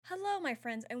Hello, my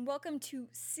friends, and welcome to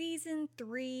Season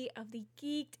 3 of the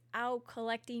Geeked Out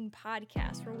Collecting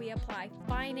podcast, where we apply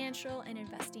financial and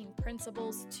investing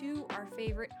principles to our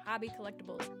favorite hobby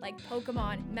collectibles like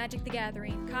Pokemon, Magic the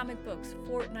Gathering, comic books,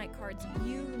 Fortnite cards,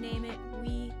 you name it,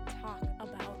 we talk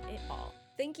about it all.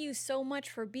 Thank you so much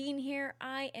for being here.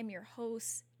 I am your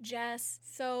host, Jess.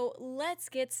 So let's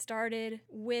get started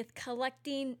with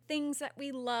collecting things that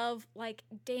we love like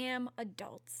damn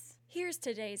adults. Here's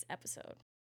today's episode.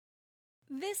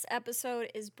 This episode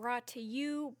is brought to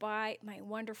you by my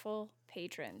wonderful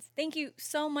patrons. Thank you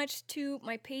so much to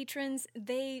my patrons.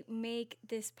 They make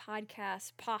this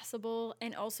podcast possible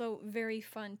and also very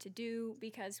fun to do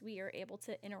because we are able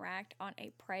to interact on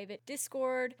a private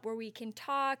Discord where we can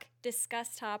talk,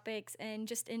 discuss topics, and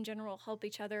just in general help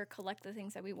each other collect the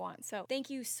things that we want. So thank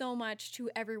you so much to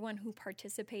everyone who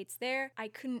participates there. I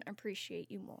couldn't appreciate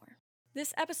you more.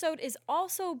 This episode is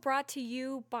also brought to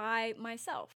you by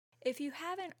myself. If you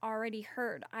haven't already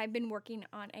heard, I've been working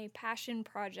on a passion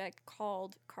project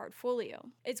called Cardfolio.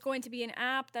 It's going to be an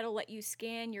app that'll let you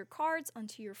scan your cards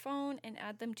onto your phone and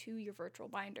add them to your virtual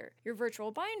binder. Your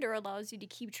virtual binder allows you to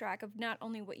keep track of not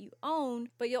only what you own,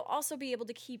 but you'll also be able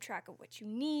to keep track of what you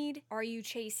need. Are you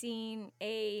chasing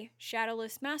a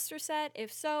Shadowless Master set?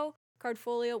 If so,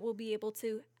 Cardfolio will be able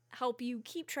to help you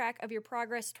keep track of your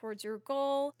progress towards your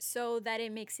goal so that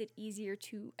it makes it easier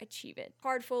to achieve it.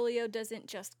 Cardfolio doesn't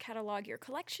just catalog your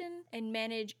collection and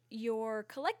manage your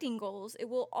collecting goals, it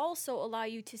will also allow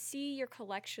you to see your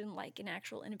collection like an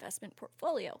actual investment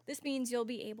portfolio. This means you'll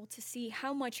be able to see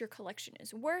how much your collection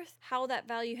is worth, how that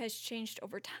value has changed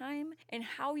over time, and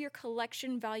how your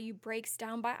collection value breaks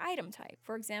down by item type.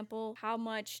 For example, how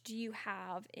much do you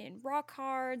have in raw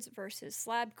cards versus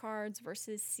slab cards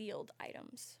versus sealed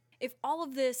items? If all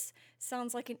of this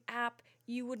sounds like an app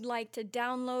you would like to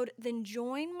download, then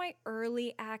join my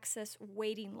early access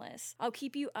waiting list. I'll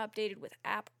keep you updated with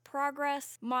app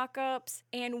progress, mock-ups,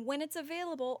 and when it's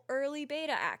available, early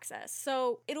beta access.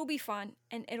 So it'll be fun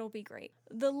and it'll be great.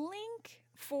 The link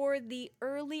for the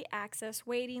early access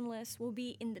waiting list will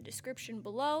be in the description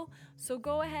below, so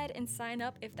go ahead and sign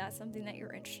up if that's something that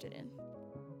you're interested in.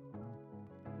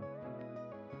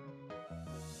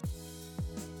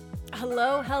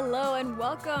 Hello, and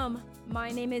welcome.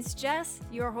 My name is Jess,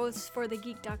 your host for the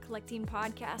Geeked Out Collecting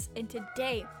podcast, and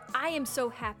today I am so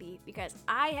happy because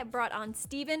I have brought on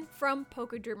Steven from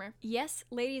PokeDreamer. Yes,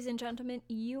 ladies and gentlemen,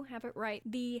 you have it right.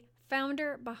 The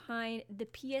founder behind the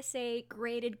PSA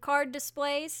graded card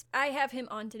displays. I have him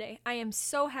on today. I am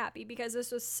so happy because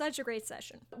this was such a great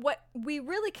session. What we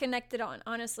really connected on,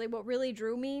 honestly, what really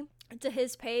drew me to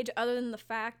his page, other than the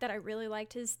fact that I really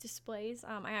liked his displays.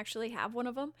 I actually have one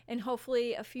of them, and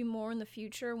hopefully a few more in the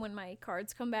future when my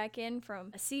cards come back in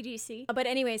from a CGC. But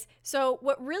anyways, so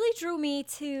what really drew me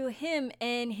to him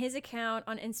and his account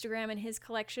on Instagram and his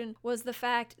collection was the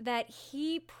fact that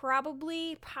he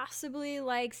possibly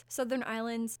likes Southern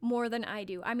Islands more than I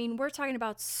do. I mean, we're talking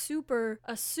about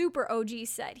a super OG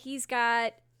set. He's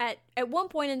got, at one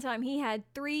point in time, he had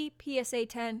 3 PSA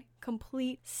 10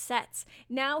 complete sets.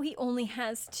 Now he only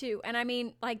has 2, and I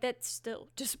mean, like, that still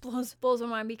just blows my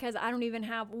mind because I don't even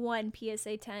have 1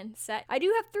 PSA 10 set. I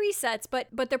do have 3 sets, but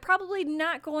they're probably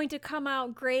not going to come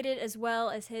out graded as well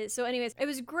as his. So anyways, it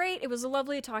was great. It was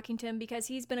lovely talking to him because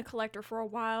he's been a collector for a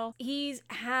while. He's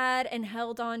had and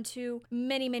held on to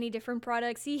many different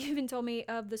products. He even told me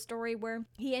of the story where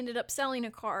he ended up selling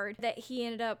a card that he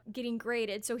ended up getting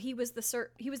graded. So he was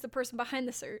the person behind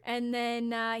the cert, and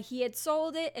then he had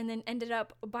sold it and then ended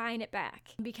up buying it back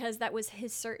because that was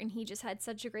his cert and he just had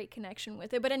such a great connection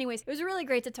with it. But anyways, it was really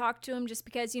great to talk to him just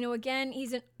because, again,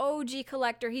 he's an OG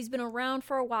collector. He's been around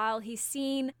for a while. He's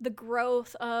seen the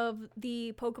growth of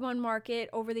the Pokemon market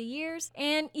over the years,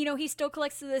 and he still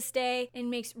collects to this day and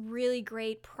makes really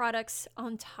great products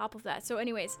on top of that. So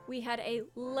anyways, we had a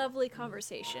lovely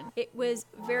conversation. It was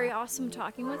very awesome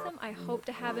talking with him. I hope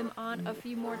to have him on a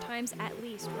few more times at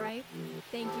least, right?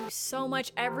 Thank you so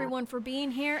much, everyone, for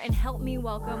being here, and help me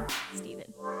welcome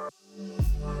Steven.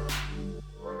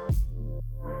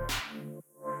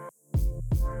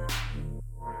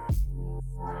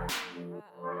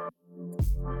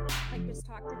 Like, just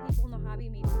talk to people in the hobby,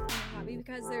 meet people in the hobby,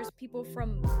 because there's people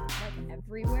from like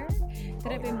everywhere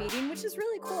that I've been meeting, which is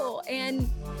really cool. And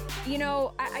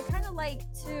I kind of like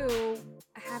too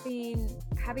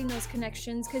having those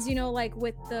connections because like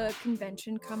with the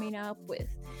convention coming up with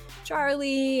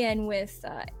Charlie and with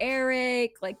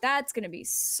Eric, like that's gonna be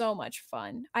so much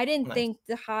fun. I didn't think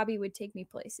the hobby would take me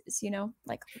places,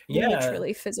 like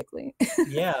literally physically.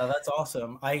 Yeah, that's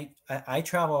awesome. I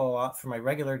travel a lot for my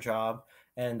regular job,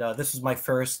 And this was my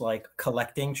first like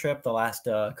collecting trip, the last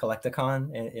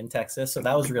Collecticon in Texas. So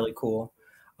that was really cool.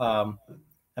 Um,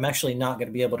 I'm actually not going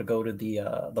to be able to go to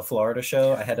the Florida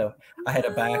show. I had to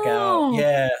back out. Oh,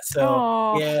 Yeah, so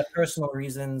oh, yeah, personal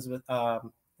reasons with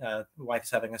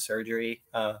wife's having a surgery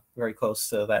very close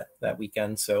to that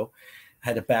weekend, so I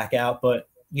had to back out. But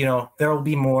there will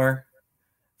be more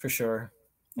for sure.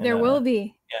 And there will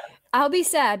be. I'll be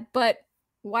sad, but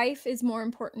wife is more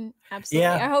important. Absolutely.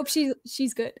 I yeah, hope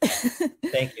she's good.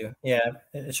 thank you. Yeah,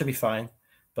 it should be fine.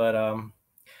 But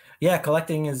yeah,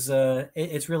 collecting is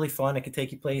it's really fun. It could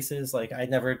take you places like I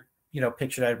never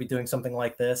pictured I'd be doing something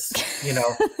like this. A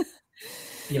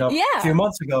few Yeah.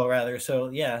 months ago rather. So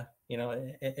yeah,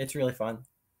 it's really fun.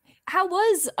 How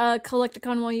was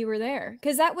Collecticon while you were there?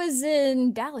 Because that was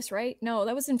in Dallas, right? No,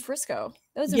 that was in Frisco.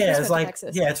 That was in Yeah, Frisco, it's like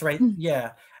Texas. yeah, it's right.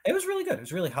 Yeah, it was really good. It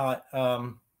was really hot.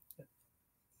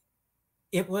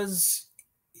 It was.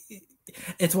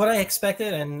 It's what I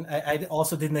expected, and I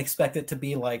also didn't expect it to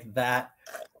be like that,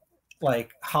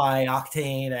 like high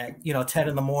octane at 10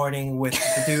 in the morning with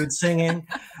the dude singing.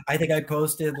 I think I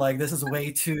posted like this is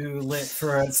way too lit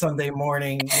for a Sunday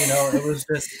morning. It was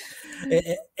just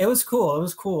it was cool. It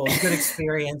was cool. It was a good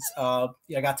experience. I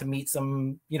got to meet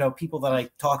some people that I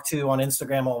talk to on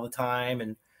Instagram all the time,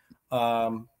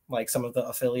 and like some of the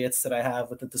affiliates that I have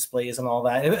with the displays and all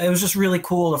that. It was just really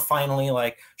cool to finally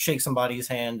like shake somebody's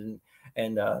hand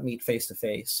and meet face to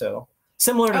face. So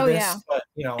similar to Oh this, yeah. but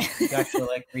you actually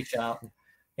like reach out.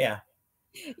 Yeah.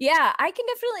 Yeah, I can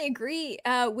definitely agree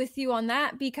with you on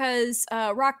that because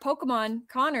Rock Pokemon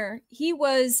Connor, he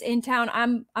was in town.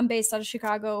 I'm based out of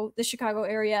Chicago, the Chicago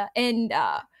area, and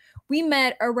we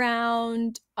met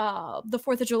around the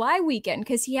 4th of July weekend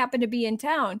because he happened to be in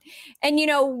town. And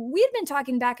we had been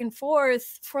talking back and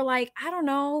forth for like, I don't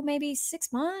know, maybe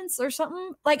 6 months or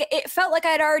something. Like it felt like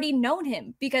I'd already known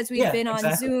him because we'd Yeah, been on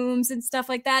exactly. Zooms and stuff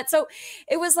like that. So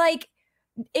it was like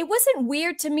it wasn't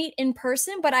weird to meet in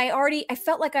person, but I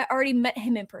felt like I already met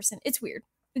him in person. It's weird.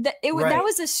 That Right.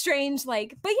 was a strange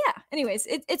like, but yeah. Anyways,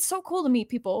 it's so cool to meet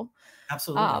people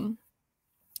Absolutely. um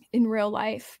in real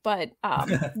life. But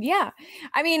yeah,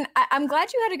 I mean, I'm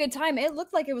glad you had a good time. It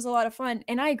looked like it was a lot of fun,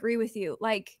 and I agree with you.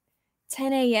 Like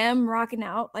 10 a.m. rocking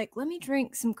out. Like, let me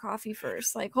drink some coffee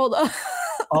first. Like, hold up.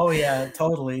 Oh yeah,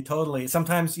 totally, totally.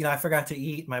 Sometimes, I forgot to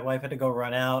eat. My wife had to go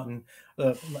run out, and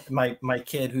my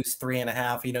kid, who's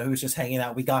 3.5, who's just hanging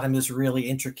out. We got him this really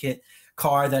intricate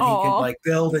car that he could Aw. like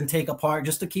build and take apart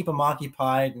just to keep him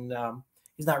occupied. And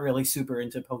he's not really super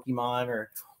into Pokemon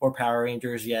or Power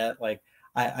Rangers yet. Like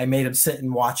I made him sit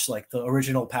and watch like the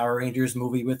original Power Rangers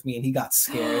movie with me, and he got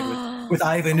scared with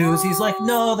Ivan Ooze. He's like,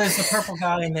 no, Oh. there's a purple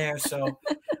guy in there. So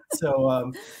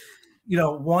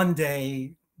one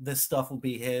day this stuff will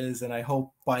be his, and I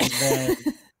hope by then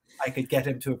I could get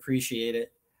him to appreciate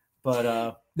it.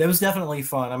 But it was definitely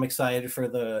fun. I'm excited for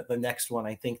the next one.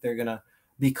 I think they're gonna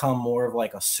become more of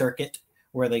like a circuit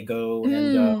where they go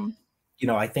and Mm.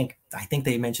 I think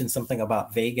they mentioned something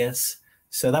about Vegas,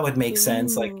 so that would make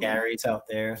sense. Like Ooh. Gary's out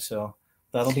there, so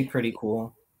that'll be pretty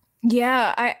cool.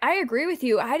 Yeah, I agree with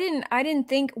you. I didn't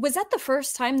think was that the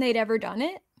first time they'd ever done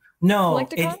it? No,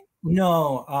 Collecticon? it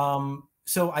no.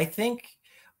 So I think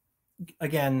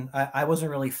again, I wasn't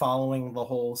really following the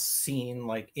whole scene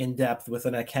like in depth with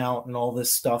an account and all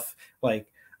this stuff. Like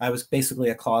I was basically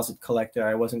a closet collector.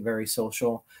 I wasn't very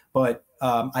social, but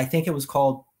I think it was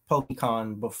called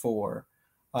PokeCon before,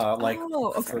 like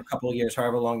Oh, for a okay. couple of years,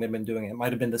 however long they've been doing it. It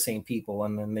might have been the same people,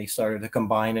 and then they started to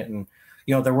combine it. And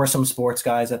there were some sports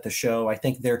guys at the show. I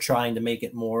think they're trying to make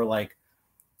it more like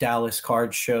Dallas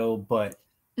Card Show, but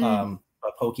Mm.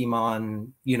 a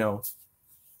Pokemon,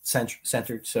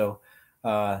 centered. So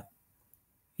uh,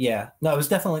 yeah, no, it was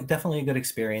definitely a good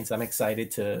experience. I'm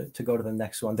excited to go to the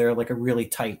next one. They're like a really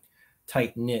tight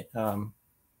knit.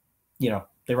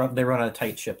 They run a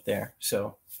tight ship there,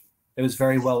 so it was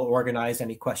very well organized.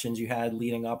 Any questions you had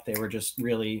leading up, they were just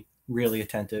really really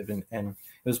attentive, and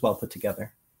it was well put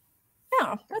together.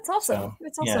 Yeah, that's awesome. So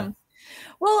That's yeah. awesome.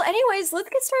 Well, anyways, let's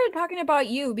get started talking about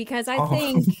you because I Oh,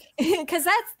 think because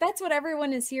that's what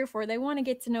everyone is here for. They want to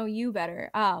get to know you better.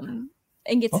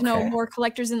 And get to know okay. more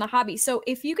collectors in the hobby. So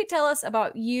if you could tell us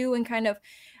about you and kind of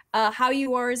how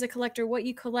you are as a collector, what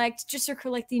you collect, just your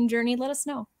collecting journey, let us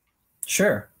know.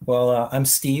 Sure. Well, I'm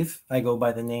Steve. I go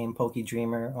by the name Pokey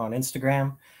Dreamer on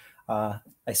Instagram. I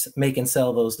make and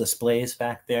sell those displays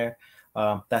back there.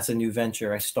 That's a new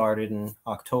venture I started in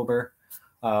October.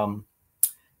 Um,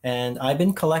 and I've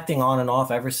been collecting on and off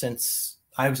ever since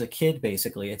I was a kid,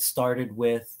 basically. It started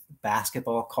with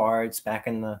basketball cards back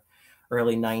in the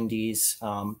early 90s,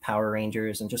 Power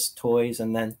Rangers, and just toys.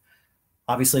 And then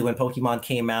obviously when Pokemon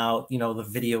came out, the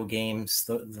video games,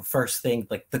 the first thing,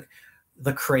 like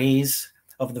the craze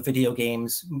of the video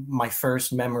games, my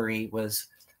first memory was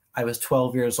I was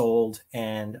 12 years old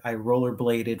and I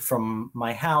rollerbladed from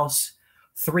my house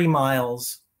 3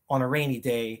 miles on a rainy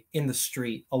day in the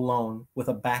street alone with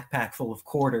a backpack full of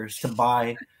quarters to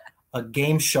buy a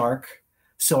Game Shark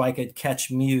so I could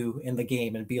catch Mew in the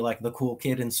game and be like the cool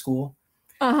kid in school.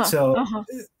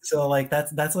 So like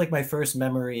that's like my first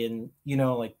memory. And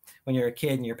like when you're a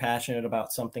kid and you're passionate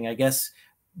about something, I guess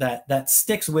that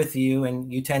sticks with you, and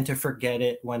you tend to forget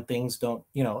it when things don't,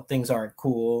 things aren't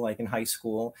cool, like in high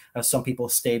school. Some people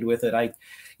stayed with it.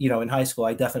 In high school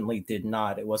I definitely did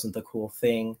not. It wasn't the cool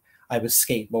thing. I was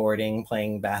skateboarding,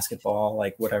 playing basketball,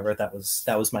 like whatever. That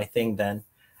was my thing then.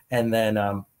 And then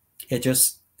it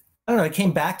just, I don't know, it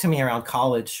came back to me around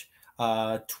college.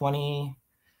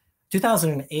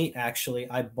 2008, actually,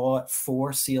 I bought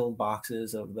 4 sealed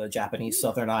boxes of the Japanese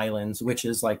Southern Islands, which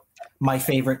is like my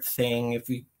favorite thing. If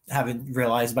you haven't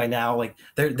realized by now, like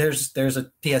there's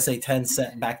a PSA 10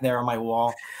 set back there on my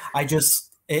wall.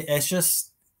 It's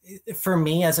just for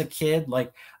me as a kid,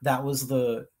 like that was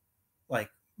the like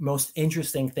most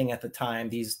interesting thing at the time.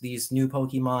 These new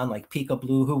Pokemon like Pika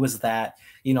Blue, who was that?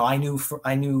 I knew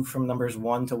from numbers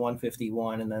 1 to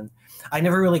 151, and then I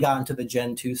never really got into the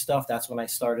Gen 2 stuff. That's when I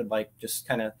started like just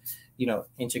kind of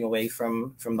inching away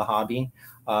from the hobby.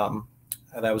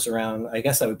 That was around, I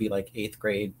guess that would be like 8th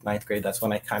grade, 9th grade. That's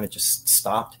when I kind of just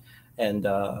stopped and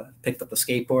picked up the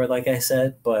skateboard, like I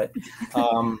said. But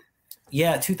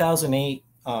yeah, 2008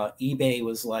 eBay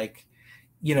was like,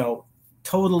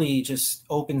 totally just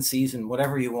open season.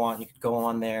 Whatever you want, you could go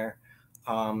on there.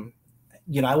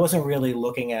 I wasn't really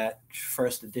looking at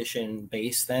first edition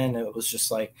base then. It was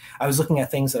just like I was looking at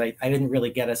things that I didn't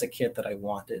really get as a kid that I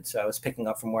wanted. So I was picking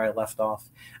up from where I left off,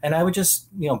 and I would just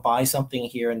buy something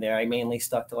here and there. I mainly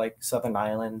stuck to like Southern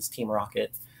Islands, Team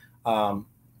Rocket, and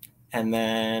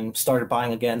then started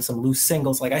buying again some loose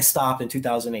singles. Like I stopped in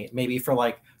 2008. Maybe for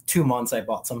like 2 months I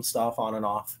bought some stuff on and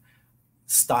off,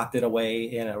 stocked it away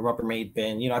in a Rubbermaid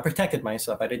bin. I protected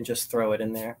myself. I didn't just throw it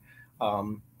in there.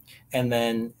 And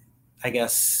then I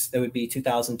guess it would be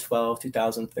 2012,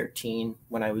 2013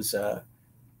 when I was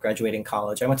graduating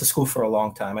college. I went to school for a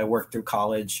long time. I worked through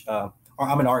college. I'm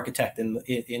an architect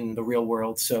in the real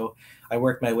world, so I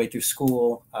worked my way through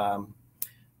school. And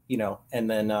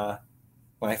then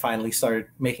when I finally started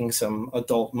making some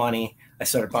adult money, I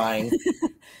started buying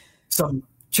some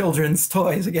children's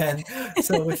toys again,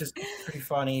 so which is pretty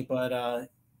funny. But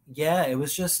yeah, it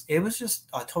was just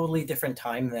a totally different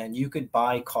time then. You could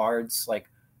buy cards like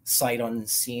sight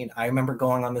unseen. I remember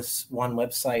going on this one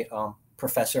website,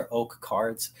 Professor Oak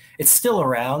Cards. It's still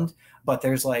around, but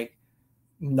there's like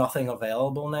nothing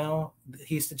available now.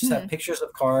 He used to just have pictures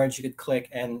of cards you could click,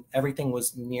 and everything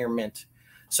was near mint.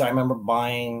 So I remember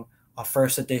buying a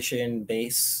first edition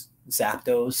base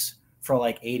Zapdos for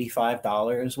like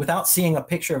 $85 without seeing a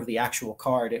picture of the actual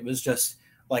card. It was just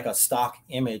like a stock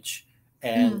image,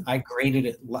 and I graded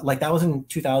it like that was in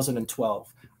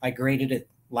 2012. I graded it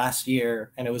last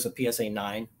year, and it was a PSA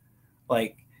 9.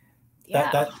 Like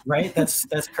that right?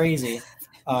 That's crazy.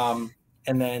 And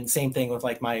then same thing with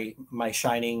like my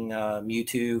Shining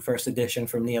Mewtwo first edition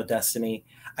from Neo Destiny.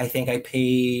 I think I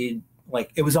paid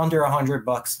like it was under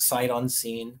 $100 sight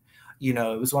unseen.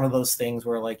 It was one of those things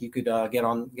where like you could get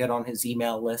on his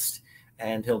email list,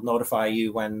 and he'll notify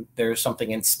you when there's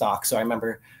something in stock. So I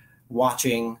remember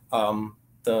watching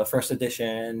the first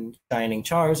edition Shining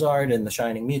Charizard and the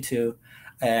Shining Mewtwo,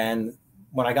 and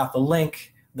when I got the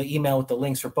email with the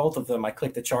links for both of them, I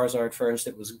clicked the Charizard first.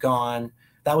 It was gone.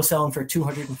 That was selling for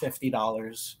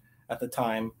 $250 at the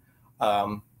time.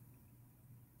 Probably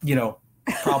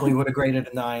would have graded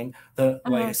a 9. Like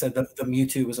I said, the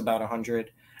Mewtwo was about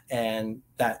 100, and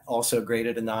that also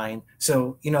graded a 9.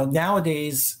 So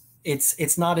nowadays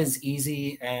it's not as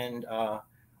easy, and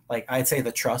like I'd say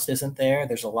the trust isn't there.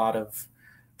 There's a lot of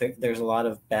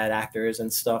bad actors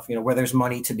and stuff, where there's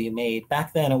money to be made.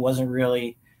 Back then it wasn't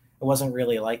really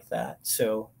like that.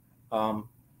 So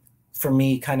for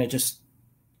me, kind of just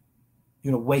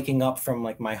waking up from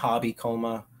like my hobby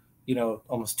coma,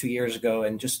 almost 2 years ago,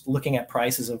 and just looking at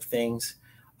prices of things,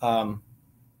 and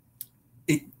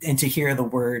to hear the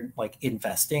word like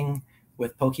investing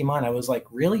with Pokemon, I was like,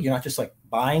 really? You're not just like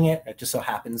buying it? It just so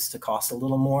happens to cost a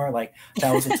little more. Like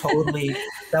that was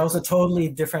a totally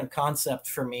different concept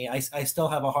for me. I still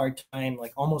have a hard time,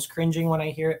 like almost cringing when I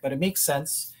hear it, but it makes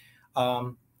sense.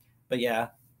 But yeah,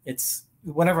 it's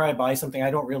whenever I buy something,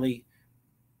 I don't really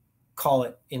call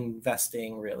it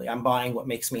investing. Really, I'm buying what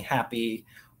makes me happy,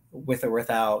 with or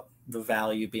without the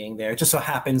value being there. It just so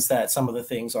happens that some of the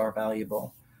things are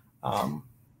valuable.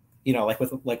 Like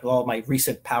with all my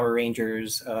recent Power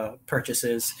Rangers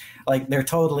purchases, like they're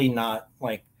totally not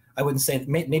like, I wouldn't say,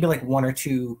 maybe like one or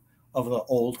two of the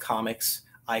old comics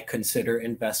I consider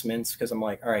investments, because I'm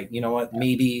like, all right, you know what,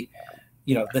 maybe,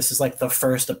 this is like the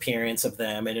first appearance of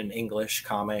them in an English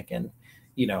comic, and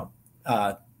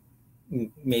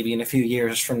maybe in a few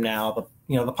years from now,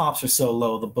 the pops are so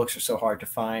low, the books are so hard to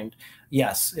find.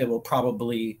 Yes, it will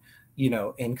probably,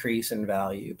 increase in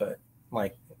value, but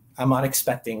like, I'm not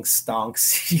expecting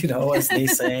stonks, as they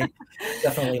say.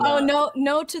 Definitely not. Oh,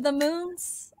 no to the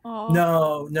moons? Oh.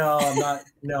 No, I'm not.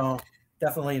 No,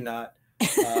 definitely not.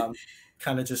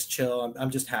 Kind of just chill.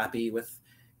 I'm just happy with,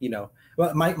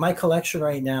 well, my collection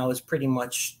right now is pretty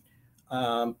much,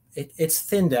 it's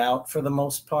thinned out for the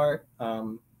most part.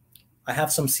 I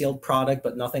have some sealed product,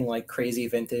 but nothing like crazy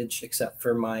vintage, except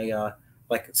for my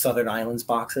like Southern Islands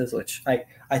boxes, which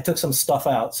I took some stuff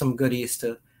out, some goodies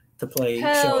to play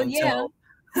show and tell.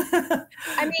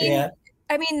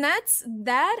 I mean, that's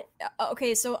that.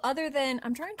 Okay, so other than,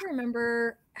 I'm trying to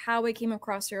remember how I came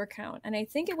across your account, and I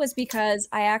think it was because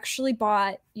I actually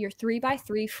bought your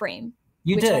 3x3 frame.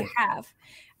 You which did. I have.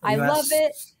 I love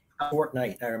it.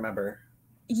 Fortnite, I remember.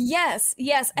 Yes,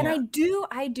 and I do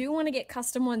want to get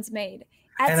custom ones made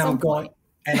at some point.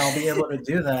 And I'll be able to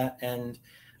do that. And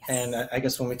yes. And I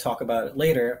guess when we talk about it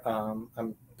later,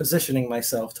 I'm positioning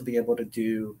myself to be able to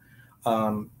do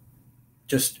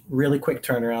just really quick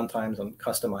turnaround times on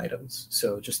custom items.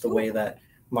 So just the way that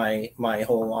my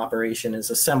whole operation is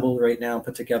assembled right now,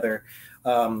 put together,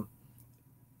 I'm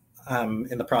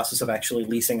in the process of actually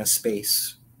leasing a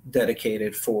space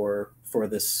dedicated for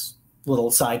this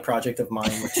little side project of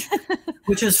mine,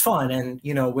 which is fun. And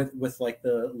with like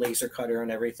the laser cutter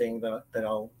and everything that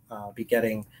I'll be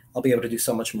getting, I'll be able to do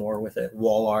so much more with it.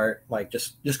 Wall art, like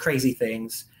just crazy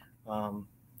things,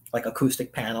 like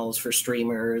acoustic panels for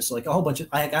streamers, like a whole bunch of,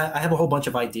 I have a whole bunch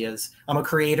of ideas. I'm a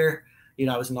creator.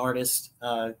 I was an artist,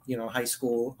 high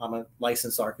school. I'm a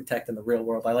licensed architect in the real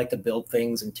world. I like to build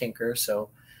things and tinker.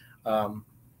 So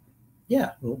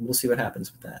we'll see what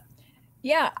happens with that.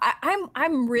 Yeah,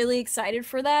 I'm really excited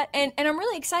for that, and I'm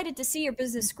really excited to see your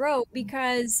business grow,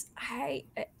 because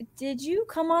did you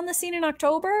come on the scene in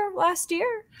October last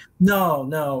year?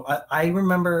 No, I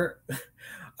remember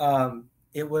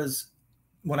it was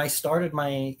when I started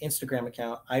my Instagram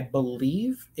account. I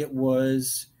believe it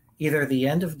was either the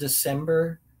end of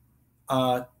December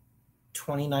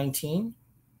 2019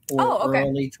 or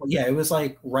early. Yeah, it was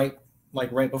like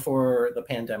right before the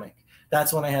pandemic.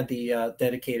 That's when I had the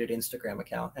dedicated Instagram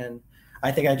account. And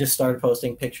I think I just started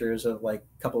posting pictures of like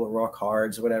a couple of raw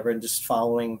cards or whatever, and just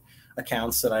following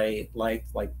accounts that I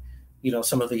liked, like,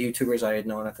 some of the YouTubers I had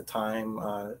known at the time,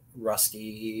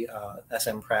 Rusty,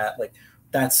 SM Pratt. Like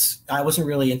I wasn't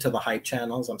really into the hype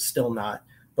channels. I'm still not,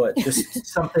 but just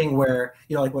something where,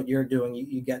 like what you're doing,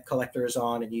 you get collectors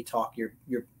on and you talk,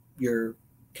 you're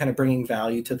kind of bringing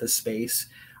value to the space.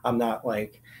 I'm not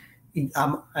like,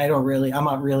 I'm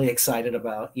not really excited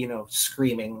about,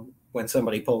 screaming when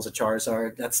somebody pulls a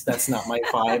Charizard. That's not my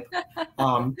vibe.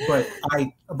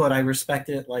 But I respect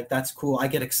it. Like, that's cool. I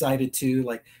get excited too,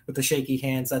 like with the shaky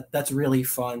hands. That's really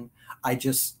fun. I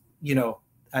just,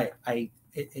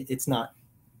 it's not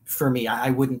for me. I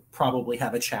wouldn't probably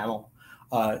have a channel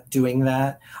doing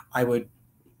that. I would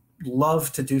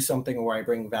love to do something where I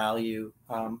bring value.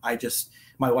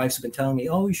 My wife's been telling me,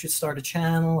 oh, you should start a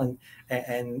channel and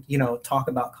talk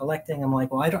about collecting. I'm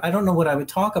like, well, I don't know what I would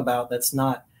talk about that's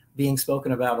not being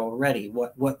spoken about already.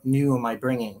 What new am I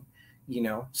bringing?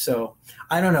 So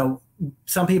I don't know.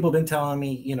 Some people have been telling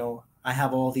me, I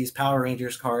have all these Power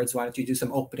Rangers cards. Why don't you do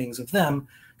some openings of them?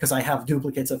 Because I have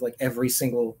duplicates of like every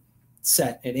single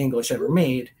set in English ever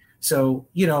made. So,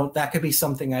 that could be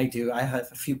something I do. I have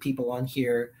a few people on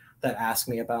here that asked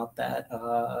me about that.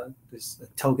 There's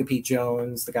Togepi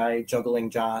Jones, the guy juggling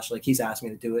Josh, like he's asked me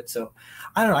to do it. So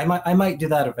I don't know, I might do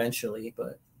that eventually,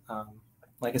 but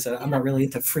like I said, I'm not really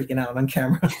into freaking out on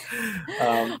camera.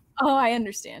 I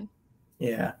understand.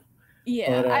 Yeah.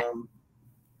 Yeah. But,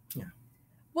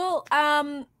 Well,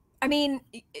 I mean,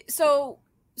 so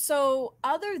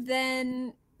other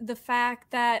than the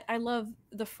fact that I love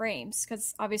the frames,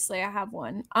 because obviously I have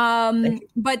one.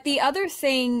 But the other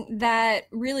thing that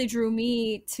really drew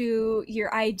me to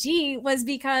your IG was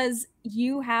because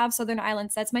you have Southern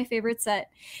Islands. That's my favorite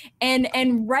set.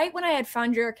 And right when I had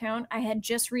found your account, I had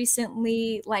just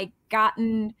recently like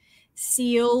gotten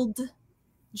sealed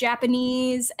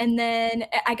Japanese, and then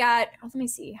I got, let me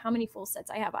see how many full sets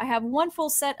I have. I have one full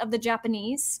set of the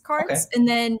Japanese cards, and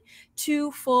then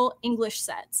 2 full English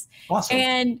sets. Awesome.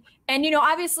 And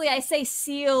obviously I say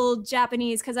sealed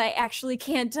Japanese because I actually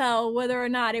can't tell whether or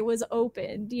not it was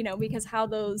opened, because how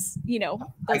those,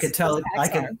 I could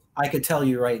tell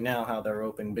you right now how they're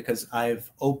open, because I've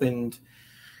opened,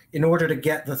 in order to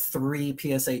get the 3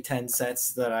 PSA 10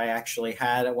 sets that I actually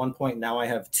had at one point. Now I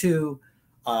have 2.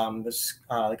 This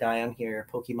the guy on here,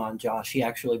 Pokemon Josh, he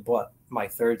actually bought my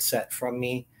 3rd set from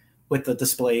me with the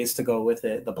displays to go with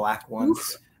it, the black ones.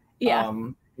 Oof. Yeah.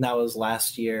 That was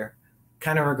last year.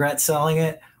 Kind of regret selling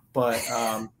it, but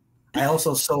I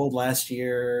also sold last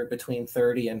year between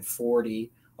 30 and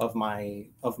 40 of my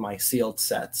sealed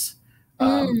sets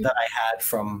that I had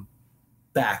from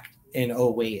back in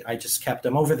 08. I just kept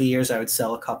them. Over the years, I would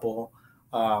sell a couple.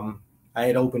 I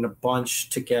had opened a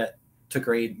bunch to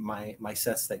grade my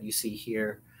sets that you see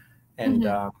here. And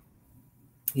I'm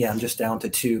just down to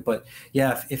 2. But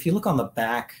yeah, if you look on the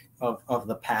back of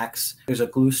the packs, there's a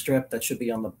glue strip that should be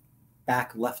on the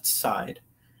back left side.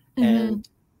 And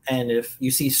if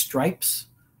you see stripes,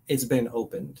 it's been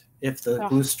opened. If the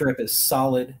glue strip is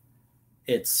solid,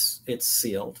 it's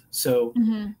sealed. So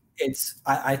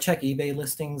I check eBay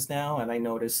listings now, and I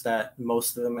notice that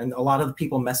most of them, and a lot of the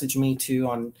people message me too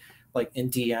on, like, in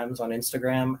DMs on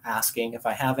Instagram, asking if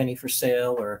I have any for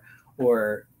sale,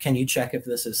 or can you check if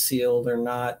this is sealed or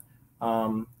not.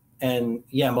 And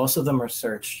yeah, most of them are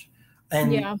searched,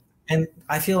 and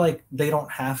I feel like they don't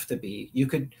have to be. You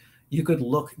could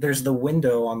look, there's the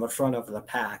window on the front of the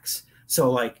packs,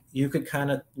 so like you could kind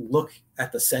of look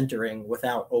at the centering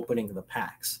without opening the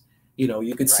packs.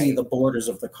 You could see the borders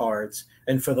of the cards,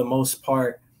 and for the most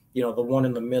part, the one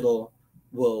in the middle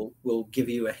will give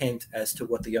you a hint as to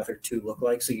what the other 2 look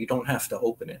like, so you don't have to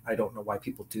open it. I don't know why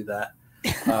people do that.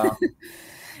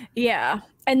 Yeah.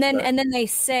 And then they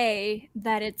say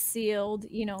that it's sealed,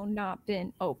 not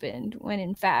been opened, when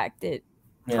in fact it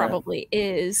probably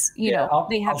is.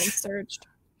 They haven't searched.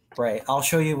 Right. I'll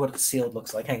show you what sealed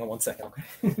looks like. Hang on one second.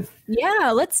 Okay.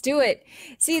 Yeah, let's do it.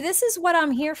 See, this is what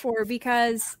I'm here for,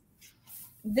 because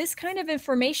this kind of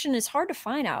information is hard to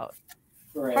find out.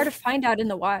 Right. Hard to find out in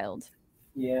the wild.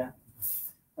 Yeah.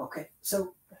 Okay.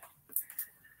 So,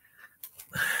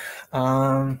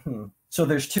 so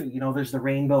there's 2. There's the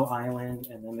Rainbow Island,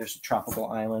 and then there's the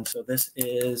Tropical Island. So this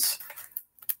is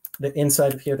the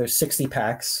inside of here. There's 60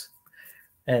 packs,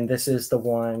 and this is the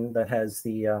one that has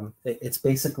the. It's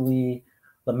basically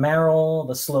the Marill,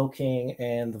 the Slowking,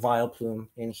 and the Vileplume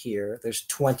in here. There's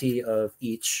 20 of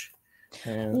each.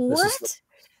 And what?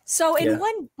 So in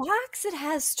one box, it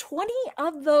has 20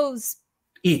 of those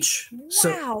each.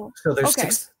 Wow. So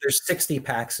there's there's 60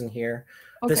 packs in here.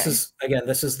 Okay.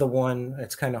 This is the one.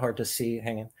 It's kind of hard to see.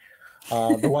 Hang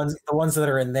on. The ones that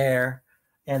are in there,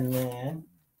 and then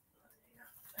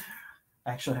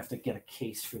I actually have to get a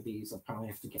case for these. I'll probably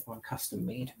have to get one custom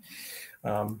made.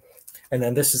 And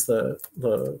then this is the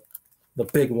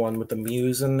big one with the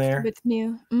Mews in there. With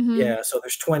Mew. Mm-hmm. Yeah. So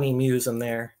there's 20 Mews in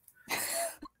there.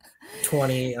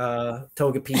 20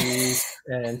 Togepis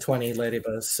and 20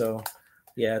 Ladybuzz. So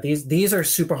yeah, these are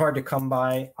super hard to come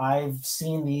by. I've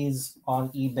seen these on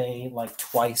eBay like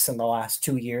twice in the last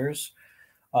 2 years.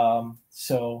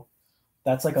 So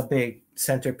that's like a big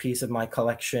centerpiece of my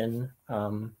collection.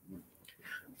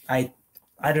 I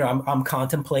don't know, I'm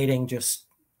contemplating just,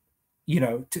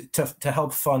 to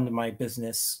help fund my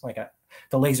business. Like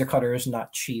the laser cutter is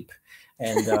not cheap.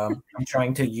 And I'm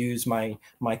trying to use my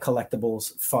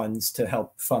collectibles funds to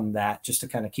help fund that, just to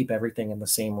kind of keep everything in the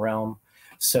same realm.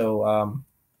 So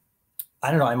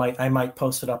I don't know. I might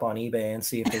post it up on eBay and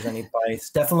see if there's any bites.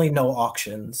 Definitely no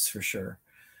auctions for sure.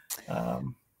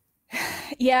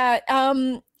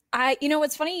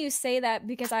 It's funny you say that,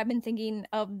 because I've been thinking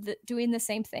of doing the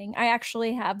same thing. I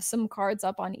actually have some cards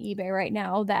up on eBay right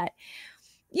now that,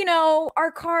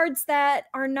 are cards that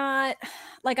are not,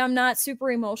 like, I'm not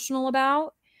super emotional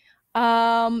about,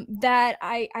 that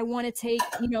I want to take,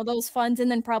 those funds and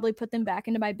then probably put them back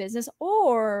into my business,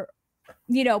 or,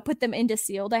 put them into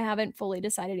sealed. I haven't fully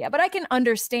decided yet, but I can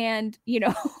understand,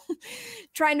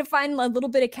 trying to find a little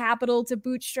bit of capital to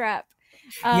bootstrap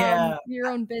your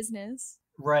own business.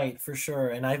 Right, for sure.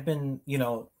 And I've been,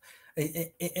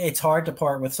 it's hard to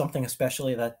part with something,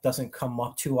 especially that doesn't come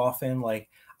up too often. Like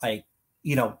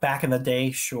back in the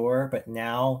day, sure, but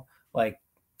now, like,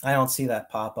 I don't see that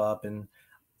pop up, and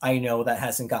I know that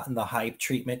hasn't gotten the hype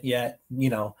treatment yet.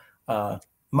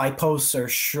 My posts are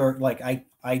sure, like,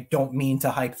 I don't mean to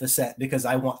hype the set because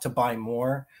I want to buy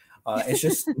more. It's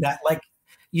just that, like,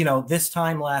 this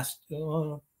time last,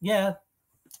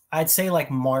 I'd say like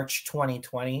March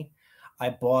 2020, I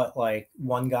bought like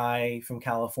one guy from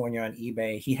California on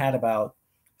eBay. He had about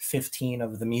 15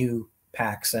 of the Mew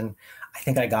packs, and I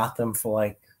think I got them for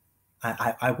like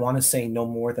I want to say no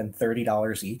more than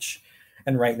 $30 each.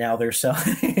 And right now they're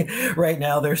selling right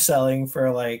now they're selling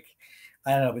for like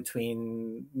I don't know,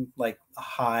 between like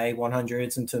high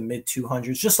 100s into mid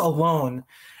 200s just alone.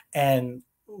 And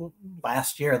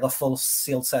last year, the full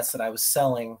sealed sets that I was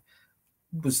selling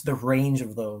was the range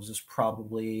of those is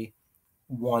probably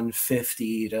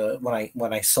 150 to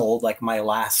when I sold like my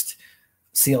last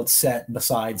sealed set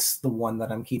besides the one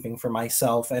that I'm keeping for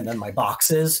myself and then my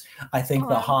boxes. I think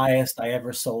the highest I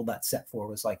ever sold that set for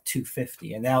was like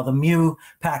 250. And now the Mew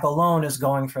pack alone is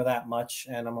going for that much.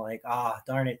 And I'm like,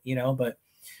 darn it, but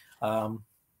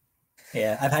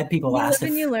yeah, I've had people ask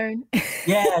if you learn.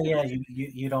 yeah,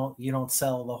 you don't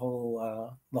sell the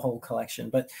whole collection.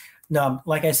 But no,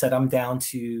 like I said, I'm down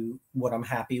to what I'm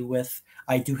happy with.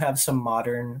 I do have some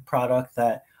modern product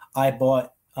that I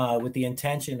bought with the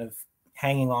intention of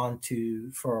hanging on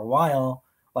to for a while,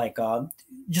 like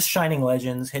just Shining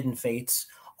Legends, Hidden Fates,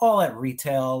 all at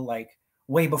retail, like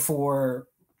way before,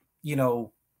 the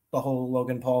whole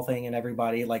Logan Paul thing and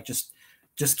everybody like just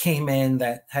came in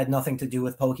that had nothing to do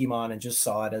with Pokemon and just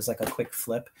saw it as like a quick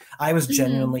flip. I was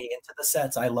genuinely into the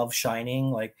sets. I love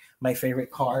Shining. Like my favorite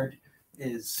card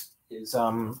is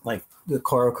like the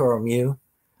Korokoro Mew.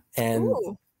 And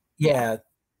yeah,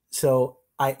 so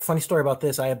funny story about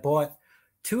this. I had bought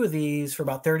two of these for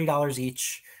about $30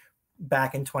 each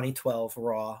back in 2012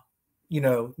 raw,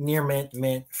 near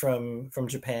mint from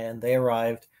Japan. They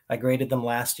arrived. I graded them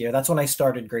last year. That's when I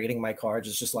started grading my cards.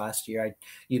 It's just last year.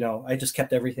 I just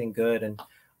kept everything good. And,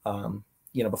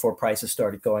 before prices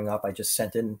started going up, I just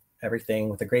sent in everything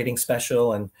with a grading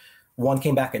special, and one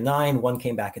came back at 9, one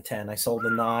came back at 10. I sold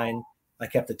the 9. I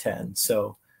kept the 10.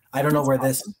 So I don't know where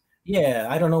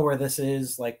I don't know where this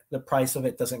is. Like the price of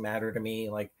it doesn't matter to me.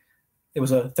 Like it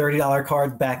was a $30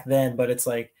 card back then, but it's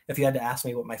like, if you had to ask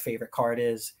me what my favorite card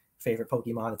is, favorite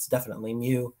Pokemon, it's definitely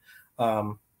Mew.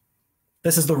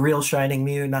 This is the real Shining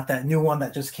Mew, not that new one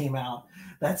that just came out.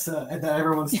 That's that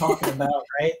everyone's talking about,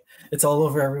 right? It's all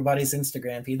over everybody's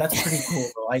Instagram feed. That's pretty cool,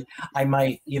 though. I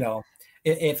might,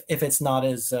 if it's not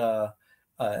as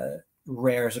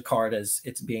rare as a card as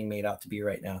it's being made out to be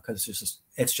right now, because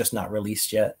it's just not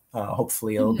released yet.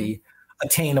 Hopefully, it'll be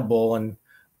attainable, and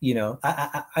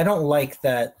I don't like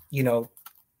that.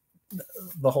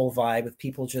 The whole vibe of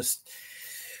people just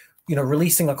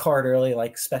releasing a card early,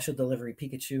 like special delivery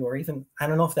Pikachu, or even, I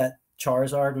don't know if that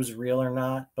Charizard was real or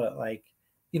not, but like,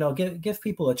 give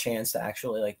people a chance to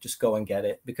actually like just go and get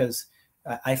it, because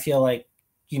I feel like,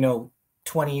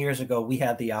 20 years ago, we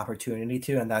had the opportunity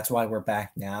to, and that's why we're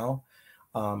back now.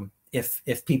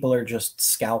 If people are just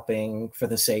scalping for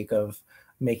the sake of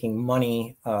making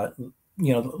money,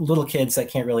 little kids that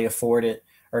can't really afford it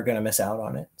are going to miss out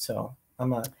on it. So I'm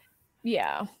not too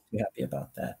happy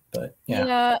about that, but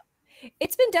yeah.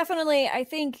 It's been definitely, I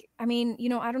think, I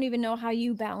don't even know how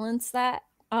you balance that,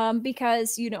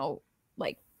 because,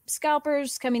 like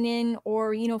scalpers coming in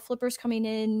or, flippers coming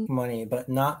in. Money, but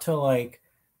not to like,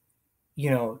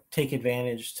 take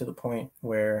advantage to the point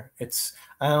where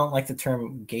I don't like the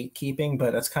term gatekeeping,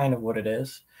 but that's kind of what it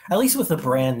is. At least with the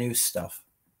brand new stuff,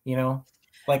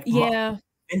 like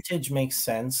vintage makes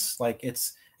sense. Like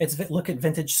it's look at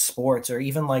vintage sports, or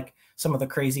even like some of the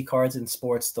crazy cards in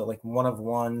sports, the like one of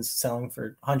ones selling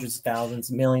for hundreds of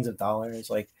thousands, millions of dollars,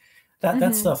 like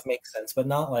that stuff makes sense, but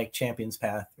not like Champion's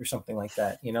Path or something like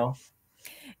that,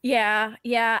 Yeah.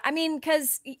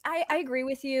 Because I agree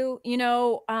with you.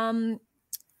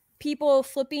 People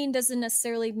flipping doesn't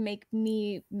necessarily make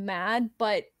me mad,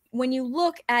 but when you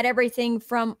look at everything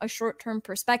from a short-term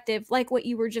perspective, like what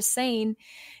you were just saying,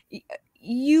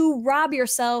 you rob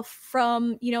yourself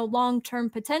from,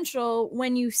 long-term potential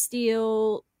when you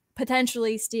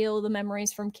potentially steal the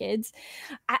memories from kids.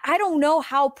 I don't know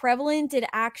how prevalent it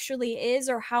actually is,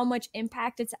 or how much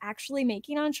impact it's actually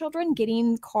making on children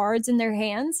getting cards in their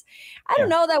hands. I don't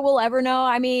know that we'll ever know.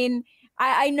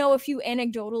 I know a few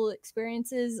anecdotal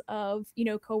experiences of,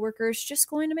 coworkers just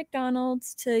going to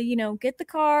McDonald's to, get the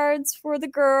cards for the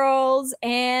girls,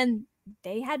 and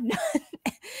they had none.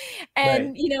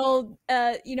 And,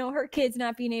 her kids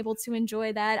not being able to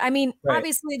enjoy that.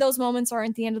 Obviously those moments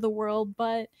aren't the end of the world,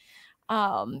 but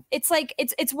it's like,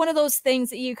 it's one of those things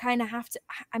that you kind of have to,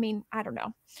 I don't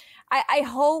know. I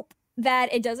hope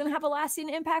that it doesn't have a lasting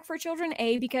impact for children,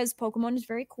 A, because Pokemon is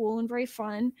very cool and very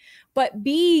fun, but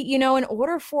B, in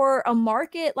order for a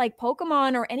market like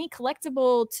Pokemon or any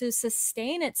collectible to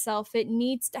sustain itself, it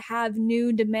needs to have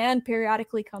new demand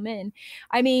periodically come in.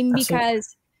 Absolutely.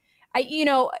 Because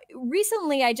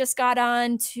Recently I just got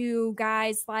on to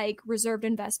guys like Reserved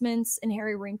Investments and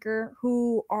Harry Rinker,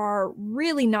 who are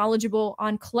really knowledgeable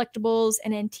on collectibles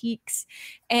and antiques.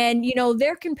 And,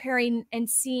 they're comparing and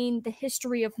seeing the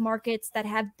history of markets that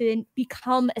have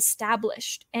become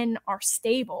established and are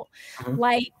stable,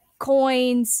 like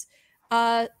coins,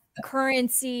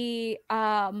 currency,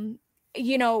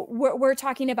 we're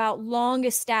talking about long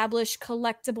established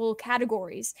collectible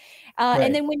categories. Right.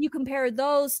 And then when you compare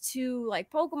those to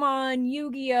like Pokemon,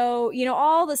 Yu-Gi-Oh,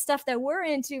 all the stuff that we're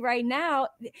into right now,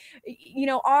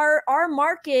 our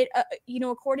market,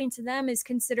 according to them is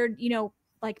considered,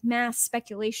 like mass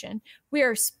speculation. We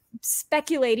are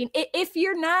speculating. If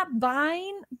you're not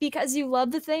buying because you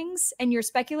love the things and you're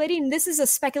speculating, this is a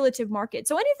speculative market.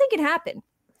 So anything can happen.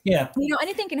 Yeah.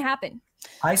 Anything can happen.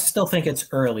 I still think it's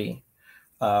early,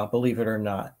 believe it or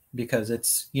not, because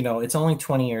it's only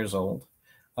 20 years old.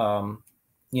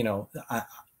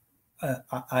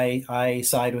 I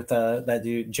side with that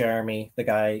dude, Jeremy, the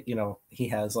guy, he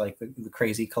has like the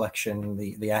crazy collection,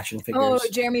 the action figures. Oh,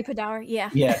 Jeremy Padour.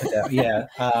 Yeah. Yeah.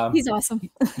 He's awesome.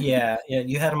 Yeah.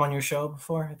 You had him on your show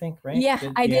before, I think, right? Yeah,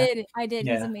 I did.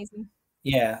 Yeah. He's amazing.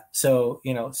 Yeah. So,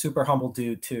 super humble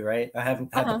dude too, right? I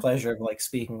haven't had the pleasure of like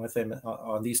speaking with him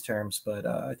on these terms, but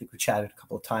I think we chatted a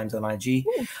couple of times on IG.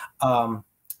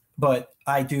 But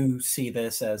I do see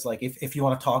this as like, if you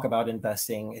want to talk about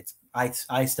investing,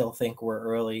 I still think we're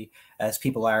early as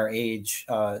people our age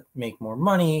make more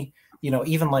money,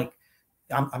 even like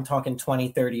I'm talking 20,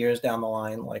 30 years down the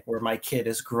line, like where my kid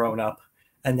is grown up.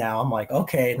 And now I'm like,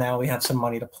 okay, now we have some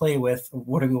money to play with.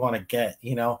 What do we want to get?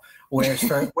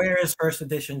 Where is first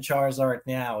edition Charizard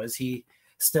now? Is he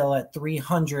still at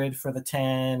 300 for the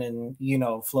 10 and,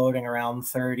 floating around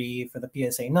 30 for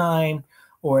the PSA 9?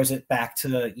 Or is it back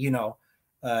to,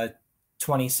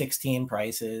 2016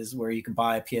 prices where you could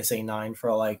buy a PSA 9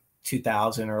 for like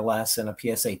 2,000 or less and a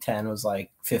PSA 10 was like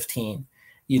 15?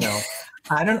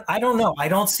 I don't know. I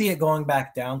don't see it going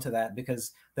back down to that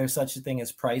because there's such a thing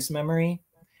as price memory.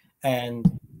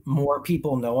 And more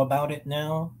people know about it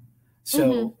now.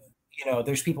 So,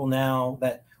 there's people now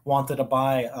that wanted to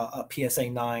buy a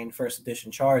PSA 9 first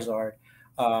edition Charizard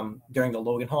during the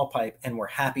Logan Hall pipe and were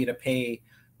happy to pay,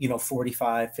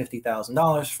 $45,000,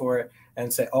 $50,000 for it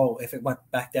and say, oh, if it went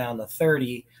back down to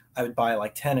 30, I would buy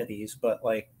like 10 of these. But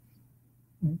like,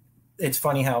 it's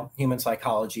funny how human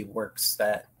psychology works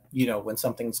that, when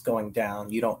something's going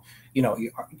down, you don't,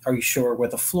 are you sure where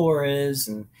the floor is?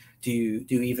 And do you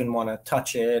even want to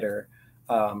touch it? Or,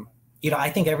 I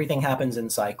think everything happens in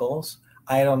cycles.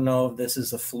 I don't know if this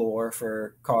is the floor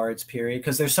for cards, period.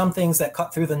 Because there's some things that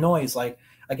cut through the noise. Like,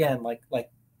 again, like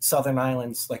Southern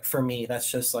Islands, like for me, that's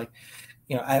just like,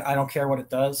 I don't care what it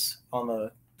does on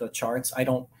the charts. I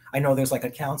know there's like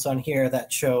accounts on here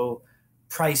that show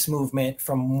price movement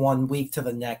from one week to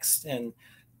the next. And,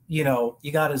 you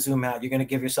got to zoom out. You're going to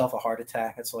give yourself a heart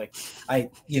attack. It's like, I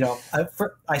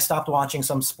stopped watching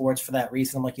some sports for that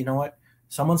reason. I'm like, you know what?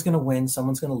 Someone's going to win.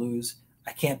 Someone's going to lose.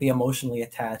 I can't be emotionally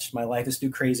attached. My life is too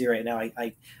crazy right now.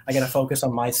 I got to focus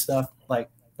on my stuff. Like,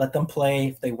 let them play.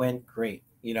 If they win, great.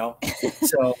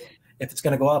 So if it's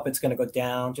going to go up, it's going to go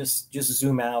down. Just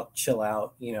zoom out, chill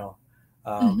out,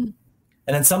 and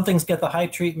then some things get the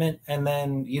hype treatment and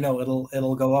then,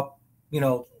 it'll go up,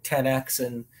 10X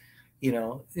and,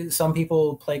 some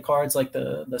people play cards like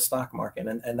the stock market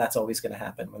and that's always going to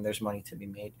happen when there's money to be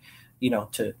made,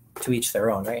 to each their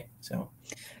own. Right. So.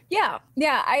 Yeah,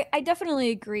 I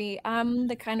definitely agree. I'm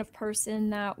the kind of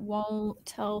person that won't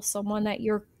tell someone that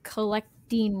you're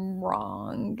collecting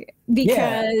wrong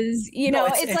because,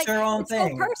 it's like, your own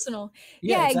thing. So personal.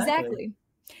 Yeah,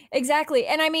 exactly.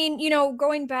 And I mean,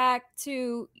 going back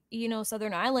to,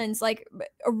 Southern Islands, like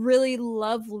a really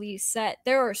lovely set.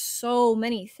 There are so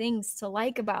many things to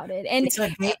like about it. And it's a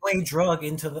gateway drug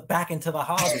back into the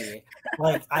hobby.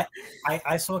 Like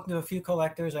I spoke to a few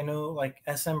collectors. I know like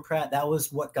SM Pratt, that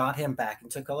was what got him back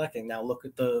into collecting. Now look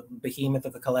at the behemoth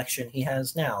of a collection he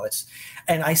has now.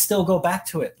 And I still go back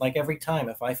to it. Like every time,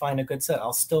 if I find a good set,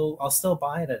 I'll still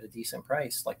buy it at a decent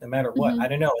price, like no matter what. I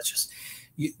don't know. It's just,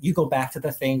 you go back to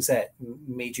the things that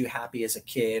made you happy as a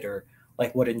kid or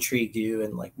like what intrigued you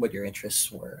and like what your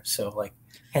interests were. So like,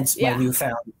 hence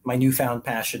my newfound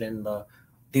passion in the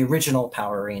original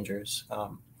Power Rangers,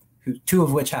 two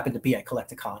of which happened to be at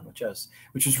Collecticon, which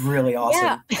was really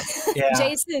awesome. Yeah.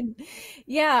 Jason.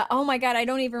 Yeah. Oh my God. I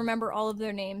don't even remember all of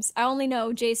their names. I only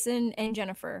know Jason and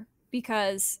Jennifer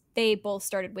because they both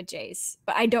started with Jace,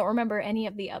 but I don't remember any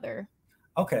of the other.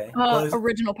 Okay.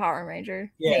 Original Power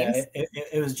Ranger. Yeah. Names.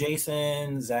 It was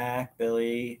Jason, Zach,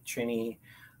 Billy, Trini,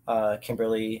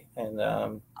 Kimberly, and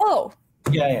oh.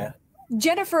 Yeah.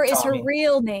 Jennifer is her Tommy.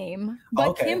 real name, but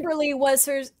Okay. Kimberly was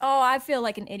hers. Oh, I feel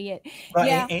like an idiot.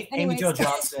 Yeah. Yeah. Amy Jo Anyways.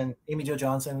 Johnson. Amy Jo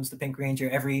Johnson was the Pink Ranger.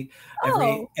 Every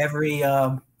Oh.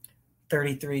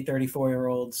 33,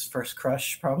 34-year-old's first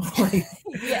crush, probably.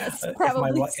 Yes,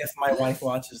 probably. If my wife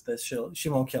watches this, she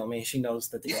won't kill me. She knows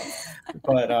the deal.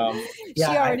 But She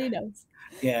already knows.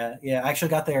 Yeah. I actually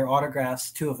got their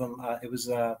autographs, 2 of them. It was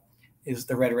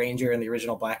the Red Ranger and the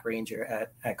original Black Ranger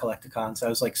at Collecticon. So I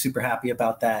was like super happy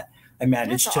about that. I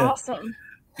managed That's to. Awesome.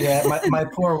 Yeah, my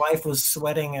poor wife was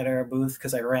sweating at our booth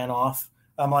because I ran off.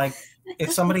 I'm like,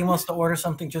 if somebody wants to order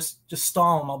something, just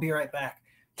stall them. I'll be right back.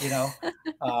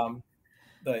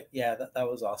 But yeah, that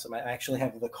was awesome. I actually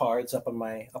have the cards up on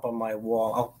my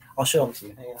wall. I'll show them to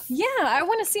you. Hang on. Yeah, I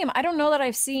want to see them. I don't know that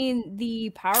I've seen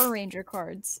the Power Ranger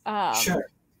cards. Sure.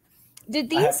 Did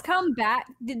these come back?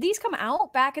 Did these come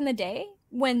out back in the day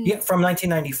when? Yeah, from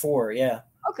 1994. Yeah.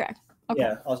 Okay.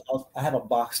 Yeah, I have a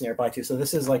box nearby too. So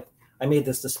this is like I made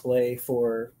this display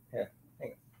for. Yeah,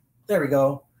 hang on. There we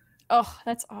go. Oh,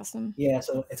 that's awesome. Yeah,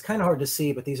 so it's kind of hard to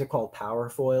see, but these are called power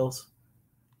foils.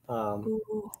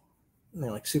 Ooh.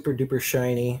 They're like super duper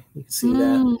shiny. You can see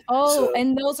that. Oh, so,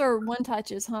 and those are one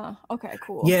touches, huh? Okay,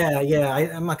 cool. Yeah.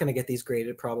 I'm not gonna get these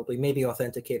graded, probably. Maybe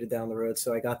authenticated down the road.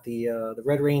 So I got the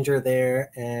Red Ranger there,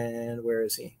 and where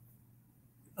is he?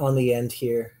 On the end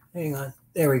here. Hang on.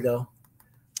 There we go.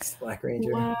 Black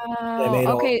Ranger. Wow. I made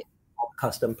all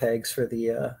custom pegs for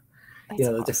the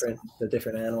awesome. the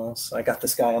different animals. So I got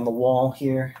this guy on the wall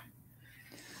here.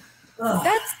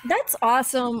 That's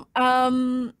awesome.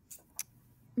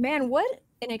 Man, what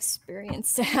an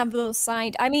experience to have those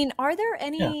signed. I mean, are there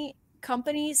any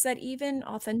companies that even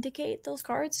authenticate those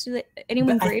cards? Do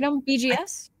anyone grade them?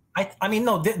 BGS? I mean,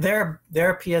 no,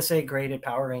 they're PSA graded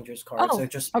Power Rangers cards. They're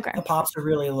just the pops are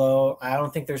really low. I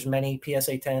don't think there's many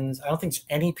PSA 10s. I don't think there's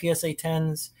any PSA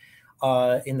 10s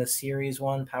in the Series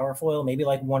 1 Power Foil. Maybe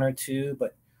like 1 or 2,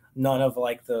 but none of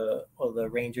like the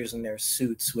Rangers in their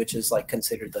suits, which is like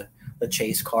considered the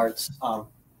chase cards. I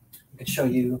could show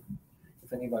you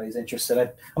if anybody's interested.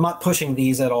 I'm not pushing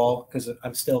these at all because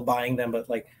I'm still buying them, but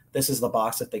like this is the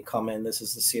box that they come in. This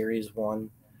is the Series 1.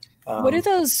 What do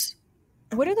those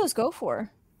go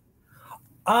for?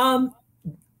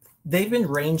 They've been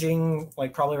ranging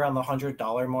like probably around the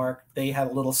 $100 mark. They had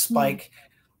a little spike,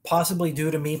 possibly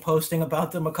due to me posting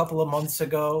about them a couple of months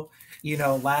ago.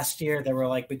 Last year they were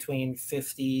like between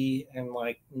 50 and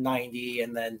like 90,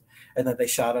 and then they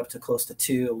shot up to close to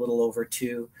 2, a little over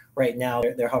 2. Right now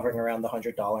they're hovering around the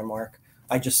 $100 mark.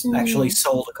 I just actually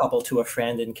sold a couple to a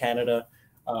friend in Canada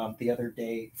the other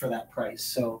day for that price.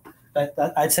 So that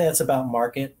I'd say that's about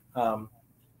market.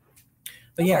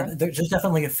 But yeah, there's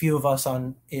definitely a few of us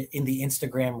in the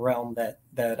Instagram realm that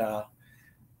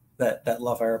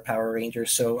love our Power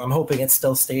Rangers. So I'm hoping it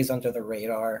still stays under the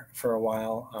radar for a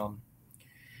while.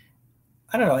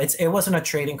 I don't know. It wasn't a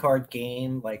trading card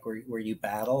game like where you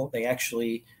battle. They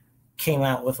actually came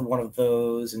out with one of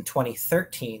those in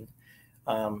 2013.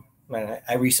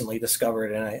 I recently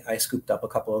discovered, and I scooped up a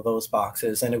couple of those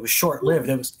boxes, and it was short-lived.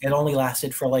 It only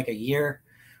lasted for like a year,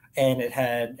 and it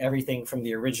had everything from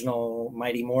the original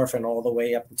Mighty Morphin all the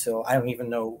way up until I don't even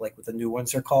know like what the new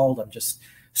ones are called. I'm just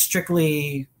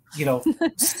strictly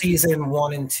season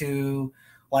 1 and 2,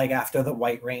 like after the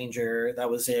White Ranger. That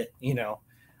was it. So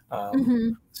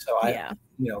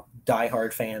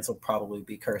diehard fans will probably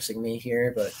be cursing me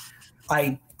here, but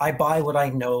I buy what I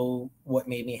know, what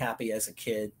made me happy as a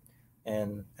kid,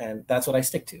 and that's what I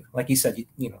stick to. Like you said,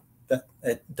 that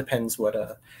it depends what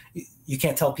you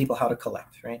can't tell people how to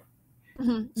collect, right?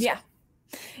 So.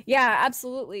 Yeah,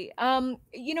 absolutely.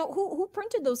 Who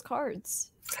printed those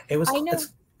cards?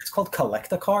 It's called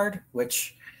Collect-A-Card,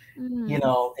 which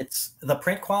it's the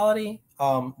print quality.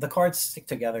 The cards stick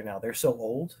together now. They're so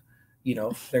old,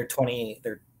 they're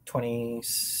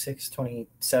 26,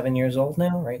 27 years old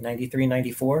now, right? 93,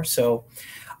 94. So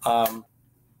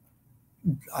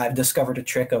I've discovered a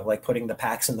trick of like putting the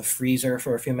packs in the freezer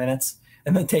for a few minutes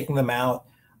and then taking them out,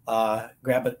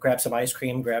 grab some ice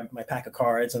cream, grab my pack of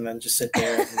cards, and then just sit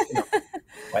there and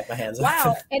wipe my hands off.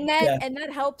 Wow. And that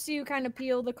helps you kind of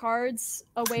peel the cards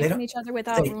away from each other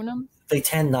without ruining them? They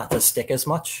tend not to stick as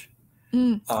much.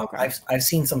 Okay. I've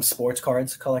seen some sports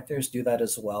cards collectors do that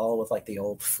as well with like the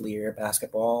old Fleer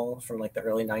basketball from like the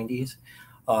early 90s.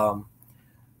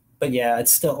 But yeah,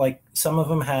 it's still like some of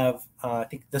them have, I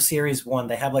think the Series 1,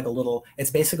 they have like a little, it's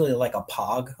basically like a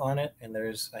pog on it. And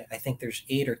I think there's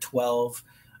 8 or 12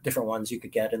 different ones you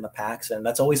could get in the packs. And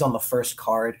that's always on the first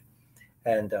card.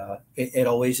 And it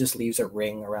always just leaves a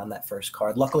ring around that first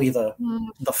card. Luckily, the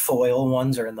foil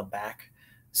ones are in the back.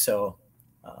 So,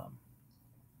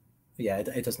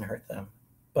 it doesn't hurt them.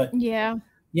 But Yeah.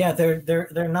 yeah,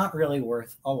 they're not really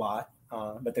worth a lot,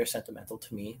 but they're sentimental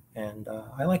to me, and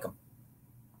I like them.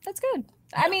 That's good.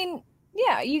 I Yeah, mean,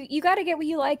 yeah, you got to get what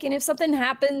you like, and if something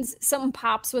happens, something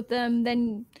pops with them,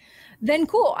 then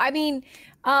cool. I mean,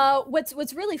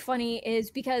 what's really funny is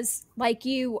because like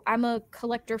you, I'm a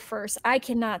collector first. I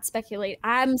cannot speculate.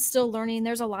 I'm still learning.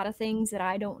 There's a lot of things that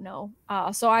I don't know.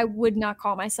 So I would not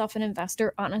call myself an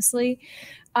investor, honestly.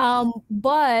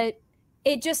 But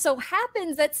it just so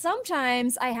happens that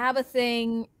sometimes I have a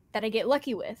thing that I get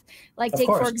lucky with. Like of take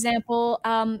for course. example,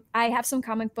 I have some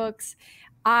comic books.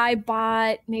 I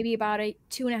bought maybe about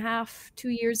 2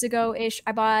 years ago ish.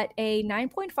 I bought a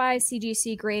 9.5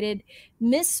 CGC graded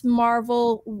Miss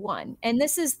Marvel 1. And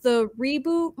this is the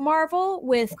reboot Marvel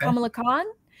with Okay. Kamala Khan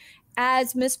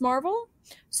as Miss Marvel.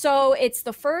 So it's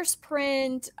the first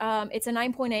print. It's a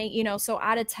 9.8, so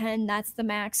out of 10, that's the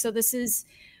max. So this is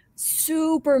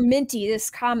super minty,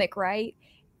 this comic, right?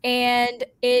 And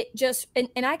it just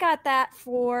and I got that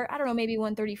for I don't know, maybe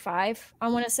 135. I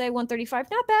want to say 135.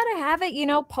 Not bad. I have it,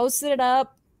 posted it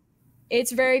up.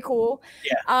 It's very cool.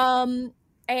 Yeah.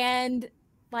 And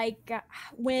like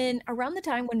when around the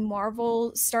time when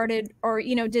Marvel started or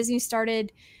Disney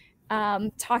started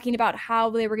talking about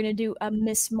how they were going to do a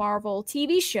Miss Marvel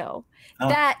TV show. Oh,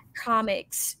 That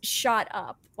comics shot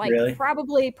up like really?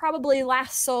 probably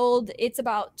last sold. It's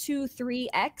about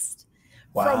 2-3x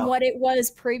from Wow. what it was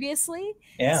previously.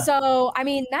 Yeah. So, I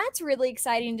mean, that's really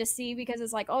exciting to see because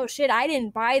it's like, oh shit, I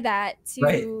didn't buy that to,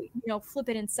 Right. Flip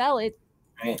it and sell it.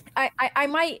 Right. I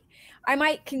might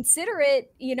consider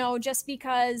it, just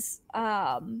because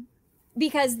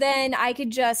then I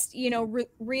could just,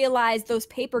 realize those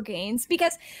paper gains.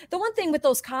 Because the one thing with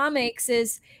those comics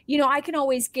is, I can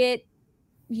always get,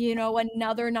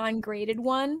 another non-graded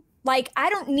one. Like I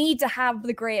don't need to have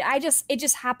the grade. It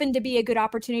just happened to be a good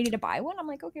opportunity to buy one. I'm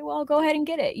like, okay, well, I'll go ahead and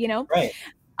get it, Right.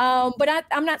 But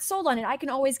I'm not sold on it. I can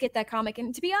always get that comic.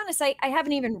 And to be honest, I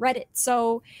haven't even read it.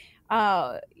 So,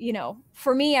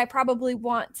 for me, I probably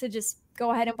want to just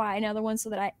go ahead and buy another one so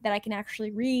that I can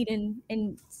actually read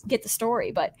and get the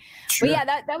story. But yeah,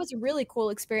 that was a really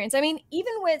cool experience. I mean,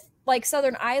 even with like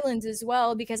Southern Islands as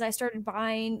well, because I started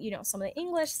buying, some of the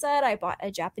English set, I bought a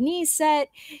Japanese set,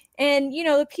 and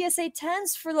the PSA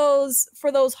 10s for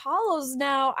those hollows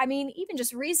now. I mean, even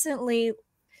just recently,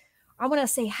 I want to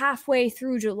say halfway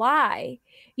through July.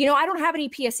 I don't have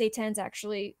any PSA 10s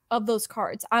actually of those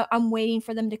cards. I'm waiting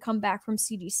for them to come back from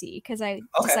CDC because I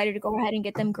decided to go ahead and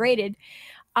get them graded.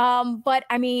 But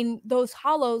I mean, those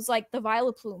hollows like the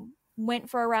Vileplume went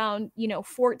for around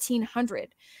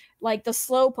 1,400. Like the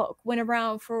Slowpoke went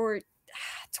around for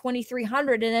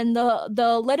 2,300, and then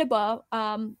the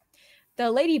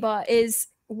Ladybug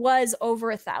was over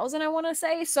 1,000, I want to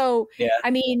say. So Yeah. I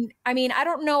mean, I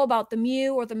don't know about the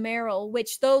Mew or the Meryl,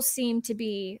 which those seem to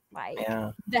be like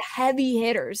the heavy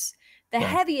hitters, the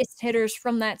heaviest hitters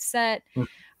from that set.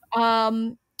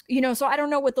 So I don't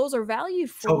know what those are valued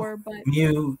for, but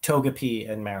Mew, Togepi,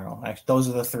 and Meryl. Actually, those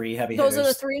are the three heavy those hitters. are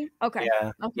the three. Okay.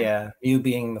 Yeah. Okay. Yeah. Mew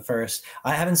being the first.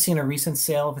 I haven't seen a recent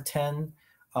sale of a 10.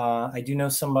 I do know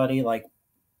somebody like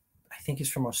I think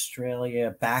he's from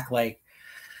Australia back like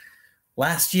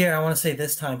last year. I want to say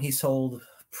this time he sold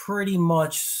pretty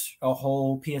much a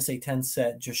whole PSA 10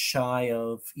 set just shy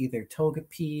of either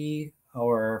Togepi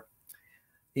or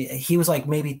he was like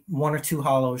maybe one or two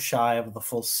hollows shy of the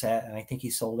full set, and I think he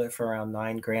sold it for around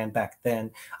 $9,000 back then.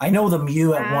 I know the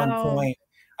Mew at one point.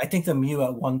 I think the Mew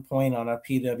at one point on a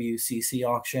PWCC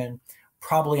auction,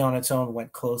 probably on its own,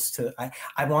 went close to. I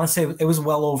want to say it was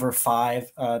well over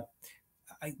 5.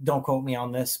 Don't quote me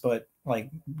on this, but like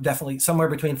definitely somewhere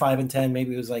between 5 and 10.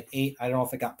 Maybe it was like 8. I don't know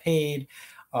if it got paid.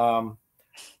 But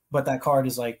that card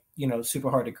is like super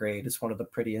hard to grade. It's one of the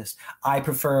prettiest. I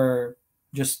prefer.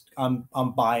 I'm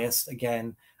biased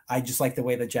again. I just like the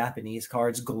way the Japanese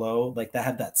cards glow. Like they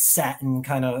had that satin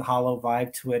kind of hollow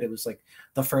vibe to it. It was like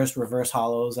the first reverse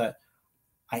hollows that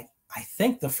I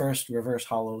think the first reverse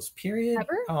hollows period.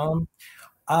 Ever?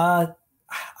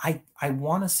 I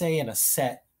want to say in a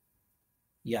set.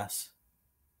 Yes.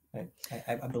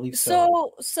 I believe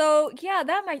so. So yeah,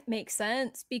 that might make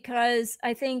sense because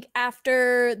I think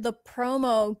after the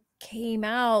promo came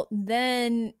out,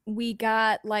 then we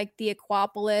got like the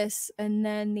Aquapolis and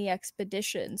then the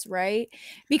Expeditions, right?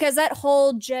 Because that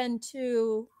whole Gen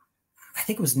 2, I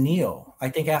think it was Neo. I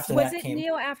think after was that it came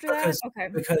Neo after that? Okay.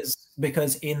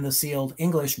 Because in the sealed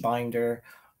English binder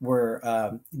were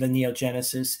the Neo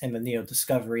Genesis and the Neo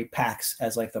Discovery packs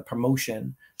as like the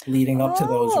promotion leading up to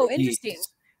those. Oh, interesting.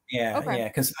 Yeah, okay. Yeah,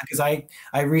 because I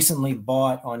recently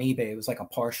bought on eBay. It was like a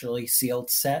partially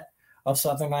sealed set. of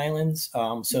Southern Islands.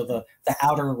 So the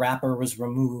outer wrapper was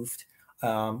removed.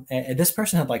 And this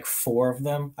person had like 4 of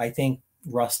them. I think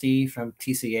Rusty from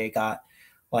TCA got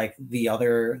like the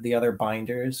other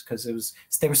binders because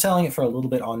they were selling it for a little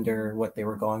bit under what they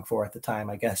were going for at the time,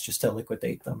 I guess, just to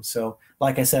liquidate them. So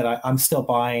like I said, I'm still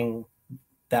buying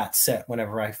that set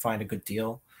whenever I find a good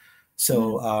deal.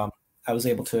 So I was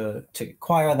able to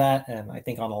acquire that, and I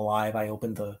think on a live I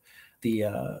opened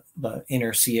the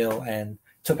inner seal and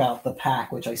took out the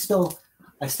pack, which I still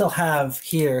have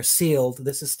here sealed.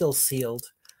 This is still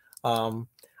sealed.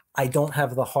 I don't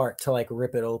have the heart to like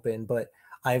rip it open, but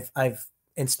I've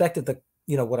inspected the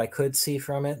what I could see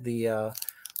from it, the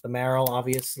marrow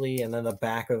obviously, and then the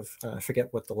back of I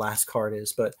forget what the last card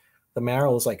is, but the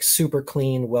marrow is like super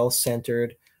clean, well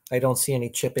centered. I don't see any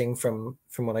chipping from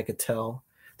what I could tell.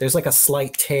 There's like a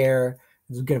slight tear.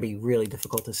 It's going to be really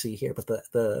difficult to see here, but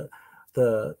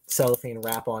the cellophane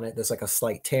wrap on it, there's like a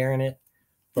slight tear in it.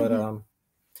 But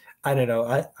I don't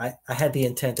know. I had the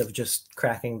intent of just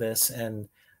cracking this and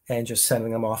just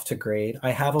sending them off to grade.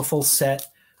 I have a full set.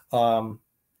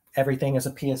 Everything is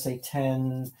a PSA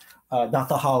 10, not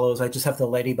the hollows. I just have the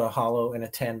Lediba hollow and a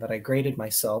 10 that I graded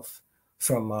myself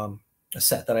from a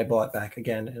set that I bought back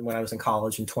again when I was in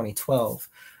college in 2012.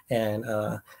 And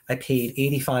I paid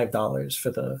 $85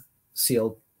 for the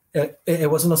sealed. It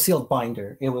wasn't a sealed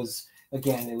binder. It was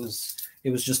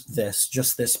just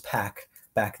this pack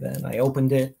back then. I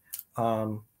opened it.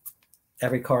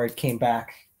 Every card came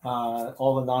back.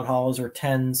 All the non-hollows were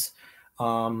 10s.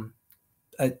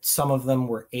 Some of them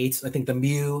were 8s. I think the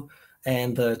Mew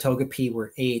and the Togepi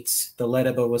were 8s. The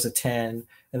Lediba was a 10,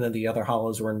 and then the other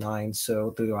hollows were 9s.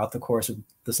 So throughout the course of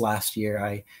this last year,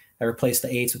 I replaced the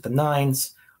 8s with the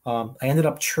 9s. I ended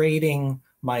up trading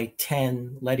my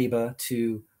 10 Lediba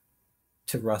to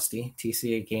Rusty,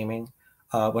 TCA Gaming,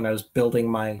 when I was building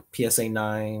my PSA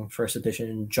 9 first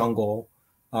edition Jungle,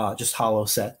 just hollow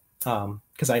set,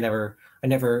 because I never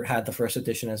had the first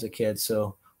edition as a kid.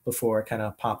 So before it kind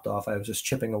of popped off, I was just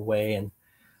chipping away, and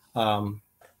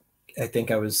I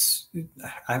think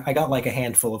I got like a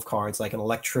handful of cards, like an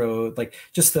Electrode, like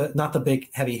just not the big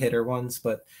heavy hitter ones,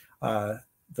 but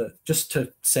just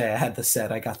to say I had the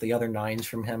set. I got the other 9s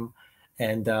from him,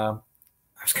 and I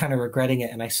was kind of regretting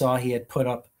it. And I saw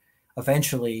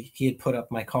eventually he had put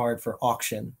up my card for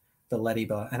auction, the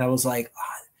Lediba, and I was like,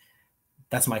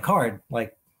 that's my card,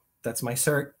 like that's my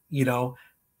cert,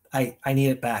 I need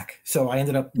it back. So I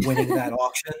ended up winning that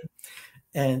auction,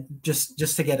 and just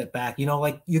to get it back,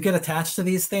 like you get attached to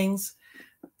these things.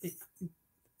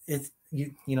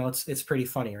 It's pretty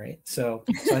funny, right? So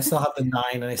I still have the 9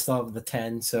 and I still have the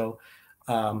 10. So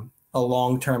a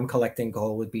long-term collecting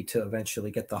goal would be to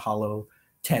eventually get the hollow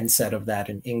 10 set of that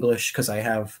in English, because I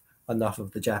have enough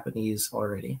of the Japanese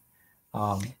already.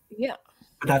 Yeah.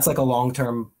 But that's like a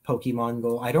long-term Pokemon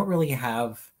goal. I don't really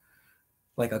have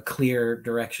like a clear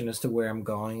direction as to where I'm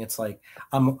going. It's like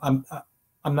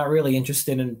I'm not really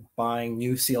interested in buying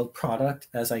new sealed product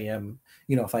as I am,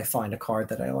 if I find a card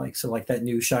that I like. So like that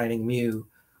new Shining Mew,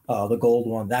 the gold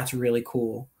one, that's really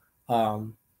cool.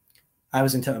 I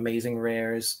was into Amazing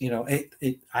Rares.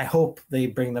 I hope they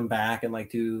bring them back and like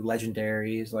do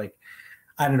legendaries. Like,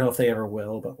 I don't know if they ever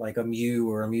will, but like a Mew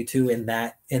or a Mewtwo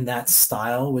in that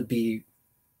style would be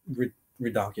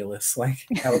ridiculous. Like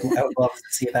I would love to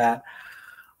see that.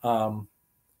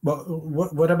 But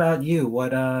what about you?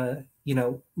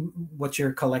 What's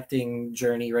your collecting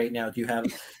journey right now? Do you have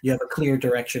a clear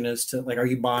direction as to like, are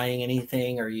you buying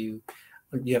anything? Do you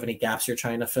have any gaps you're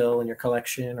trying to fill in your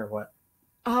collection, or what?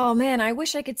 Oh man, I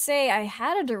wish I could say I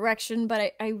had a direction,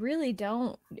 but I really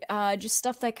don't. Just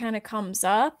stuff that kind of comes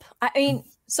up. I mean,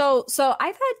 so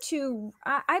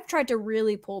I've tried to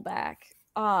really pull back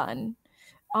on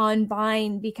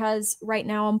buying, because right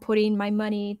now I'm putting my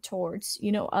money towards,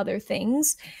 other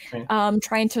things, Okay.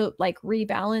 trying to like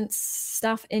rebalance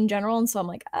stuff in general. And so I'm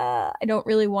like, I don't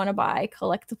really want to buy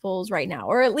collectibles right now,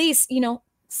 or at least,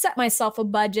 set myself a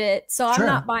budget. So I'm Sure.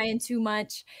 not buying too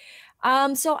much.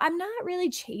 So I'm not really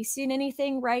chasing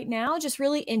anything right now, just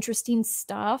really interesting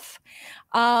stuff.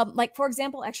 Like for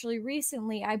example, actually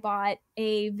recently I bought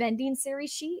a vending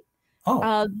series sheet,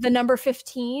 Oh, the number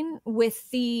 15 with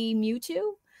the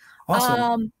Mewtwo.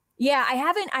 awesome. Yeah, I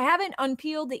haven't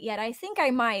unpeeled it yet. I think I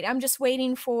might. I'm just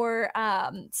waiting for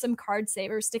some card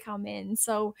savers to come in.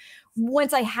 So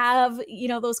once I have,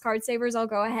 those card savers, I'll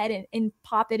go ahead and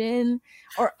pop it in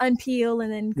or unpeel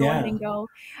and then go ahead and go.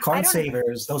 Card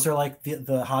savers, those are like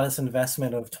the hottest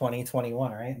investment of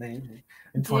 2021, right? In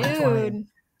 2020. Dude.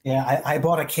 Yeah, I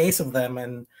bought a case of them,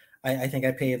 and I think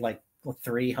I paid like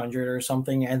 300 or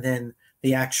something, and then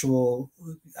the actual,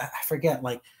 I forget,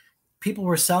 like people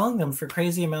were selling them for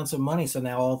crazy amounts of money. So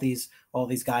now all these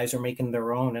guys are making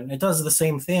their own, and it does the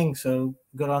same thing. So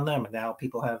good on them. And now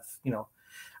people have,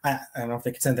 I don't know if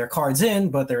they can send their cards in,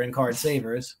 but they're in Card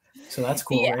Savers. So that's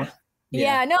cool, Yeah. right?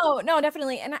 Yeah, no,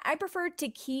 definitely. And I prefer to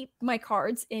keep my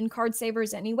cards in Card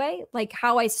Savers anyway. Like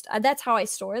that's how I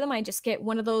store them. I just get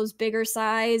one of those bigger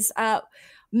size,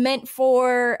 meant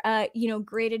for,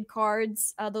 graded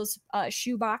cards, those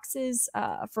shoe boxes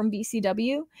from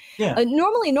BCW. Yeah.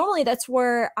 Normally that's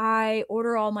where I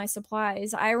order all my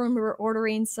supplies. I remember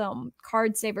ordering some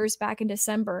Card Savers back in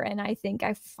December, and I think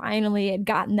I finally had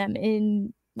gotten them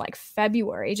in like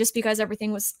February, just because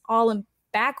everything was all in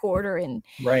back order and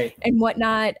right and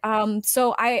whatnot.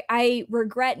 So I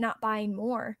regret not buying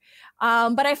more.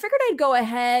 But I figured I'd go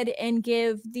ahead and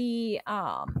give the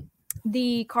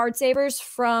Card Savers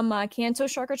from Kanto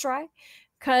Shark a try,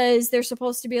 because they're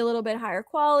supposed to be a little bit higher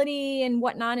quality and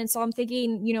whatnot. And so I'm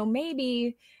thinking,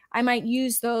 maybe I might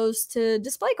use those to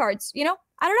display cards. I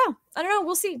don't know.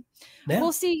 We'll see. Yeah.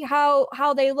 We'll see how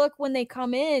they look when they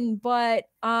come in. But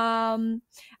I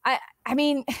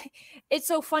mean, it's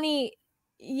so funny,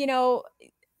 so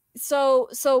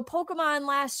Pokemon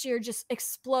last year just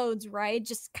explodes, right?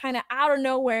 Just kind of out of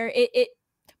nowhere. It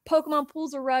Pokemon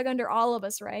pulls a rug under all of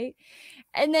us, right?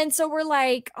 And then so we're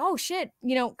like, oh shit,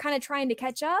 kind of trying to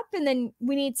catch up, and then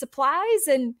we need supplies,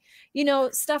 and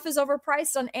stuff is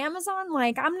overpriced on Amazon.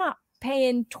 Like, I'm not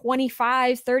paying $25,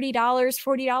 $30,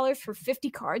 $40 for 50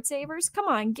 Card Savers. Come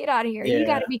on, get out of here. Yeah. You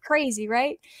got to be crazy,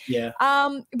 right? Yeah.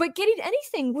 But getting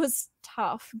anything was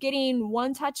tough. Getting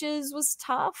one touches was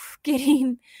tough.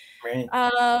 Getting right.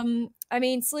 I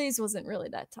mean, sleeves wasn't really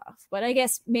that tough, but I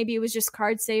guess maybe it was just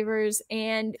Card Savers.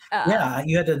 And yeah,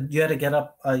 you had to get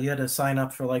up, you had to sign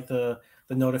up for like the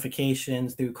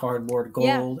notifications through Cardboard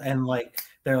Gold, and like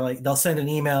they'll send an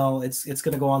email, it's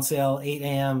going to go on sale 8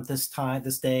 a.m. this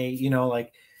day,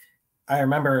 like I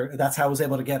remember that's how I was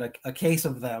able to get a case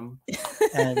of them.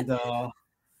 And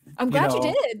I'm glad you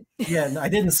did. Yeah, I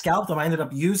didn't scalp them. I ended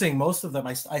up using most of them.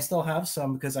 I still have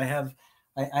some, because I have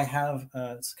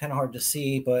it's kind of hard to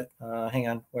see, but hang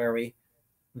on, where are we?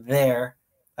 There,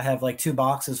 I have like 2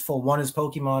 boxes full. One is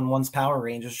Pokemon, one's Power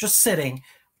Rangers, just sitting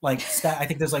like I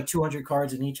think there's like 200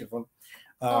 cards in each of them.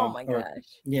 Oh my gosh.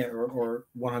 Yeah, or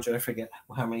 100. I forget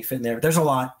how many fit in there. There's a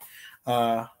lot.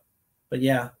 But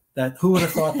yeah, that who would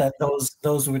have thought that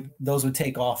those would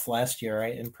take off last year,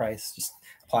 right? In price, just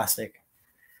plastic.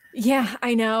 Yeah,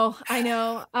 I know.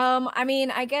 I mean,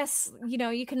 I guess,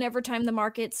 you can never time the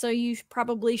market. So you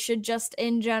probably should just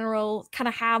in general kind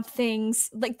of have things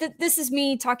like this is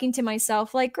me talking to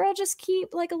myself, like, girl, just keep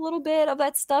like a little bit of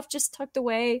that stuff just tucked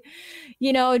away,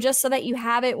 just so that you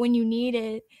have it when you need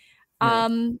it.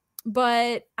 Right.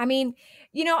 But I mean,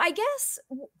 I guess,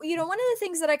 one of the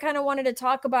things that I kind of wanted to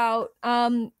talk about,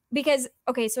 because,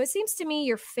 okay, so it seems to me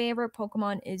your favorite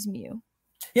Pokemon is Mew.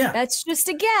 Yeah, that's just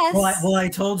a guess. Well, I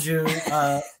told you.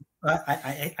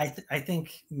 I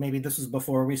think maybe this was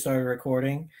before we started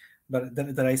recording, but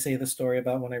did I say the story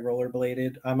about when I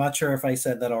rollerbladed? I'm not sure if I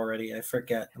said that already. I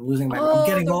forget. I'm losing my. I'm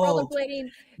getting old. Rollerblading.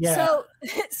 Yeah.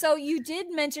 So you did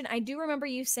mention. I do remember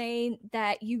you saying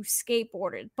that you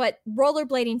skateboarded, but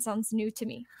rollerblading sounds new to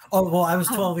me. Oh well, I was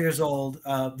 12 years old.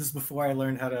 This is before I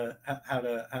learned how to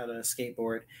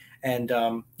skateboard, and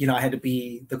I had to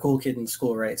be the cool kid in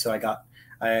school, right? So I got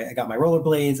my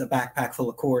rollerblades, a backpack full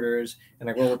of quarters, and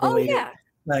I rollerbladed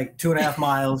like 2.5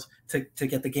 miles to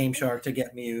get the Game Shark, to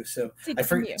get Mew. So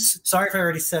sorry if I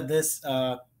already said this.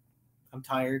 I'm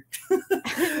tired.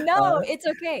 No, it's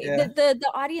okay. Yeah.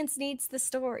 The audience needs the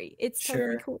story. It's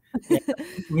totally cool. Yeah.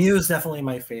 Mew is definitely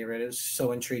my favorite. It was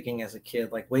so intriguing as a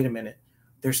kid. Like, wait a minute,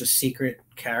 there's a secret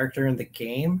character in the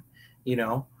game,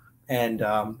 and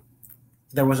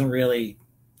there wasn't really.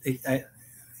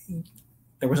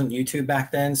 There wasn't YouTube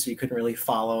back then, so you couldn't really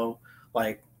follow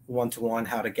like one-to-one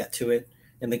how to get to it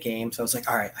in the game. So I was like,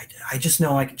 all right, I just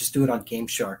know I could just do it on Game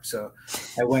Shark. So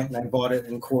I went and I bought it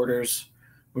in quarters.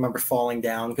 I remember falling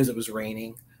down because it was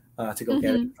raining to go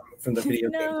get it from the video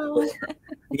game.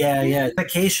 Yeah.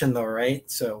 Vacation though, right?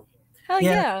 So hell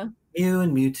yeah. Mew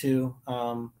and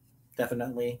Mewtwo,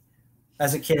 definitely.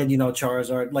 As a kid,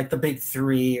 Charizard, like the big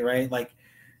 3, right? Like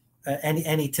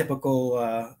any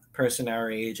typical person our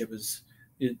age, it was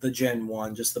the Gen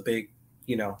 1, just the big,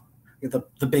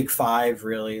 the big 5,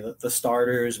 really, the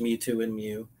starters, Mewtwo and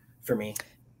Mew for me.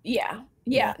 Yeah.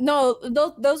 No,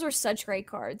 those were such great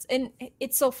cards. And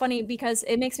it's so funny because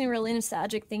it makes me really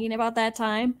nostalgic thinking about that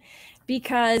time,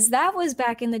 because that was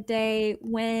back in the day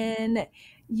when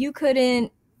you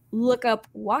couldn't look up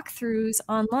walkthroughs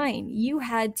online. You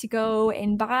had to go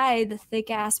and buy the thick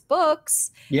ass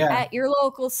books at your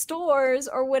local stores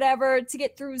or whatever to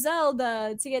get through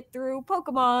Zelda, to get through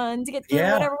Pokemon, to get through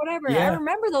whatever. I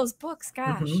remember those books.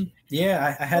 Gosh. Mm-hmm.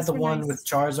 Yeah, I had Those the were one nice. with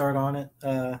Charizard on it.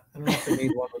 I don't know if they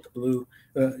made one with the blue,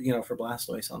 for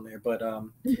Blastoise on there. But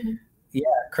yeah,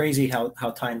 crazy how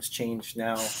times change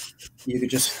now. You could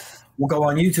just go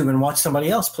on YouTube and watch somebody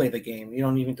else play the game. You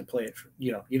don't even need to play it.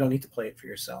 You don't need to play it for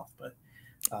yourself. But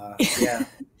yeah,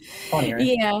 funny,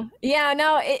 right? Yeah.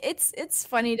 No, it's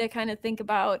funny to kind of think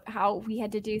about how we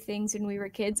had to do things when we were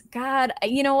kids. God,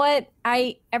 you know what?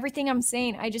 Everything I'm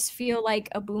saying, I just feel like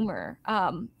a boomer.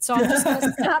 So I'm just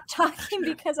gonna stop talking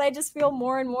because I just feel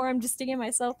more and more I'm just digging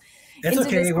myself. It's into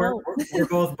okay. This We're hole.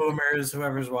 both boomers.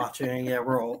 Whoever's watching, yeah,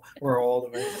 we're old.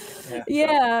 Right?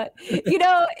 Yeah.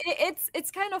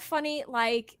 It's kind of funny.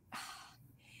 Like,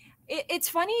 it's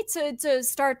funny to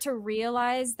start to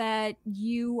realize that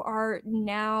you are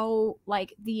now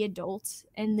like the adult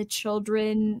and the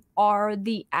children are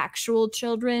the actual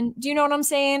children. Do you know what I'm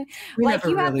saying? We like, never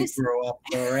you have really this. grow up,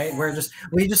 though, right?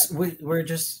 We're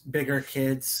just bigger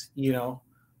kids,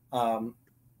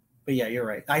 But yeah, you're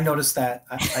right. I noticed that.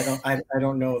 I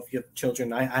don't know if you have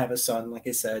children. I have a son, like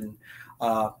I said. And,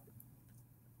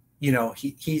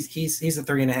 he's a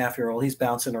 3.5-year-old. He's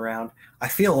bouncing around. I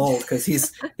feel old because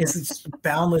he's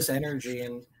boundless energy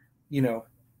and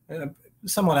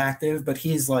somewhat active. But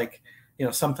he's like,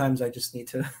 sometimes I just need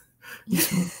to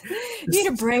need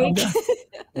a break.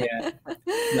 Yeah,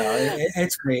 no,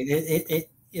 it's great.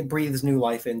 It breathes new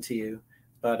life into you.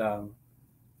 But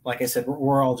like I said,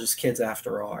 we're all just kids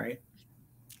after all, right?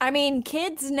 I mean,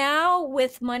 kids now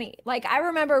with money. Like, I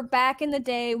remember back in the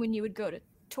day when you would go to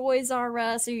Toys R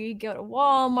Us or you go to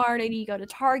Walmart and you go to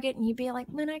Target and you'd be like,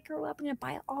 when I grow up, I'm going to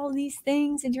buy all these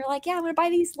things. And you're like, yeah, I'm going to buy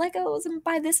these Legos. I'm going to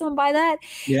buy this, I'm going to buy that.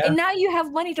 Yeah. And now you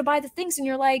have money to buy the things and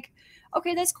you're like,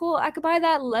 okay, that's cool. I could buy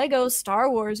that Lego Star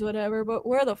Wars, whatever, but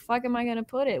where the fuck am I going to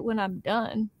put it when I'm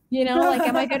done? Like,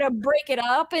 am I going to break it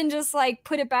up and just like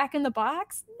put it back in the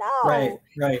box? No. Right.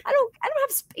 I don't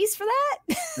have space for that.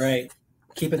 Right.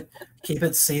 Keep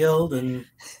it sealed, and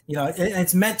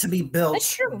it's meant to be built.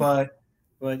 That's true.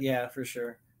 But yeah, for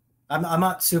sure. I'm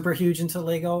not super huge into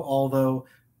Lego, although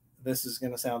this is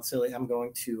going to sound silly. I'm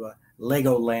going to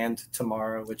Legoland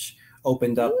tomorrow, which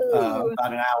opened up about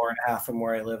an hour and a half from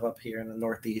where I live up here in the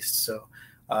Northeast. So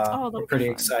I'm pretty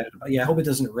excited about. Yeah, I hope it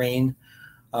doesn't rain.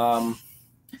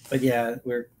 But yeah,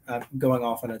 we're going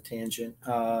off on a tangent.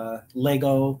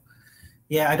 Lego.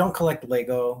 Yeah, I don't collect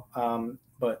Lego.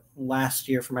 But last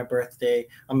year for my birthday,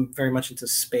 I'm very much into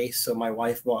space. So my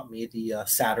wife bought me the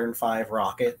Saturn V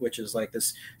rocket, which is like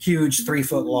this huge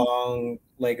 3-foot long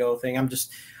Lego thing.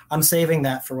 I'm saving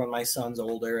that for when my son's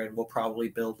older, and we'll probably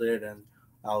build it and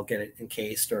I'll get it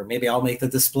encased, or maybe I'll make the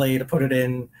display to put it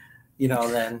in,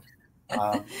 then.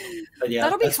 But yeah,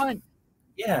 that'll be fun.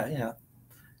 Yeah.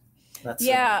 That's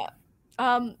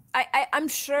I'm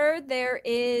sure there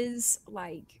is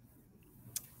like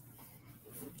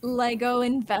Lego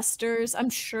investors. I'm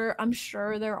sure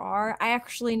there are. I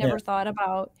actually never thought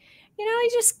about, you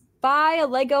just buy a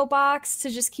Lego box to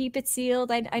just keep it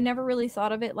sealed. I never really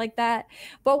thought of it like that.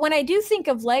 But when I do think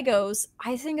of Legos,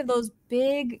 I think of those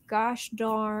big, gosh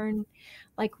darn,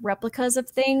 like replicas of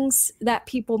things that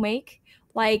people make,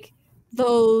 like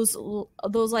those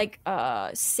like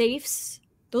safes,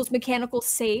 those mechanical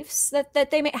safes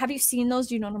that they make. Have you seen those?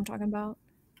 Do you know what I'm talking about?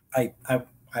 I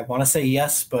want to say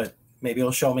yes, but maybe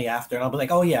it'll show me after, and I'll be like,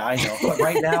 "Oh yeah, I know." But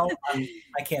right now,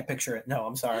 I can't picture it. No,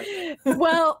 I'm sorry.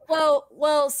 well.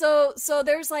 So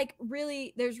there's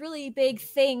really big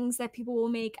things that people will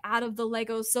make out of the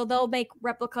Legos. So they'll make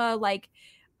replica like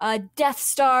Death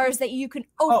Stars that you can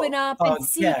open up and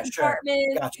see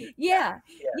compartments. Gotcha. Yeah.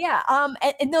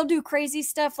 And they'll do crazy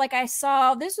stuff. Like I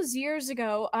saw, this was years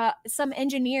ago. Some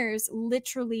engineers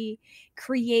literally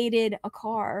created a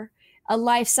car. A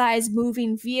life-size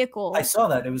moving vehicle. I saw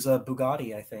that. It was a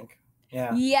Bugatti, I think.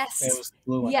 Yeah. Yes. It was the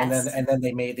blue one. Yes. And then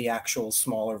they made the actual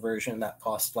smaller version that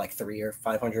cost like $300 or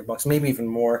 $500, maybe even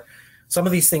more. Some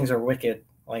of these things are wicked.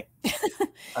 Like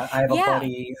I have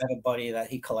a buddy that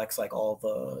he collects like all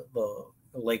the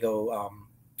Lego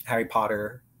Harry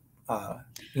Potter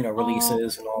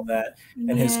releases and all that.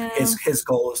 And his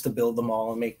goal is to build them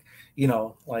all and make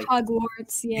like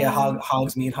Hogwarts,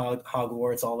 Hogsmeade,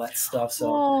 Hogwarts, all that stuff.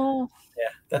 So yeah,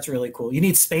 that's really cool. You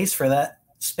need space for that.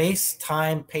 Space,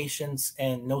 time, patience,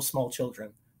 and no small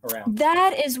children around.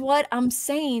 That is what I'm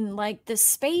saying. Like the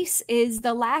space is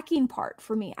the lacking part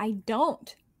for me. I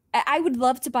don't. I would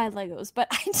love to buy Legos, but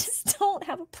I just don't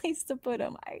have a place to put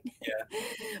them. Yeah.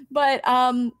 But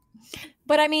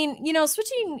I mean, you know,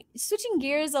 switching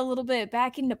gears a little bit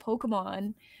back into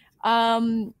Pokemon,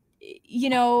 you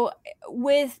know,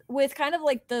 with kind of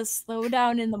like the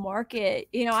slowdown in the market,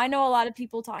 you know, I know a lot of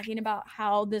people talking about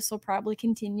how this will probably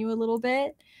continue a little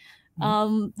bit.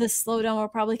 The slowdown will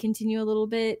probably continue a little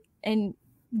bit and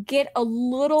get a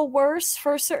little worse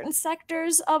for certain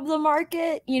sectors of the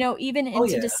market, you know, even Oh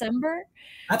into yeah, December.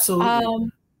 absolutely.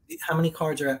 Um, How many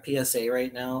cards are at PSA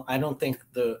right now? I don't think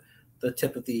the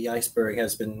tip of the iceberg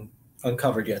has been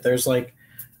uncovered yet. There's like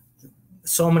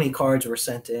so many cards were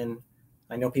sent in.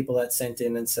 I know people that sent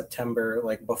in September,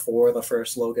 like before the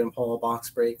first Logan Paul box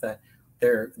break, that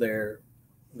their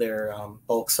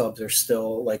bulk subs are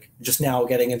still like just now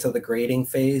getting into the grading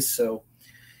phase. So,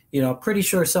 you know, pretty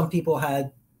sure some people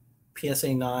had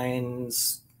PSA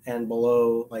nines and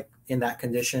below, like in that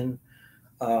condition.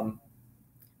 Um,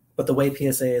 but the way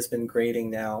PSA has been grading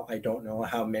now, I don't know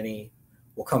how many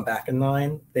will come back in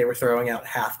nine. They were throwing out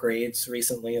half grades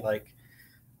recently, like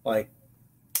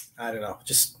I don't know,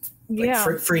 just like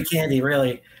yeah. free candy,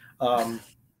 really. And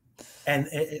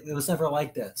it was never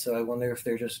like that. So I wonder if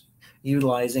they're just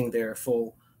utilizing their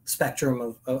full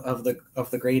spectrum of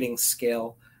the grading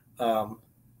scale. Um,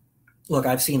 Look,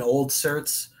 I've seen old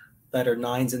certs that are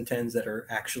nines and tens that are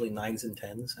actually nines and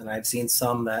tens, and I've seen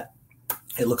some that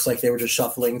it looks like they were just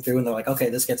shuffling through and they're like, okay,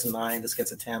 this gets a nine, this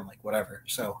gets a 10, like whatever.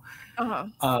 So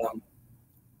Uh-huh.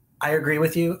 I agree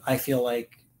with you. I feel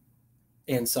like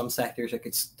in some sectors it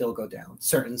could still go down,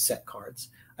 certain set cards.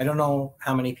 I don't know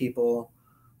how many people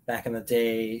back in the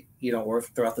day, you know, or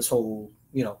throughout this whole,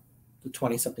 you know, the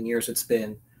 20 something years it's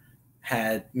been,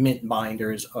 had mint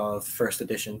binders of first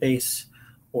edition base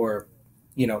or,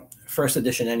 you know, first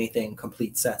edition anything,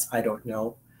 complete sets. I don't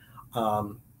know.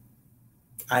 Um,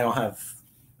 I don't have,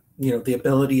 you know, the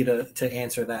ability to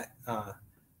answer that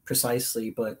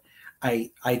precisely, but I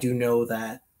do know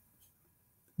that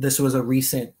this was a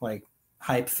recent like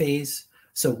hype phase.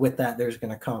 So with that, there's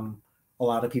going to come a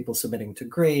lot of people submitting to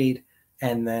grade,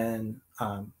 and then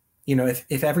you know,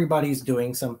 if everybody's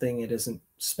doing something, it isn't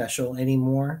special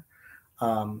anymore.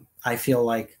 I feel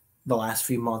like the last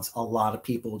few months, a lot of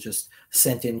people just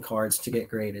sent in cards to get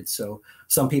graded. So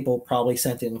some people probably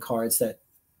sent in cards that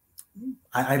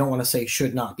I don't want to say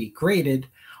should not be graded,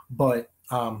 but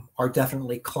are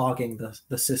definitely clogging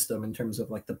the system in terms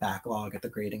of like the backlog at the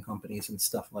grading companies and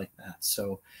stuff like that.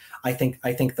 So I think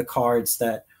the cards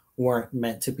that weren't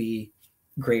meant to be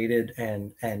graded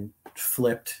and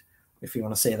flipped, if you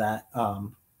want to say that,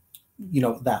 you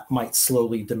know, that might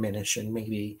slowly diminish, and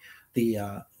maybe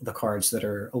the cards that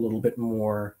are a little bit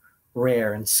more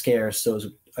rare and scarce, those,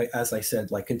 as I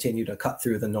said, like continue to cut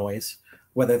through the noise,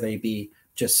 whether they be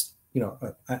just, you know,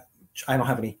 I don't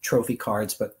have any trophy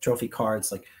cards, but trophy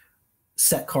cards, like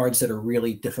set cards that are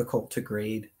really difficult to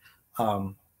grade,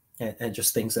 and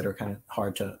just things that are kind of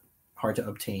hard to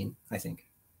obtain, I think.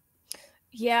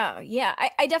 Yeah,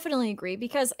 I definitely agree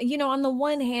because, you know, on the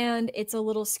one hand, it's a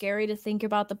little scary to think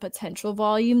about the potential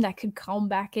volume that could come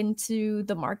back into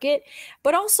the market.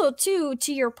 But also, too,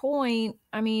 to your point,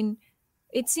 I mean,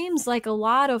 it seems like a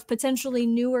lot of potentially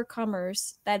newer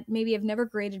comers that maybe have never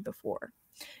graded before,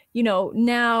 you know,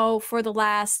 now for the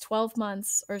last 12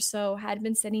 months or so had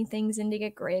been sending things in to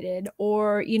get graded,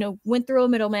 or, you know, went through a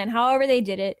middleman, however they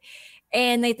did it.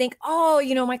 And they think, oh,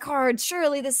 you know, my card,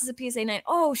 surely this is a PSA 9.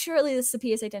 Oh, surely this is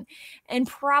a PSA 10. And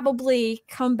probably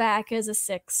come back as a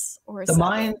 6 or a 7.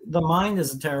 The mind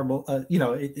is a terrible, you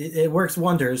know, it works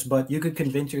wonders, but you could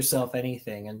convince yourself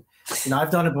anything. And, you know,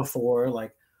 I've done it before.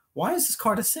 Like, why is this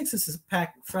card a 6? This is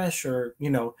pack fresh, or,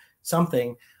 you know,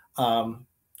 something. And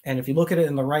if you look at it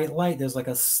in the right light, there's like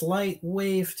a slight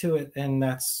wave to it, and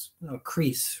that's a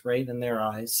crease, right, in their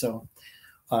eyes. So,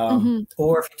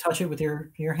 or if you touch it with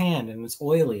your hand and it's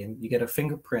oily and you get a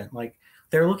fingerprint, like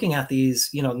they're looking at these,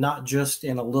 you know, not just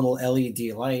in a little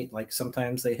LED light. Like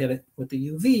sometimes they hit it with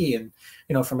the UV, and,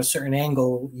 you know, from a certain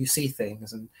angle you see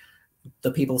things. And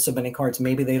the people submitting cards,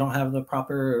 maybe they don't have the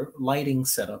proper lighting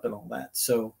setup and all that.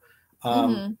 So,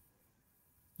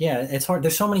 yeah, it's hard.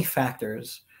 There's so many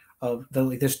factors of the,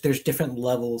 like, there's different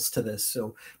levels to this.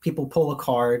 So people pull a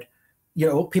card, you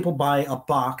know, people buy a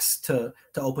box to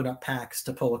open up packs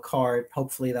to pull a card.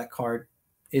 Hopefully that card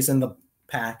is in the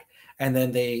pack, and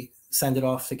then they send it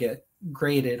off to get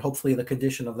graded. Hopefully the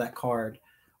condition of that card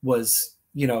was,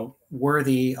 you know,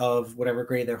 worthy of whatever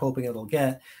grade they're hoping it'll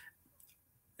get.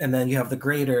 And then you have the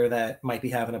grader that might be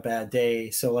having a bad day.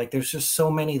 So like there's just so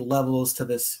many levels to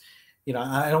this. You know,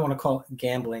 I don't want to call it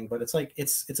gambling, but it's like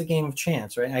it's a game of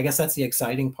chance, right? I guess that's the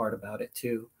exciting part about it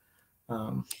too.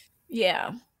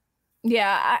 Yeah.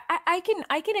 Yeah, I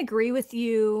can agree with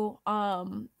you,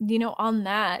 on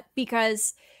that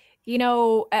because,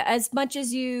 as much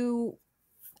as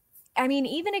I mean,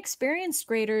 even experienced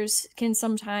graders can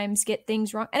sometimes get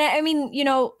things wrong. And I mean,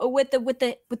 with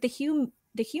the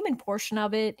human portion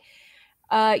of it,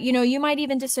 you might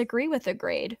even disagree with a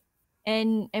grade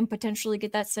and potentially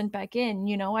get that sent back in,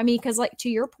 I mean, because like to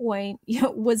your point,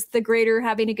 was the grader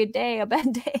having a good day, a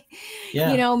bad day?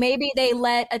 Yeah, Maybe they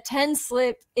let a 10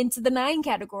 slip into the 9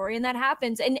 category, and that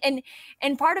happens.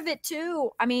 And part of it too,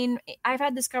 I mean, I've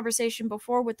had this conversation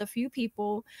before with a few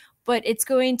people, but it's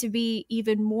going to be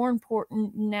even more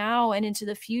important now and into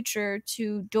the future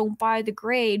to don't buy the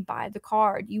grade, buy the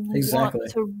card. You want exactly.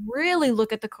 to really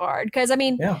look at the card because I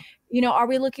mean, Yeah, are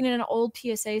we looking at an old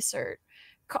PSA cert?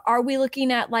 Are we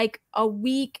looking at like a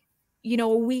week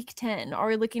 10? Are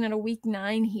we looking at a week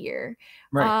 9 here?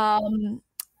 right. Um,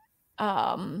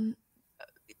 um,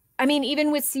 I mean,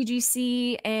 even with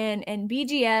CGC and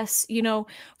BGS,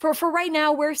 for right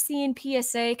now, we're seeing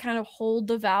PSA kind of hold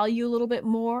the value a little bit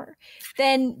more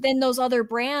than those other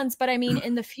brands. But I mean,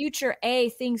 in the future, A,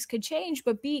 things could change,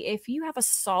 but B, if you have a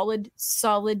solid,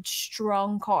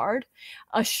 strong card,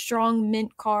 a strong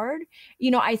mint card,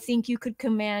 I think you could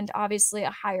command obviously a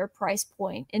higher price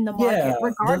point in the Yeah, market,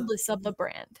 regardless of the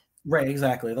brand. right,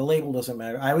 exactly. The label doesn't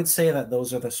matter. I would say that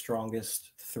those are the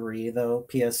strongest three, though: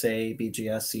 PSA,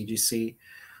 BGS, CGC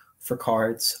for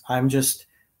cards.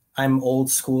 I'm old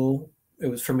school. It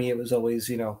was for me. It was always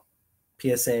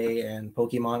PSA and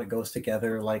Pokemon. It goes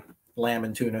together like lamb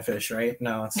and tuna fish, right?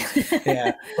 No, it's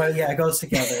yeah, but yeah, it goes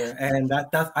together, and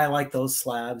that I like those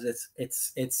slabs.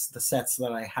 It's the sets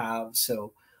that I have.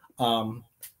 So, um,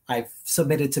 I've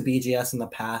submitted to BGS in the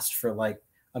past for like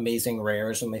amazing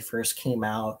rares when they first came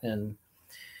out, and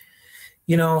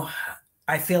you know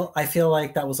I feel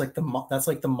like that was like that's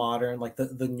like the modern, like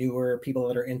the newer people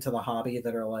that are into the hobby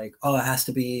that are like, oh, it has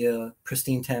to be a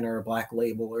pristine 10 or a black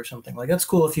label or something. Like that's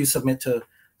cool if you submit to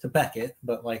Beckett,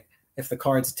 but like if the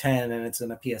card's 10 and it's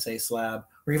in a PSA slab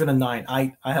or even a 9,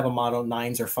 I have a motto: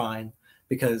 nines are fine,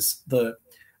 because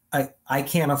I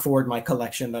can't afford my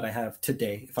collection that I have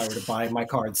today if I were to buy my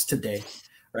cards today,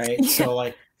 right? Yeah. So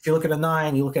like if you look at a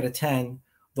 9, you look at a 10,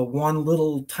 the one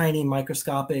little tiny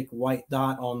microscopic white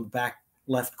dot on the back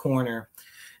left corner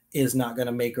is not going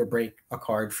to make or break a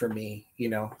card for me.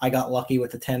 I got lucky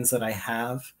with the 10s that I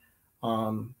have.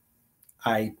 um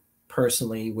I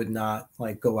personally would not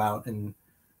like go out and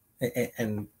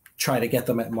try to get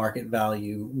them at market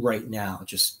value right now,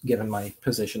 just given my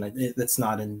position. It's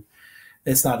not in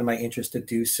my interest to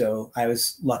do so. I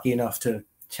was lucky enough to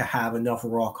have enough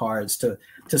raw cards to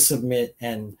submit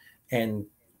and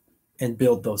and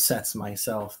build those sets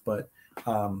myself. But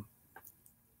um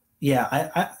yeah,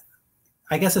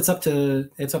 I guess it's up to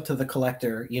the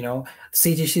collector.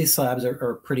 CGC slabs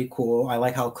are pretty cool. I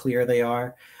like how clear they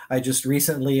are. I just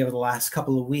recently, over the last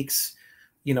couple of weeks,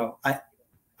 you know,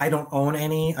 I don't own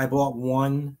any. I bought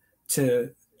one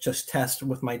to just test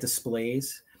with my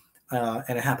displays,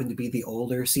 and it happened to be the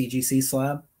older CGC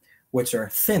slab, which are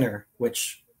thinner,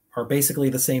 which are basically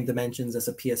the same dimensions as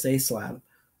a PSA slab.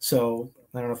 So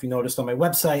I don't know if you noticed on my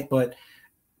website, but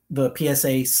the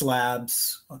PSA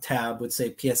slabs tab would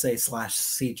say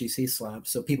PSA/CGC slabs.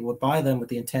 So people would buy them with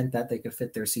the intent that they could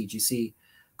fit their CGC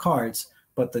cards,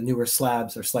 but the newer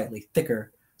slabs are slightly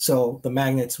thicker. So the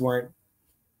magnets weren't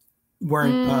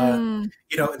Mm.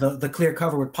 the clear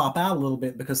cover would pop out a little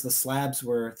bit because the slabs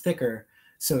were thicker.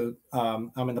 So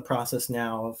I'm in the process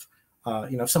now of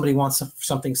if somebody wants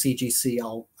something CGC,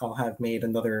 I'll have made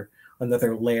another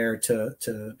layer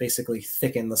to basically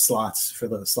thicken the slots for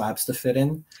the slabs to fit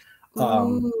in.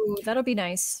 Um, Ooh, that'll be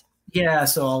nice. yeah,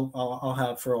 so I'll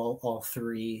have for all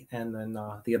three, and then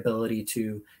the ability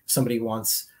to, if somebody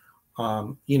wants,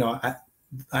 I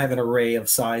have an array of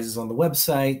sizes on the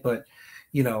website, but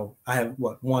I have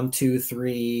what, 1, 2,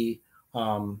 3,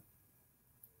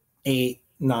 8,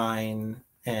 9,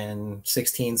 and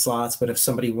 16 slots. But if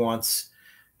somebody wants,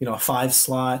 a 5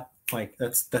 slot, like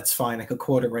that's fine. I could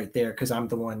quote it right there because I'm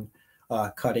the one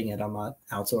cutting it. I'm not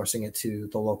outsourcing it to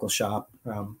the local shop,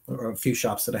 or a few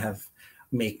shops that I have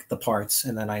make the parts,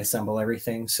 and then I assemble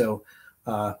everything. So,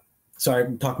 sorry,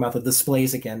 I'm talking about the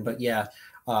displays again, but yeah,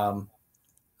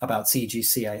 about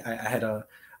CGC, I had a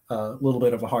little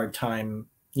bit of a hard time,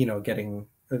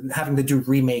 having to do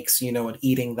remakes, and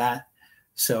eating that.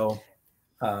 So,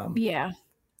 Yeah.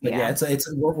 but yeah, Yeah.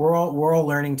 we're all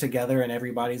learning together, and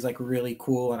everybody's like really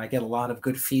cool, and I get a lot of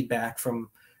good feedback from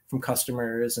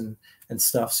customers and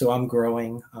stuff. So I'm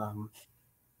growing,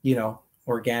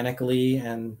 organically,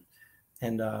 and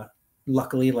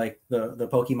luckily, like the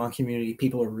Pokemon community,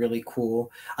 people are really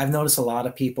cool. I've noticed a lot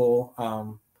of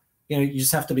people, you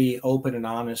just have to be open and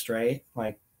honest, right?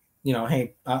 Like,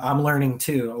 hey, I'm learning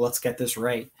too. Let's get this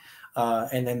right.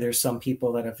 And then there's some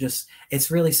people that have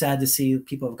it's really sad to see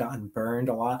people have gotten burned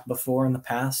a lot before in the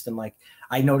past. And like,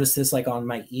 I noticed this like on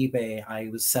my eBay, I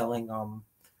was selling,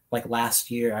 like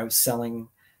last year, I was selling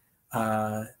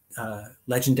uh,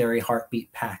 legendary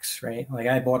heartbeat packs, right? Like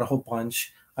I bought a whole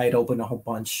bunch. I had opened a whole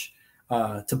bunch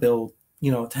to build,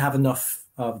 to have enough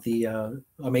of the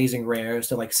amazing rares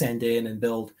to like send in and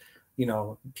build,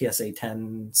 PSA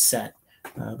 10 set,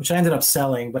 which I ended up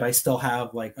selling, but I still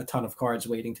have like a ton of cards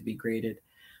waiting to be graded.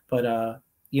 But,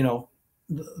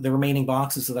 the remaining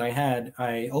boxes that I had,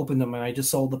 I opened them and I just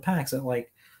sold the packs at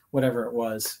like whatever it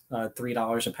was,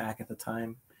 $3 a pack at the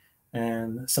time.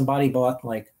 And somebody bought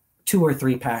like 2 or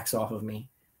 3 packs off of me,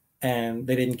 and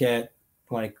they didn't get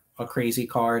like a crazy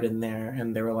card in there,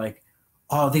 and they were like,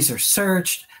 oh, these are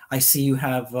searched. I see you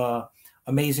have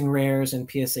amazing rares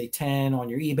and PSA 10 on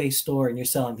your eBay store, and you're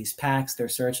selling these packs. They're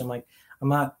searched. I'm like, I'm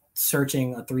not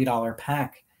searching a $3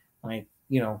 pack. Like,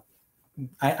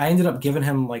 I ended up giving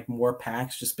him like more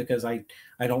packs just because I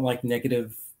don't like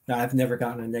negative. I've never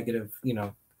gotten a negative,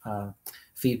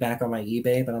 feedback on my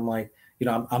eBay, but I'm like,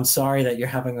 I'm sorry that you're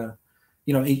having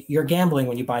you're gambling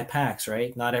when you buy packs,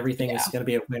 right? Not everything is going to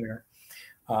be a winner.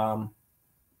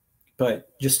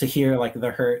 But just to hear like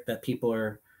the hurt that people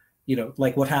are,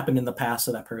 like what happened in the past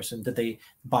to that person. Did they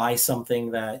buy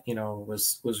something that,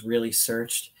 was really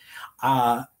searched?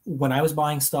 When I was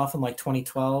buying stuff in like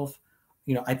 2012,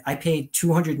 I paid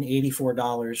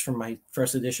 $284 for my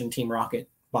first edition Team Rocket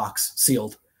box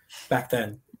sealed back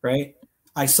then, right?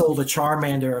 I sold a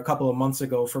Charmander a couple of months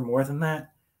ago for more than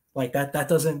that. Like that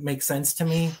doesn't make sense to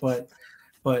me, but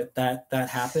that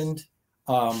happened.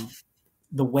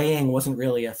 The weighing wasn't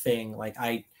really a thing. Like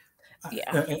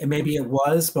maybe it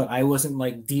was, but I wasn't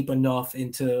like deep enough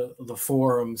into the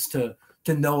forums to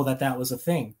know that was a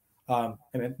thing. And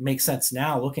it makes sense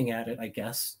now looking at it, I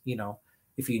guess,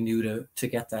 if you knew to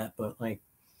get that. But like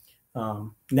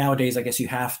nowadays, I guess you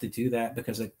have to do that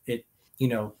because it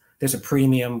there's a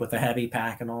premium with a heavy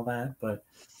pack and all that. But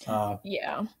I'm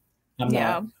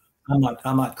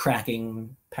not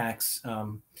cracking packs.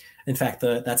 In fact,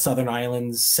 that Southern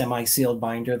Islands semi-sealed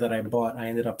binder that I bought, I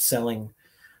ended up selling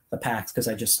the packs because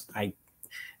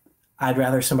I'd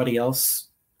rather somebody else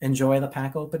enjoy the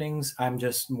pack openings. I'm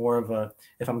just more of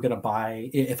if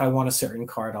I want a certain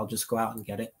card, I'll just go out and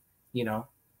get it,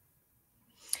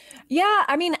 Yeah,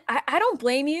 I mean, I don't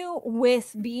blame you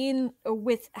with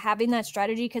having that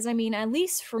strategy because I mean, at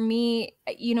least for me,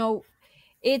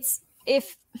 it's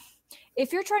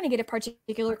if you're trying to get a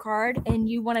particular card and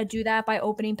you want to do that by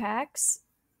opening packs,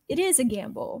 it is a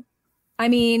gamble. I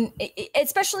mean,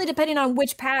 especially depending on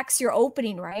which packs you're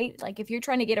opening, right? Like if you're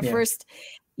trying to get a first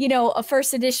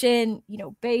edition,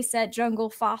 base set, jungle,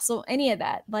 fossil, any of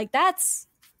that, like that's,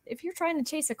 if you're trying to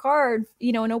chase a card,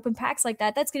 and open packs like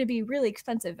that, that's going to be a really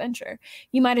expensive venture.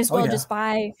 You might as well just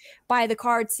buy the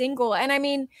card single. And I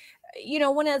mean,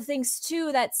 one of the things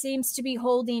too that seems to be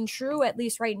holding true, at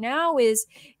least right now, is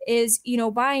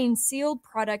buying sealed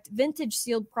product, vintage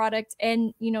sealed product,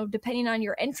 and depending on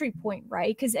your entry point,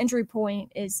 right? Because entry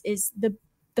point is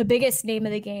the biggest name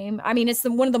of the game. I mean, it's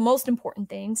one of the most important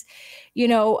things.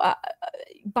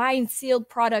 Buying sealed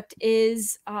product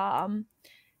is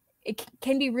it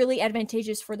can be really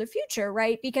advantageous for the future,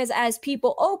 right? Because as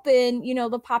people open,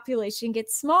 the population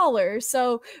gets smaller.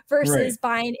 So versus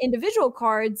buying individual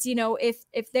cards,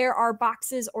 if there are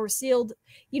boxes or sealed,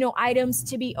 items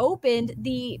to be opened,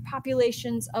 the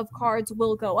populations of cards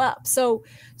will go up. So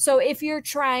if you're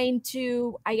trying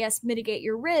to, I guess, mitigate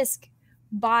your risk,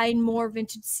 buying more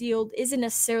vintage sealed isn't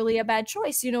necessarily a bad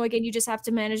choice. Again, you just have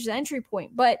to manage the entry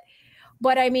point. But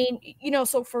I mean,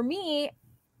 so for me,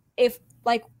 if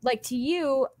like to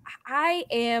you, I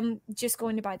am just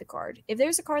going to buy the card. If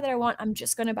there's a card that I want, I'm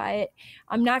just going to buy it.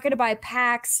 I'm not going to buy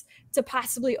packs to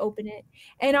possibly open it.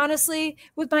 And honestly,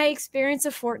 with my experience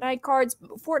of Fortnite cards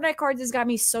has got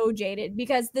me so jaded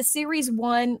because the Series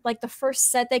 1, like the first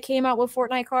set that came out with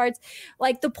Fortnite cards,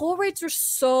 like the pull rates were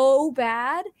so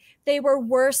bad. They were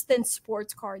worse than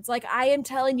sports cards. Like I am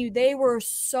telling you, they were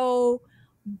so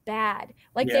bad.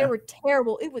 Like they were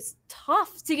terrible. It was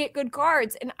tough to get good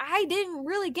cards, and I didn't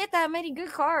really get that many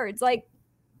good cards. Like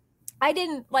I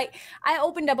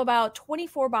opened up about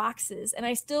 24 boxes and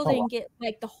I still didn't get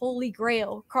like the Holy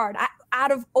Grail card.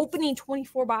 Out of opening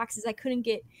 24 boxes, I couldn't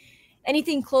get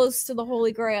anything close to the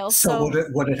Holy Grail. So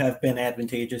would it have been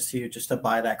advantageous to you just to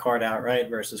buy that card outright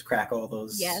versus crack all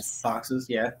those Yes. boxes?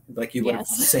 Yeah, like you would have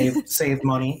Yes. saved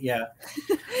money. Yeah.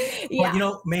 Yeah.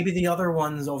 But maybe the other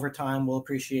ones over time will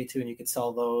appreciate too, and you could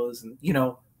sell those. And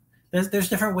there's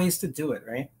different ways to do it,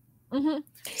 right? Mm-hmm.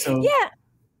 So yeah.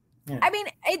 I mean,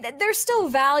 there's still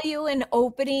value in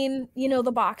opening,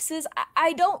 the boxes.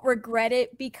 I don't regret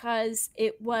it because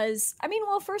it was,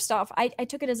 well, first off, I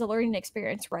took it as a learning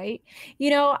experience, right?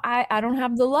 I don't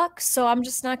have the luck, so I'm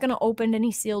just not going to open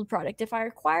any sealed product. If I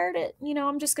acquired it,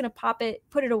 I'm just going to pop it,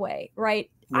 put it away, right?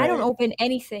 I don't open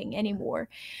anything anymore.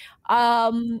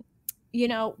 But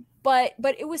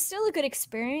it was still a good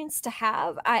experience to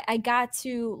have. I got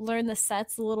to learn the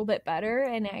sets a little bit better,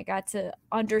 and I got to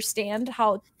understand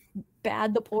how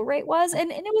bad the pull rate was,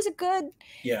 and it was a good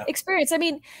experience. I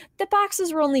mean, the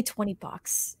boxes were only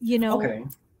 $20, Okay.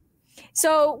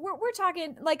 So we're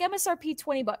talking like MSRP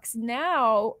 $20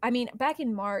 now. I mean, back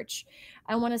in March,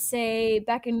 I want to say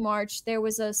back in March there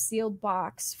was a sealed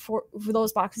box for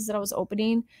those boxes that I was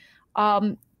opening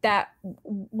that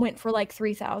went for like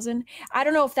 $3,000. I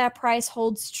don't know if that price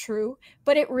holds true,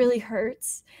 but it really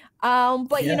hurts.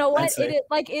 But you know what?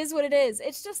 It is what it is.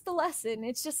 It's just the lesson.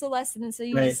 It's just a lesson. And so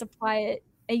you just apply it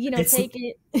and, take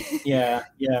it. Yeah.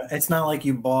 It's not like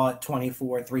you bought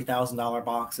 $3,000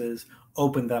 boxes,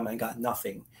 opened them and got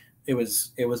nothing. It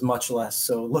was much less.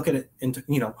 So look at it into,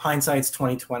 hindsight's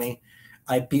 2020.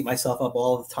 I beat myself up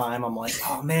all the time. I'm like,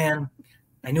 oh man,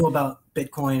 I knew about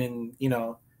Bitcoin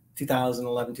in,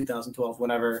 2011, 2012,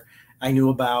 whenever I knew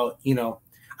about,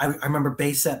 I remember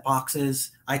base set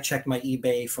boxes. I checked my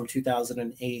eBay from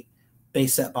 2008.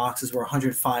 Base set boxes were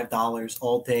 $105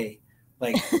 all day.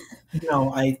 Like,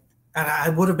 I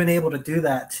would have been able to do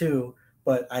that too,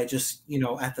 but I just,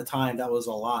 at the time that was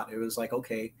a lot. It was like,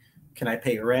 okay, can I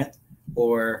pay rent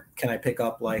or can I pick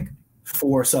up like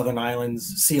 4 Southern Islands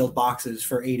sealed boxes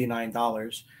for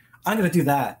 $89? I'm going to do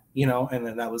that, and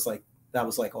then that was like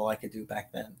all I could do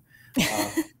back then.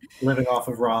 Living off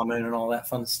of ramen and all that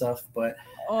fun stuff. But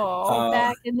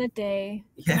back in the day.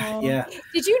 Yeah.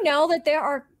 Did you know that there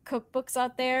are cookbooks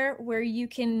out there where you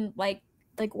can like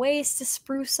ways to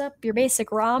spruce up your basic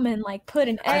ramen, like put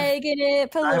an egg in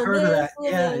it, put a little I've heard of that.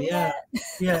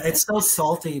 Yeah. It's so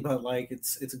salty, but like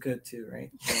it's good too, right?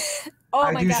 So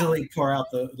I usually pour out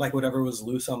the whatever was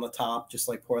loose on the top, just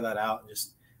like pour that out and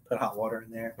just put hot water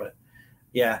in there. But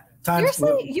yeah,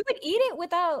 seriously, you would eat it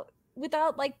without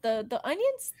like the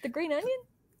onions, the green onion?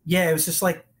 Yeah, it was just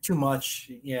like too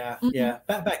much. Yeah.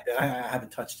 Back then, I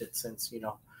haven't touched it since.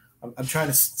 I'm trying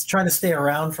to stay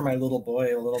around for my little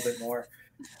boy a little bit more.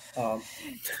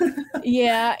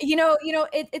 Yeah,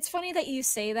 it's funny that you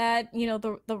say that.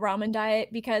 The ramen diet,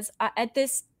 because at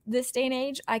this day and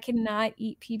age, I cannot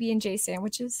eat PB&J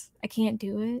sandwiches. I can't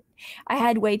do it. I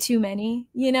had way too many,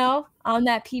 on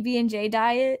that PB&J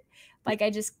diet. Like I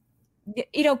just.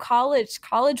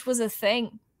 College was a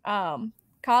thing.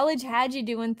 College had you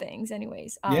doing things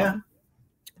anyways. Ramen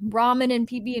and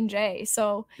PB&J.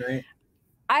 So right.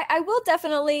 I will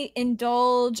definitely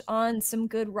indulge on some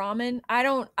good ramen. I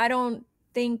don't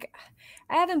think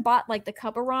I haven't bought like the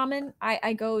cup of ramen.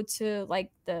 I go to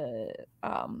like the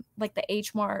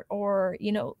H Mart or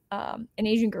an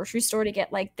Asian grocery store to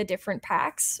get like the different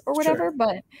packs or whatever. Sure.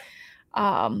 But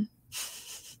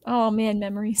oh man,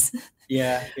 memories.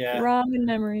 Yeah. Ramen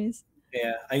memories.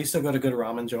 Yeah, I used to go to good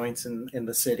ramen joints in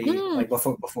the city, like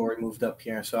before we moved up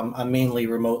here. So I'm mainly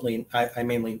remotely. I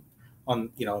mainly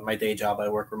on my day job I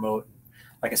work remote.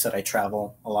 Like I said, I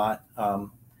travel a lot.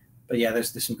 But yeah,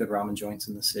 there's some good ramen joints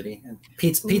in the city, and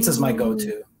pizza's my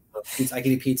go-to. I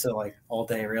can eat pizza like all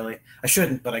day. Really, I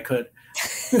shouldn't, but I could.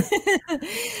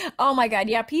 Oh my god,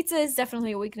 yeah, pizza is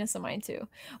definitely a weakness of mine too.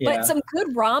 Yeah. But some good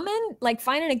ramen, like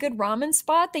finding a good ramen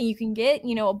spot that you can get,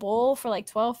 a bowl for like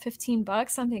 $12-15,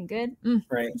 something good.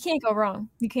 Right. You can't go wrong.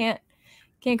 You can't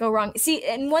go wrong. See,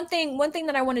 and one thing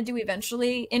that I want to do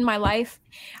eventually in my life,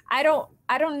 I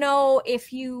don't know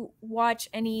if you watch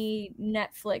any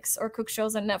Netflix or cook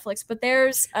shows on Netflix, but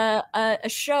there's a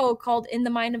show called In the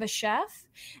Mind of a Chef.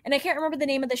 And I can't remember the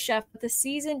name of the chef, but the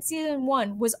season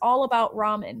 1 was all about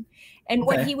ramen. And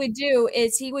what he would do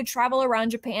is he would travel around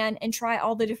Japan and try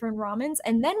all the different ramens.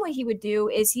 And then what he would do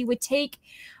is he would take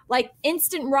like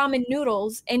instant ramen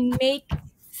noodles and make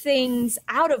things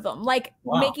out of them, like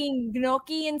making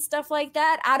gnocchi and stuff like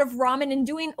that out of ramen, and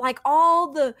doing like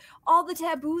all the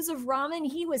taboos of ramen.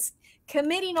 He was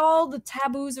committing all the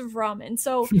taboos of ramen.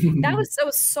 So that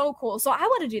was so cool. So I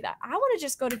want to do that. I want to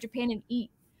just go to Japan and eat.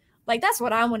 Like that's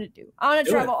what I want to do. I want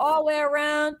to travel all the way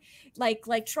around, like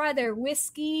try their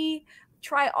whiskey,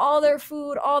 try all their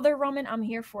food, all their ramen, I'm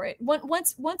here for it.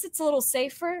 Once it's a little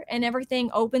safer and everything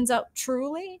opens up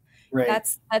truly, Right.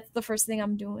 that's the first thing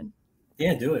I'm doing.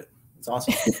 Yeah, do it. It's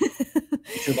awesome.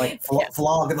 You should like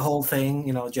vlog the whole thing,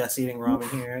 you know, Jess eating ramen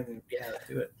here. Yeah,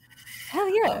 do it. Hell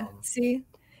yeah. See?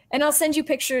 And I'll send you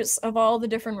pictures of all the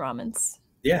different ramens.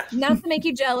 Yeah. Not to make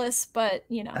you jealous, but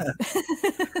you know.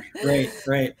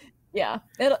 Right. Yeah.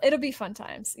 It'll be fun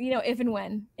times, you know, if and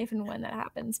when that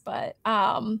happens. But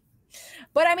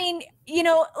I mean, you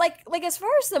know, like as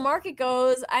far as the market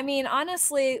goes, I mean,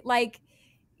 honestly, like,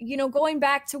 you know, going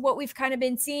back to what we've kind of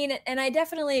been seeing, and I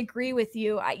definitely agree with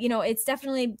you. You know, it's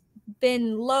definitely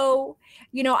been low.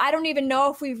 You know, I don't even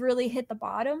know if we've really hit the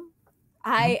bottom.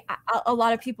 A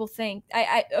lot of people think,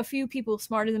 a few people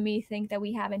smarter than me think that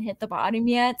we haven't hit the bottom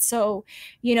yet. So,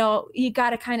 you know, you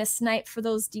got to kind of snipe for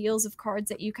those deals of cards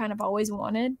that you kind of always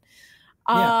wanted.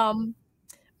 Yeah.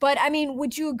 But I mean,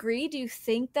 would you agree? Do you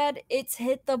think that it's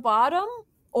hit the bottom,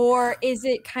 or is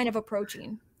it kind of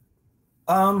approaching?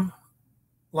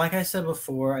 Like I said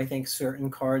before, I think certain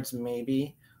cards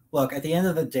maybe. Look, at the end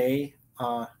of the day,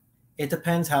 it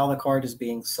depends how the card is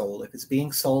being sold. If it's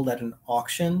being sold at an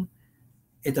auction,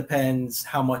 it depends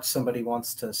how much somebody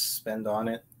wants to spend on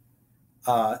it.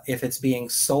 If it's being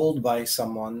sold by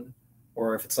someone,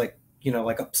 or if it's like, you know,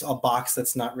 like a box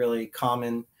that's not really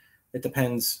common, it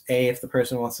depends if the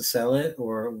person wants to sell it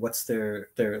or what's their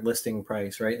listing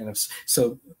price, right? And if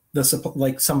so,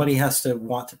 like somebody has to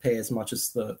want to pay as much as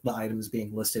the item is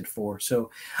being listed for. So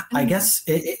I guess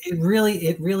it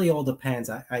really all depends.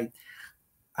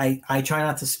 I try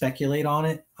not to speculate on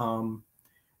it.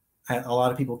 A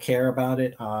lot of people care about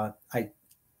it.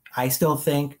 I still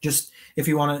think, just if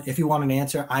you want an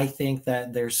answer, I think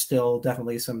that there's still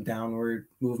definitely some downward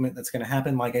movement that's going to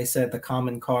happen. Like I said, the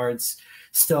common cards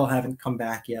still haven't come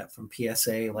back yet from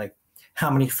PSA. Like how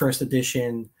many first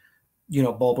edition, you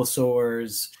know,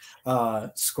 Bulbasaurs,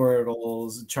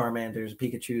 Squirtles, Charmanders,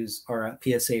 Pikachus are at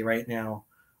PSA right now.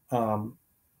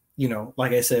 You know,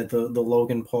 like I said, the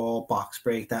Logan Paul box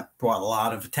break that brought a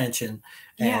lot of attention,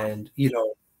 and you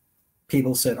know,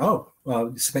 people said, "Oh,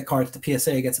 submit cards to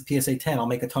PSA, gets a PSA 10, I'll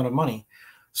make a ton of money."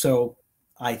 So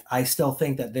I still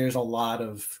think that there's a lot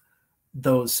of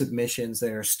those submissions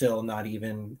that are still not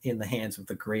even in the hands of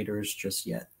the graders just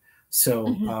yet.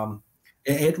 So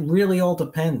it really all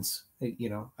depends. You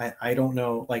know, I don't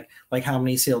know, like how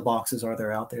many sealed boxes are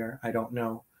there out there? I don't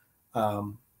know.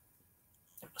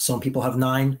 Some people have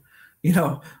 9, you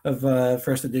know, of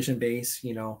first edition base.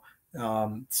 You know,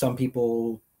 some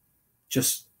people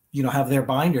just, you know, have their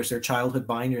binders, their childhood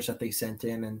binders that they sent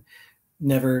in and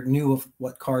never knew of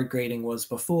what card grading was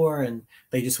before, and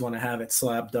they just want to have it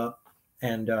slabbed up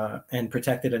and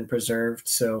protected and preserved.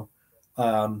 So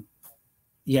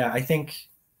yeah, I think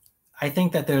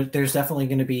that there's definitely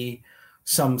going to be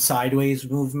some sideways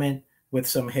movement with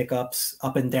some hiccups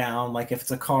up and down. Like if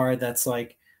it's a card that's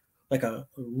like a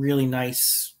really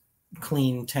nice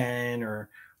clean 10 or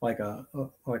like a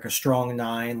strong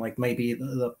 9, like maybe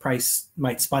the price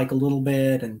might spike a little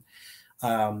bit, and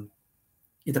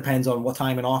it depends on what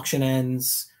time an auction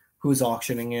ends, who's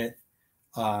auctioning it.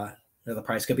 The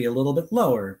price could be a little bit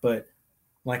lower, but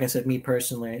like I said, me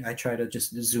personally, I try to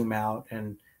just zoom out,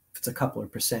 and if it's a couple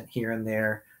of percent here and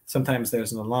there, sometimes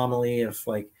there's an anomaly of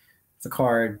like the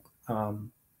card,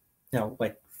 you know,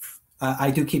 like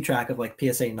I do keep track of like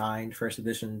PSA 9 first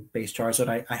edition base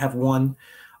Charizard. I have one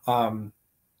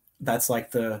that's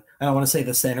like I don't want to say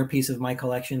the centerpiece of my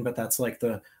collection, but that's like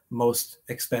the most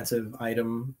expensive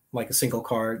item, like a single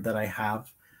card that I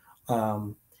have.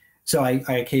 So I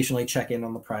occasionally check in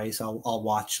on the price. I'll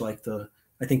watch like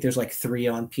I think there's like 3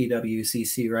 on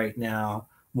PWCC right now.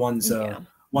 One's a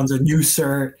new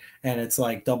cert, and it's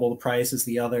like double the price as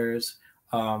the others.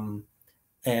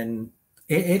 And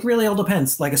it really all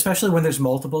depends. Like, especially when there's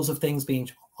multiples of things being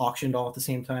auctioned all at the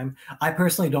same time. I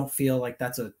personally don't feel like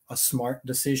that's a smart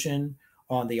decision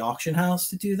on the auction house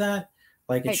to do that.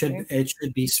 Like it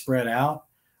should be spread out.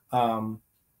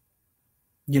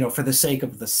 You know, for the sake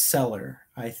of the seller,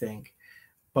 I think.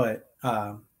 But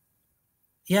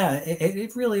yeah,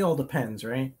 it really all depends,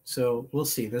 right? So we'll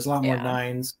see. There's a lot more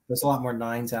 9s. There's a lot more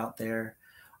 9s out there,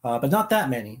 but not that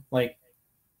many. Like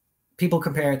people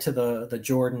compare it to the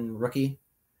Jordan rookie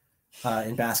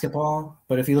in basketball,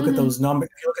 but if you look at those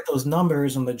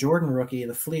numbers on the Jordan rookie,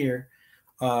 the Fleer,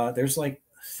 there's like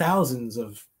thousands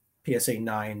of PSA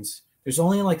 9s. There's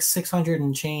only like 600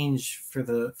 and change for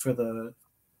the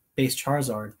base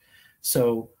Charizard.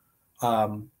 So,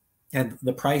 and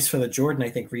the price for the Jordan, I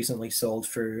think, recently sold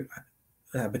for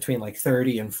between like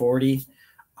 30 and 40.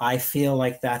 I feel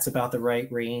like that's about the right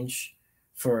range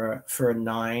for a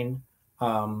 9.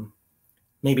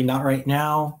 maybe not right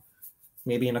now,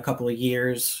 maybe in a couple of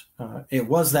years. It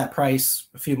was that price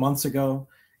a few months ago,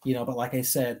 but like I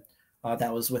said,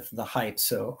 that was with the hype.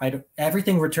 So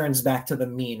everything returns back to the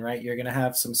mean, right? You're going to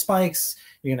have some spikes,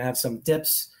 you're going to have some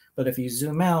dips, but if you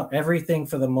zoom out, everything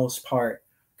for the most part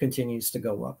continues to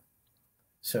go up.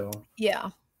 So, yeah.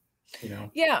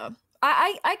 Yeah.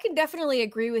 I can definitely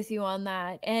agree with you on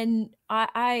that. And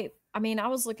I mean, I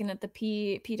was looking at the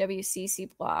PWCC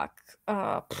block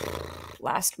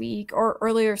last week or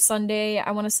earlier Sunday,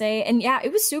 I want to say. And yeah,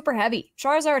 it was super heavy.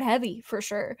 Charizard heavy for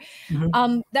sure.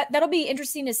 Mm-hmm. That'll be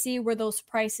interesting to see where those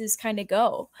prices kind of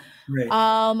go. Right.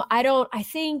 I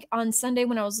think on Sunday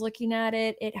when I was looking at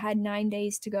it, it had 9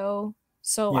 days to go.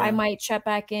 So I might check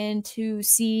back in to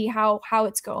see how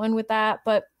it's going with that.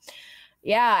 But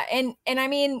yeah, and I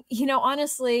mean,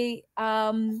 honestly,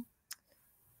 yeah,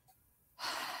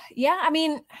 I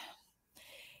mean,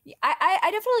 I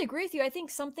definitely agree with you. I think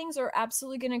some things are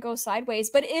absolutely going to go sideways,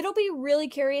 but it'll be really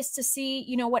curious to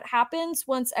see, what happens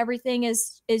once everything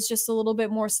is just a little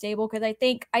bit more stable. Because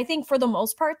I think for the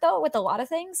most part, though, with a lot of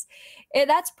things,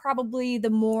 that's probably the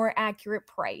more accurate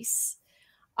price.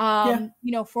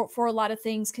 For a lot of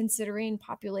things, considering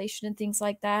population and things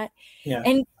like that. Yeah.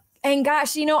 And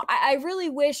gosh, I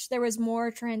really wish there was more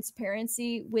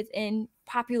transparency within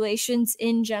populations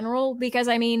in general, because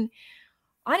I mean,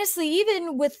 honestly,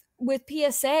 even with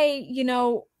PSA,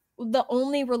 the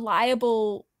only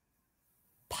reliable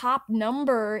pop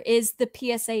number is the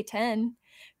PSA 10,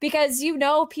 because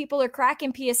people are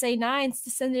cracking PSA 9s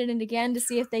to send it in again to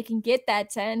see if they can get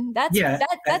that 10.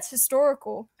 That's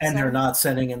historical. And they're not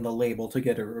sending in the label to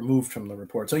get it removed from the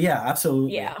report. So yeah,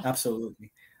 absolutely. Yeah.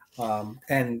 Absolutely.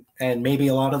 And maybe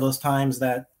a lot of those times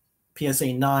that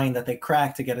PSA 9 that they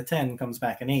crack to get a 10 comes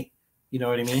back an 8. You know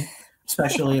what I mean?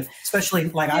 Especially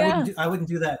like I wouldn't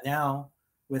do that now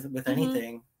with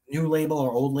anything, new label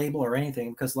or old label or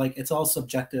anything, because like it's all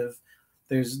subjective.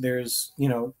 There's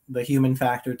the human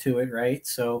factor to it, right?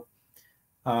 So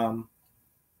I'm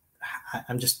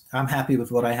happy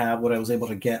with what I have, what I was able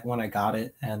to get when I got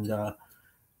it, and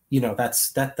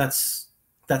that's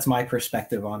my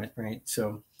perspective on it, right?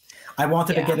 So I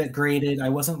wanted to get it graded. I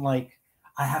wasn't like,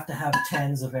 I have to have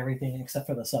 10s of everything except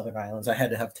for the Southern Islands. I had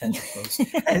to have 10s of those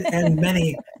and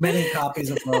many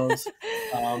copies of those.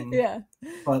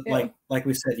 But like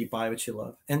we said, you buy what you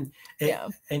love. And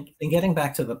getting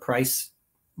back to the price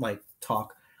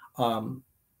talk,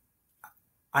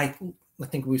 I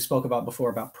think we spoke about before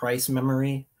about price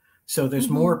memory. So there's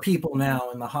more people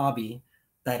now in the hobby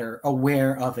that are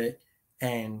aware of it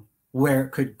and where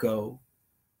it could go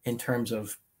in terms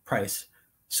of price.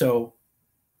 So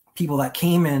people that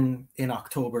came in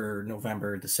October,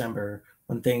 November, December,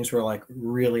 when things were like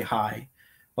really high,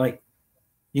 like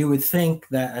you would think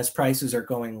that as prices are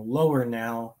going lower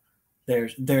now,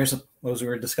 there's as we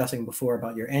were discussing before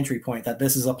about your entry point, that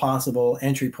this is a possible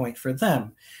entry point for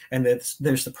them. And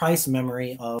there's the price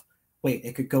memory of, wait,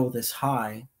 it could go this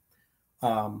high.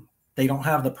 They don't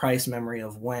have the price memory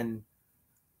of when,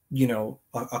 a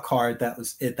card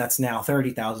that's now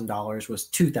 $30,000 was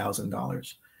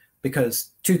 $2,000, because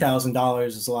 $2,000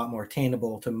 is a lot more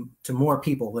attainable to more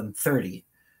people than 30.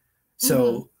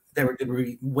 So there would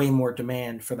be way more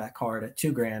demand for that card at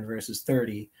 $2,000 versus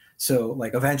 30. So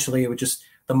like eventually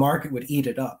the market would eat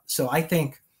it up. So I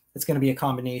think it's going to be a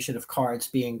combination of cards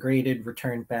being graded,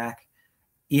 returned back,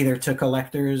 either to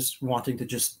collectors wanting to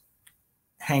just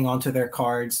hang on to their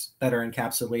cards that are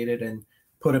encapsulated and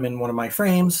put them in one of my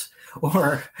frames,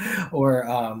 or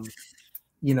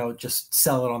just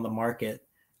sell it on the market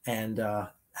and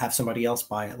have somebody else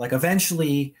buy it. Like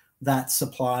eventually that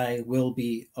supply will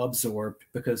be absorbed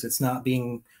because it's not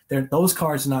being there. Those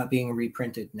cards are not being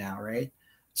reprinted now. Right.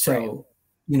 So,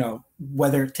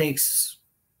 whether it takes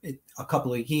a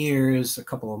couple of years, a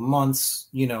couple of months,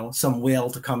 some whale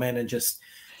to come in and just,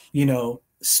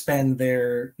 spend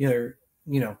their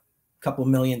couple $1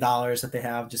 million that they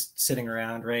have just sitting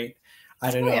around. Right.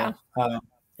 I don't know. Yeah.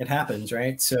 It happens.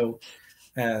 Right. So,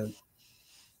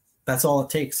 that's all it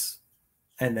takes.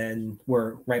 And then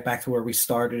we're right back to where we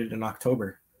started in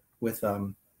October with,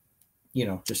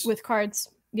 just with cards.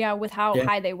 Yeah. With how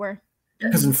high they were.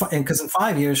 Because in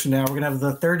 5 years from now, we're going to have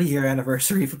the 30-year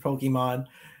anniversary for Pokemon.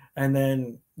 And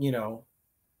then,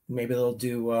 maybe they'll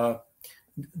do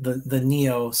the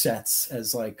Neo sets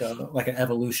as like an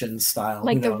evolution style.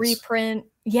 Like the reprint.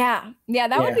 Yeah. Yeah.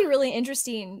 That would be really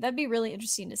interesting. That'd be really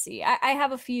interesting to see. I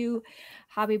have a few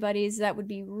hobby buddies that would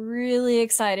be really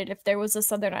excited if there was a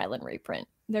Southern Island reprint.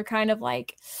 They're kind of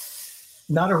like,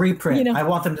 not a reprint. I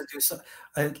want them to do so.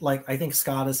 I think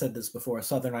Scott has said this before,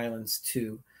 Southern Islands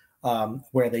 2,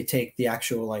 where they take the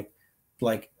actual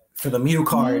like For the Mew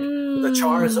card, Mm. the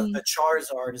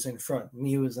Charizard is in front,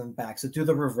 Mew is in back. So do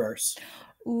the reverse.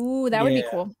 Ooh, that would be Yeah.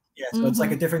 cool. Yeah, so it's like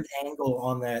Mm-hmm. a different angle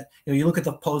on that. You look at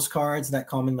the postcards that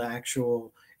come in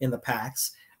the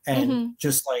packs, and Mm-hmm.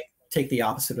 just like take the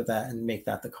opposite of that and make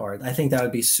that the card. I think that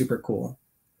would be super cool.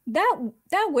 That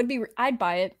would be. I'd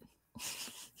buy it.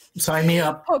 Sign me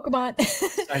up. Pokemon.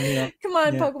 Sign me up. Come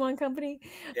on, Yeah, Pokemon Company.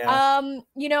 yeah.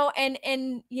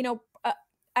 And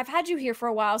I've had you here for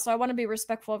a while, so I want to be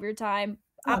respectful of your time.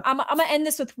 Oh, I'm gonna end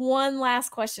this with one last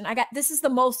question. This is the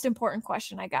most important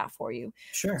question I got for you.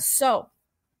 sure. So,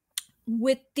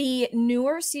 with the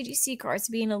newer CGC cards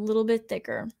being a little bit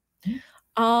thicker,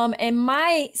 and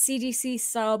my CGC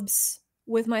subs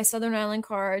with my Southern Island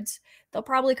cards, they'll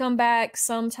probably come back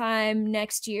sometime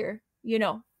next year,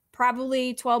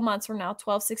 probably 12 months from now,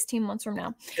 12, 16 months from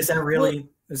now. Is that really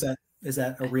is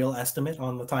that a real estimate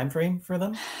on the time frame for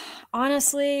them?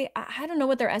 Honestly, I don't know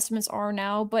what their estimates are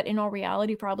now, but in all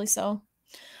reality, probably so.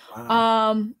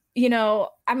 Wow.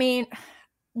 I mean,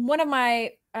 one of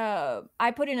my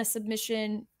I put in a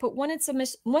submission, one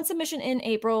submission in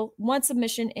April, one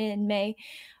submission in May.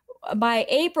 My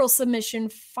April submission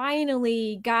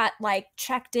finally got like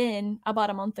checked in about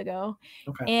a month ago,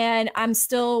 Okay. and I'm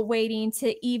still waiting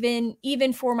to even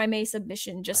for my May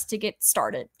submission just to get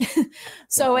started.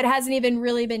 So Wow. it hasn't even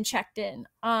really been checked in.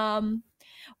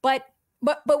 But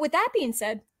with that being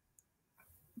said,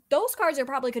 those cards are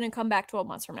probably going to come back 12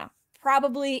 months from now,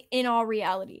 probably in all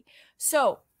reality.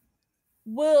 So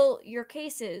will your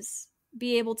cases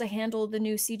be able to handle the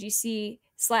new CGC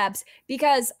slabs?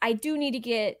 Because I do need to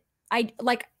get, I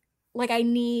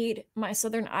need my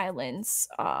Southern Islands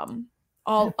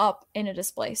all up in a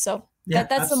display. So Yeah,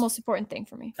 that's the most important thing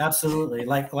for me. absolutely.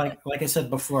 Like I said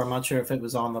before, I'm not sure if it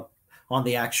was on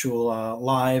the actual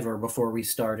live or before we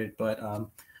started, but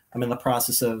I'm in the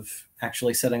process of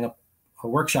actually setting up a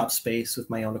workshop space with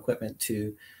my own equipment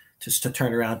to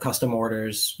turn around custom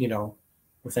orders,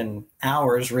 within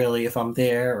hours, really, if I'm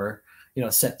there, or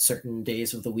set certain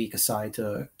days of the week aside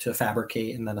to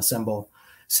fabricate and then assemble.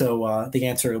 So the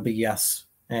answer will be yes,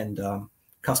 and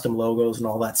custom logos and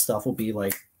all that stuff will be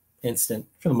like instant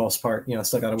for the most part.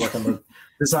 Still got to work on the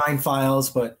design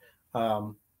files, but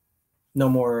no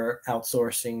more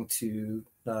outsourcing to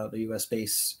the US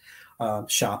based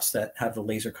shops that have the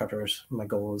laser cutters. My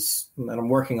goal is, and I'm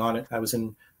working on it. I was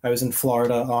in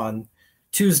Florida on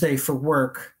Tuesday for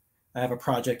work. I have a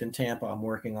project in Tampa I'm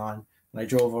working on, and I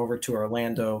drove over to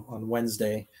Orlando on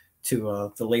Wednesday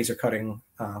to the laser cutting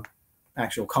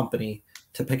actual company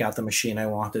to pick out the machine I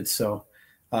wanted. So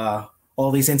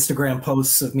all these Instagram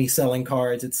posts of me selling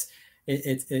cards,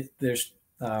 there's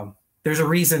a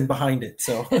reason behind it.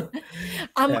 So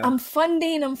I'm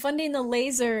funding the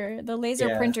laser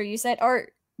yeah, printer you said, or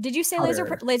did you say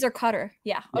cutter. laser cutter?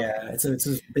 Yeah. Okay. Yeah, it's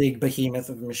this big behemoth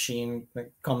of a machine that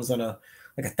comes on a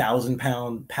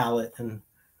 1,000-pound pallet, and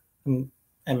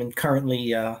I'm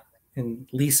currently in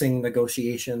leasing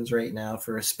negotiations right now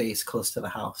for a space close to the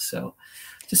house. So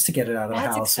just to get it out of the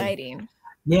That's house. exciting.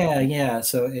 Yeah.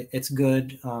 So it's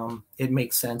good. It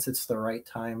makes sense. It's the right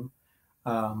time.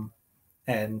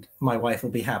 And my wife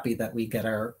will be happy that we get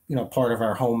our, part of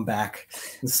our home back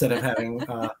instead of having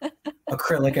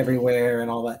acrylic everywhere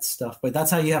and all that stuff. But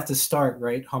that's how you have to start,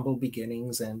 right? Humble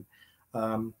beginnings, and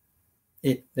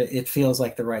it feels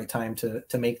like the right time to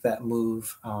make that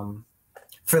move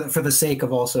for the sake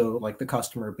of also like the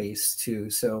customer base too.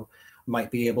 So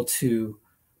might be able to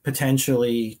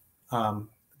potentially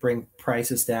bring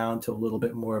prices down to a little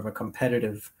bit more of a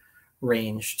competitive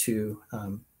range to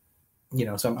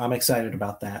so I'm excited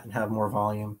about that and have more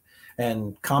volume.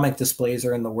 And comic displays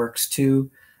are in the works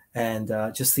too, and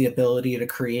just the ability to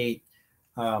create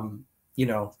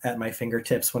at my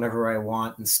fingertips whenever I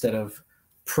want, instead of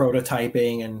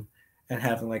prototyping and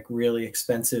having like really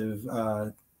expensive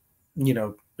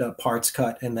parts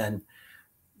cut, and then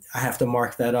I have to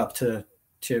mark that up to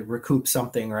recoup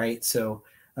something, right? So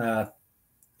I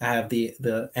have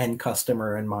the end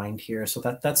customer in mind here, so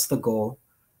that's the goal.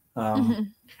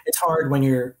 It's hard when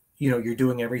you're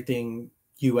doing everything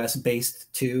US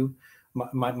based too.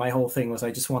 My whole thing was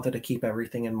I just wanted to keep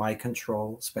everything in my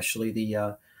control, especially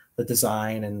the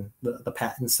design and the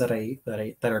patents that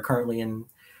are currently in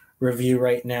review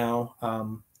right now.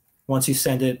 Once you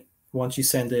send it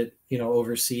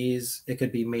overseas, it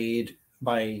could be made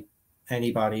by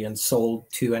anybody and sold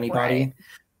to anybody. Right.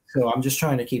 So I'm just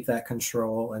trying to keep that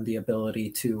control and the ability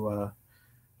to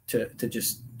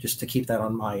just to keep that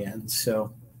on my end.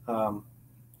 So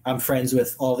I'm friends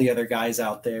with all the other guys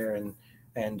out there,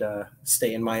 and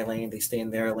stay in my lane. They stay in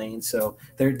their lane. So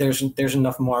there's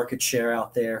enough market share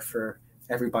out there for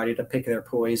everybody to pick their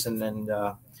poison and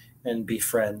and be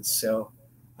friends. So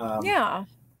Yeah.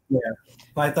 yeah,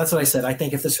 but that's what I said. I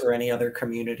think if this were any other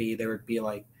community, there would be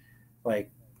like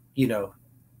you know,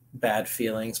 bad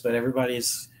feelings, but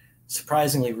everybody's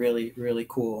surprisingly really really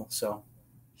cool. So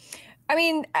I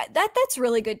mean, that's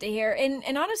really good to hear.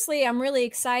 And honestly, I'm really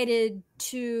excited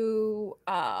to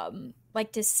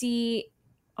like to see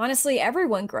honestly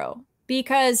everyone grow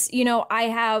because, you know, I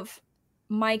have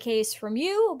my case from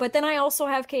you, but then I also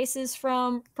have cases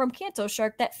from Canto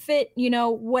Shark that fit, you know,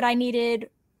 what I needed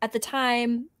at the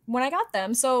time when I got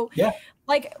them. So yeah,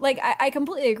 like I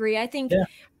completely agree. yeah,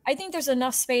 I think there's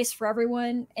enough space for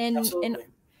everyone absolutely.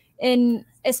 and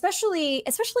especially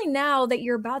now that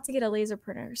you're about to get a laser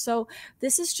printer. So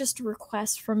this is just a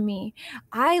request from me.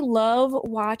 I love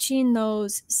watching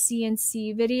those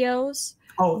CNC videos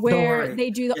Oh, don't where worry. they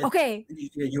do the Yeah, okay.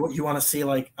 you want to see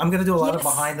like I'm gonna do a lot of Yes.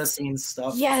 behind the scenes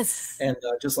stuff Yes. and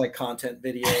just like content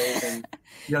videos and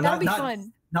That'll be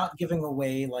fun. not giving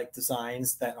away like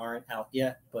designs that aren't out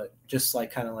yet, but just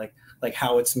like kind of like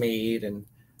how it's made and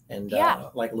Yeah.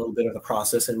 like a little bit of the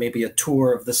process and maybe a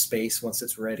tour of the space once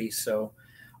it's ready. So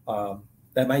um,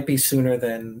 that might be sooner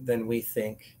than we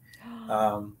think.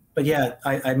 But yeah,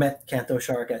 I met Canto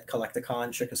Shark at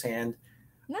Collecticon, shook his hand.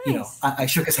 You know, Nice. I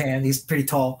shook his hand. He's pretty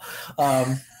tall.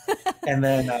 And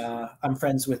then I'm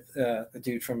friends with a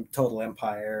dude from Total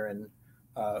Empire, and you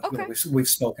know, Okay. we've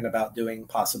spoken about doing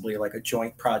possibly like a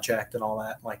joint project and all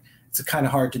that. Like it's kind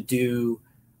of hard to do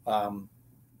um,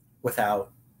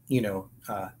 without you know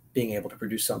being able to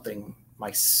produce something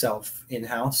myself in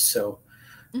house. So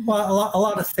Mhm. well, a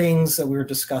lot of things that we were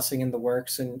discussing in the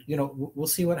works, and you know, we'll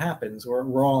see what happens.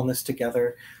 We're all in this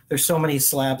together. There's so many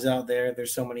slabs out there.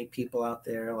 There's so many people out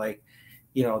there. Like,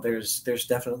 you know, there's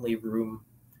definitely room.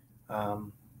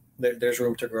 Um, there's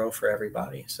room to grow for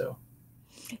everybody. So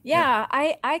yeah,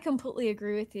 Yeah, I completely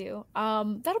agree with you.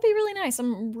 That'll be really nice.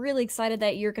 I'm really excited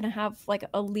that you're gonna have like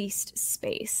a leased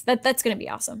space. That's gonna be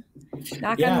awesome.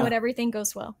 Knock on yeah, wood, everything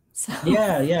goes well. So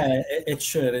yeah. It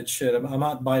should. It should. I'm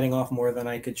not biting off more than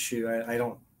I could chew. I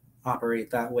don't operate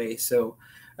that way. So,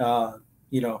 uh,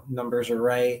 you know, numbers are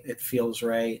right. It feels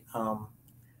right.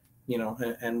 You know,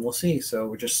 and we'll see. So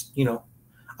we're just, you know,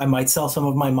 I might sell some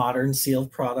of my modern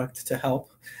sealed product to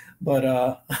help, but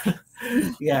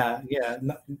yeah.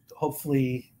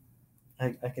 Hopefully,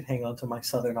 I can hang on to my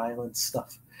Southern Island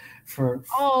stuff for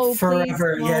oh, please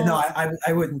forever. Yeah, no, don't.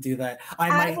 I wouldn't do that. I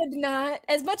I might. would not.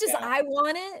 As much as Yeah, I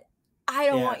want it, I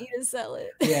don't yeah, want you to sell it.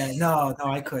 yeah. No,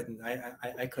 I couldn't.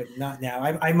 I couldn't. Not now.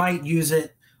 I might use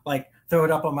it like throw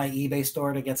it up on my eBay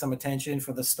store to get some attention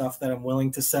for the stuff that I'm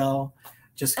willing to sell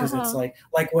just because it's Uh-huh.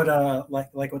 like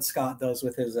what Scott does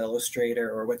with his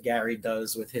Illustrator or what Gary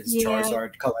does with his Yeah.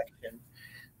 Charizard collection,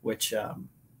 which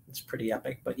is pretty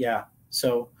epic. But yeah,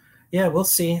 so yeah, we'll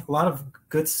see. A lot of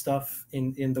good stuff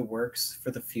in the works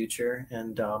for the future,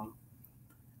 and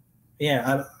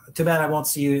yeah, too bad I won't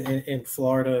see you in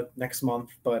Florida next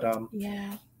month. But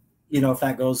Yeah. you know, if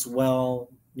that goes well,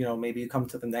 you know, maybe you come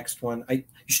to the next one. You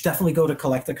should definitely go to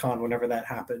Collecticon whenever that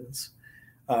happens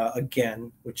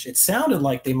again, which it sounded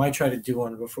like they might try to do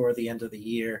one before the end of the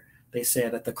year. They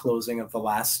said at the closing of the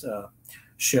last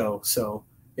show. So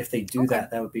if they do Okay.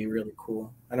 that, that would be really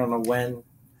cool. I don't know when,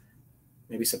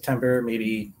 maybe September,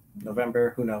 maybe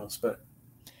November, who knows? But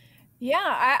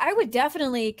Yeah, I would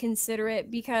definitely consider it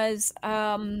because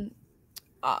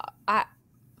I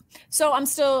so I'm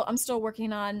still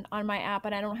working on my app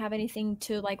and I don't have anything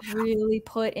to like really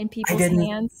put in I people's didn't.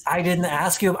 hands. I didn't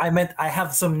ask you. I meant I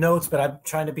have some notes, but I'm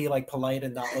trying to be like polite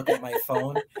and not look at my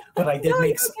phone. But I No, did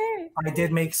make. you're okay.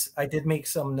 I did make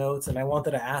some notes, and I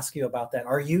wanted to ask you about that.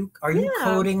 Are you Yeah.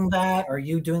 coding that? Are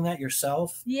you doing that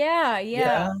yourself? Yeah, yeah.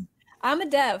 Yeah, I'm a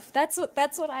dev. That's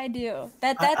what I do.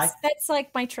 I That's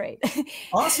like my trade.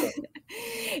 awesome.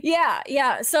 Yeah,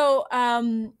 yeah. So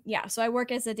yeah, so I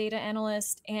work as a data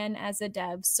analyst and as a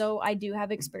dev. So I do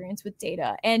have experience with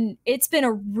data. And it's been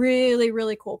a really,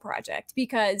 really cool project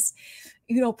because,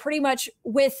 you know, pretty much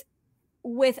with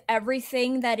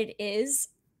everything that it is,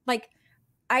 like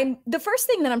I'm the first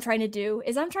thing that I'm trying to do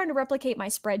is I'm trying to replicate my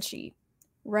spreadsheet,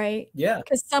 right? Yeah,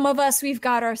 Because some of us, we've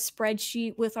got our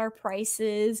spreadsheet with our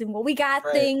prices and what we got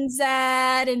right. things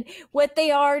at and what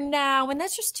they are now. And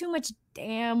that's just too much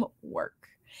damn work.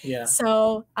 Yeah,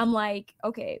 So I'm like,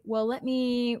 okay, well, let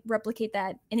me replicate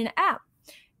that in an app.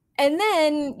 And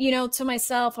then, you know, to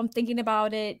myself, I'm thinking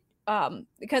about it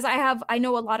because I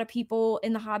know a lot of people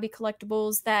in the hobby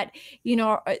collectibles that, you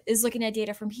know, is looking at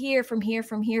data from here, from here,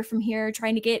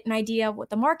 trying to get an idea of what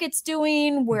the market's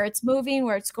doing, where it's moving,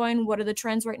 where it's going, what are the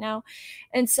trends right now.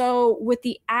 And so with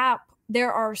the app,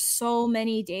 there are so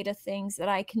many data things that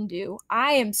I can do.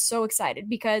 I am so excited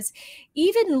because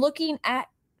even looking at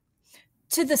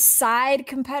to the side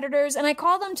competitors, and I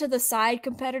call them to the side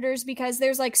competitors because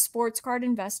there's like Sports Card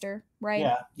Investor, right?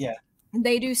 Yeah.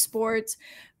 They do sports.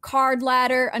 Card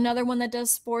Ladder, another one that does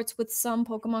sports with some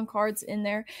Pokemon cards in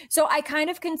there. So I kind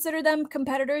of consider them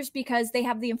competitors because they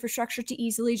have the infrastructure to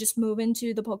easily just move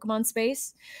into the Pokemon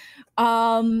space,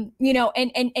 and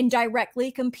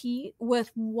directly compete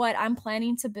with what I'm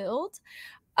planning to build.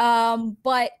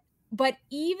 But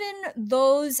even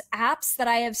those apps that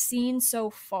I have seen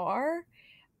so far,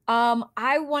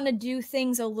 I want to do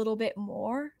things a little bit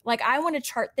more. Like I want to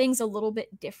chart things a little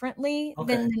bit differently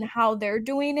than how they're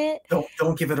doing it.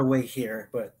 Don't give it away here,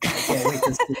 but I can't wait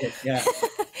to see it. Yeah.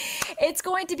 It's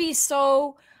going to be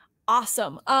so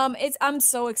awesome. I'm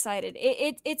so excited.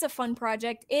 It's a fun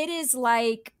project. It is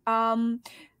like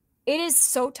it is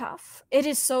so tough. It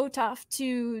is so tough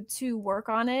to work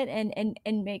on it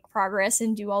and make progress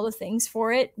and do all the things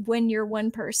for it when you're one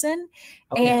person.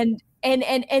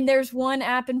 And there's one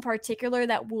app in particular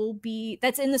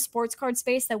that's in the sports card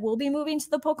space that will be moving to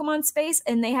the Pokemon space,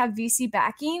 and they have VC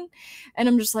backing. And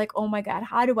I'm just like, oh my God,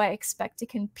 how do I expect to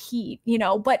compete?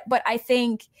 But I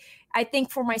think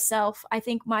for myself, I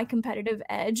think my competitive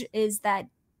edge is that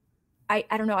I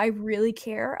don't know, I really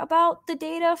care about the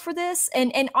data for this.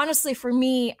 And honestly, for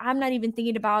me, I'm not even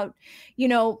thinking about,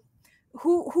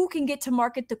 who can get to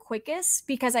market the quickest,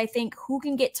 because I think who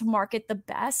can get to market the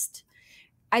best,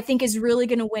 I think is really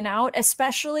going to win out,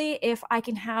 especially if I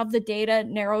can have the data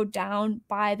narrowed down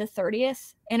by the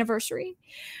 30th anniversary.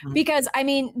 Mm-hmm. Because I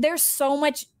mean, there's so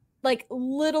much like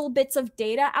little bits of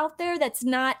data out there that's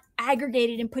not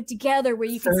aggregated and put together where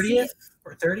you can see it.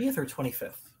 30th or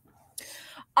 25th?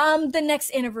 The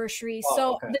next anniversary.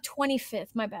 The 25th,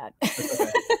 my bad.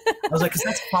 Okay. I was like, because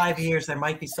that's 5 years. There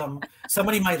might be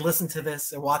somebody might listen to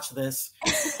this or watch this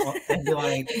and be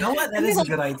like, you know what? That is a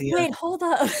good idea. Wait, hold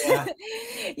up.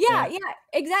 Yeah,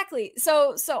 exactly.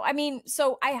 So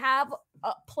I have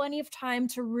plenty of time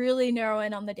to really narrow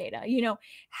in on the data,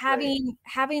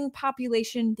 having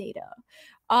population data,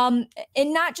 and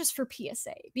not just for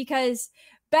PSA, because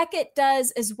Beckett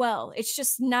does as well. It's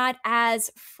just not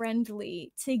as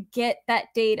friendly to get that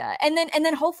data. And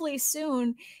then hopefully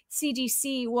soon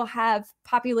CGC will have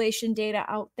population data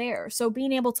out there. So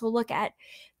being able to look at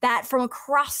that from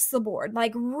across the board,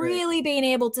 like really being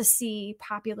able to see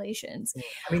populations.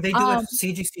 I mean, they do it,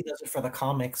 CGC does it for the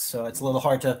comics, so it's a little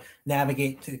hard to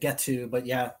navigate to get to, but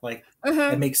yeah, like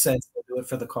it makes sense to do it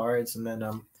for the cards. And then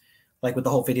like with the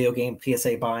whole video game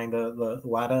PSA buying the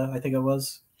WADA, I think it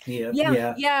was. Yeah.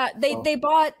 They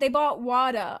bought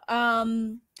WADA.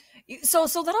 So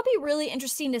that'll be really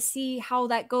interesting to see how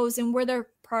that goes and where their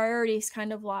priorities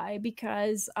kind of lie,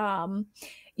 because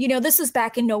this was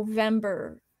back in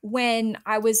November when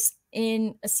I was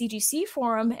in a CGC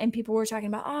forum and people were talking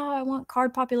about, I want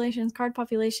card populations,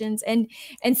 and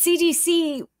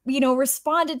CGC,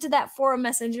 responded to that forum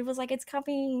message. It was like, it's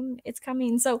coming.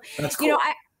 So, that's cool.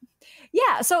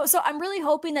 So I'm really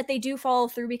hoping that they do follow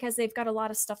through, because they've got a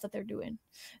lot of stuff that they're doing.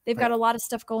 They've got a lot of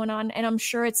stuff going on, and I'm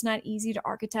sure it's not easy to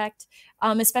architect,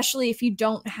 especially if you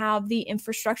don't have the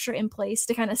infrastructure in place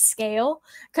to kind of scale,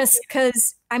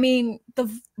 because I mean, the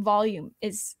volume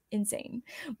is insane.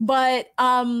 But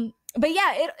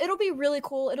yeah, it'll be really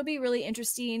cool. It'll be really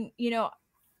interesting.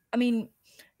 I mean,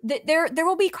 there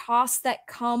will be costs that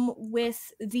come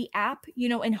with the app,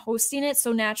 and hosting it.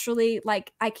 So naturally,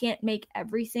 like, I can't make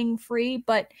everything free,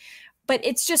 but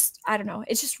it's just, I don't know,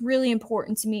 it's just really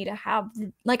important to me to have,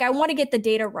 like, I want to get the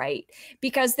data right,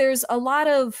 because there's a lot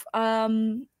of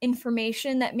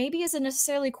information that maybe isn't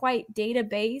necessarily quite data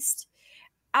based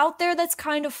out there that's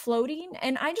kind of floating,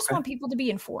 and I just want people to be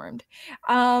informed,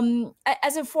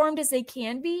 as informed as they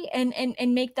can be,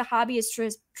 and make the hobby as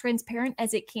transparent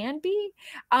as it can be.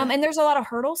 And there's a lot of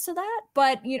hurdles to that,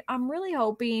 but I'm really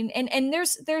hoping, and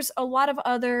there's a lot of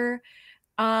other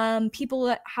people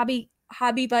that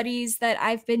hobby buddies that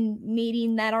I've been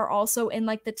meeting that are also in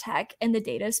like the tech and the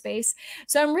data space.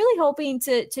 So I'm really hoping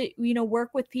to work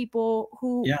with people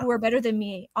who are better than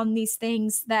me on these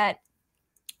things, that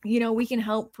we can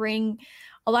help bring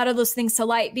a lot of those things to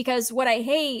light. Because what I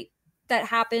hate that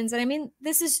happens, and I mean,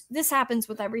 this happens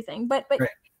with everything, but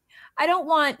I don't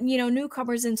want,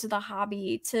 newcomers into the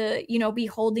hobby to, be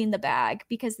holding the bag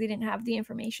because they didn't have the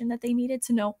information that they needed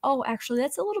to know, oh, actually,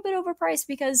 that's a little bit overpriced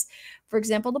because, for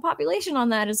example, the population on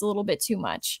that is a little bit too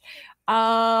much.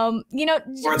 Or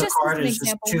the card is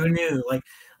just too new,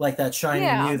 like that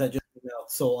shiny new that just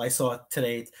sold. I saw it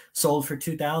today, sold for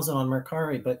 $2,000 on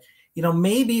Mercari, but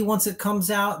maybe once it comes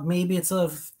out, maybe it's a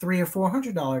 $300 or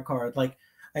 $400 card. Like,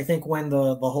 I think when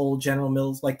the whole General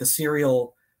Mills, like the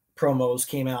cereal promos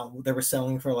came out, they were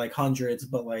selling for like hundreds,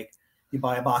 but like you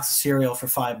buy a box of cereal for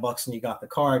 $5 and you got the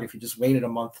card if you just waited a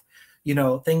month,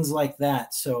 things like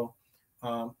that. So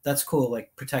that's cool,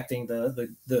 like protecting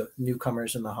the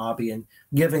newcomers in the hobby and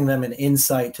giving them an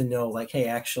insight to know, like, hey,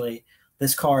 actually,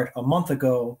 this card a month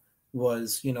ago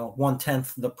was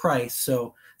 1/10 the price.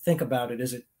 So think about it.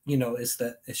 Is it is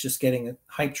that it's just getting a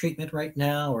hype treatment right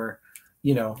now, or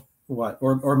what,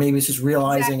 or maybe it's just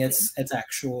realizing its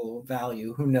actual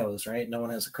value. Who knows, right? No one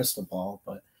has a crystal ball,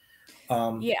 but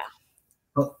yeah.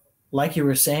 But like you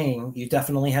were saying, you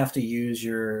definitely have to use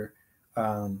your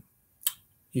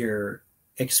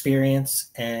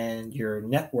experience and your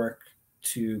network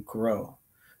to grow.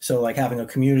 So like having a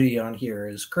community on here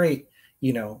is great.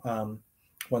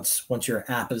 Once your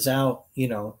app is out,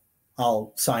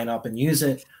 I'll sign up and use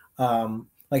it. Like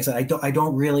I said, I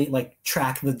don't really like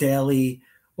track the daily,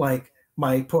 like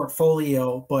my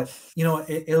portfolio, but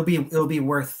it'll be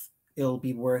worth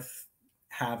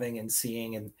having and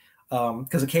seeing. And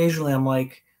because occasionally I'm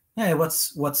like, hey,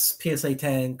 what's PSA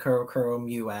 10 Kuro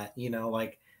Mew at?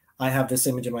 Like I have this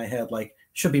image in my head, like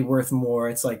should be worth more.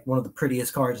 It's like one of the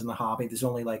prettiest cards in the hobby. There's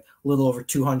only like a little over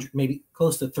 200, maybe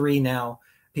close to 3 now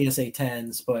PSA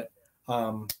 10s, but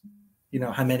how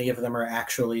many of them are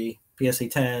actually PSA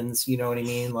 10s? You know what I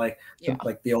mean? Like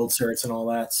like the old certs and all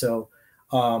that. So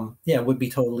it would be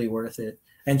totally worth it.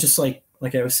 And just like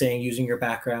I was saying, using your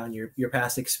background, your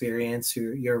past experience,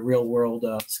 your real world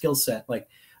skill set. Like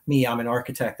me, I'm an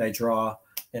architect. I draw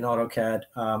in AutoCAD.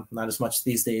 Not as much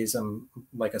these days. I'm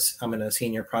in a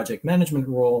senior project management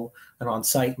role and on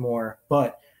site more.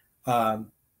 But my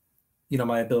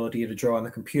ability to draw on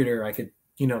the computer, I could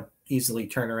easily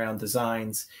turn around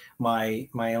designs. My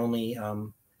only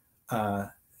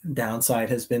downside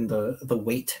has been the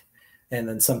weight, and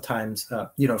then sometimes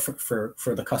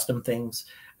for the custom things,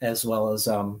 as well as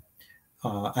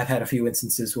I've had a few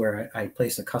instances where I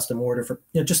placed a custom order for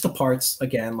just the parts.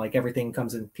 Again, like everything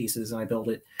comes in pieces and I build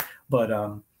it, but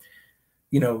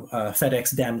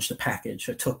FedEx damaged the package.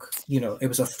 It took it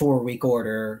was a 4-week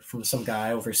order from some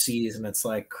guy overseas, and it's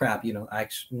like crap.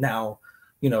 Now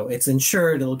it's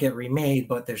insured, it'll get remade,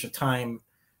 but there's time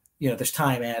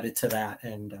added to that,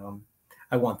 and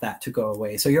I want that to go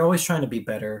away. So you're always trying to be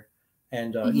better.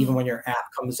 And even when your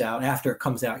app comes out, after it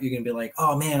comes out, you're going to be like,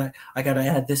 oh man, I got to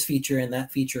add this feature and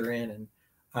that feature in.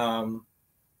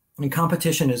 And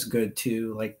competition is good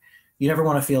too. Like you never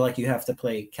want to feel like you have to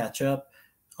play catch up.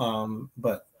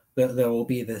 But there will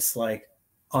be this like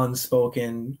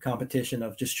unspoken competition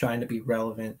of just trying to be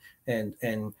relevant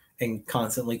and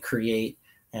constantly create.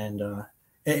 And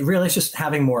it really is just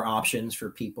having more options for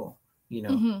people,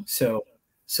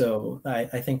 So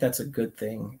I think that's a good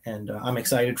thing, and I'm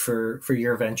excited for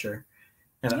your venture,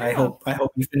 and I hope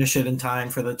you finish it in time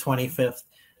for the 25th.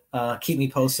 Keep me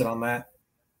posted on that.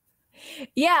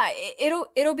 Yeah,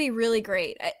 it'll be really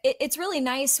great. It's really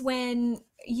nice when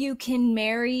you can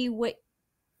marry what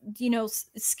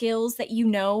skills that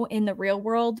in the real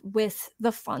world with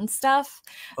the fun stuff.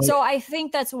 So I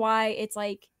think that's why it's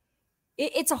like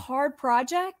it's a hard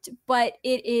project, but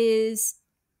it is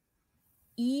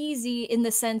easy in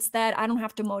the sense that I don't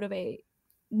have to motivate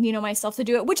myself to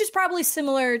do it, which is probably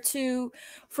similar to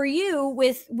for you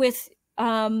with with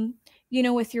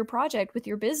your project, with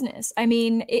your business. I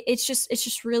mean, it's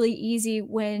just really easy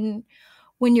when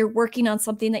you're working on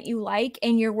something that you like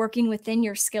and you're working within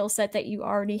your skill set that you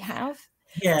already have.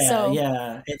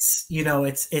 Yeah. It's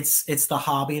it's the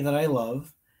hobby that I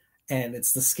love, and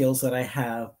it's the skills that I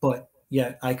have, but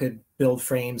yet I could build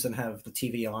frames and have the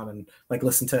TV on and like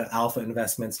listen to Alpha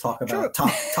Investments talk about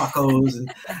tacos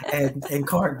and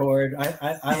cardboard.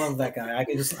 I love that guy. I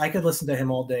could listen to him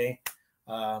all day.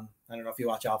 I don't know if you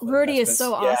watch Alpha. Rudy is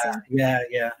so awesome. Yeah,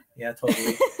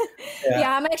 totally.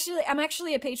 Yeah, I'm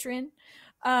actually a patron.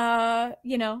 Getting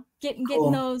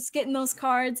those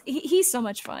cards. He's so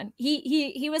much fun.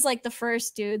 He was like the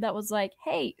first dude that was like,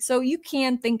 hey, so you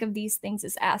can think of these things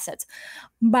as assets,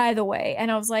 by the way.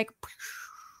 And I was like,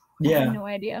 I had no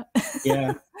idea.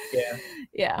 Yeah.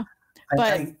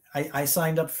 But I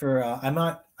signed up for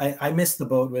I missed the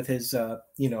boat with his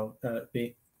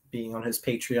being on his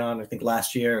Patreon. I think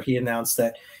last year he announced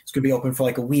that it's gonna be open for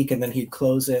like a week and then he'd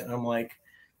close it, and I'm like,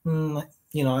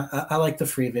 I like the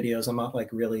free videos. I'm not like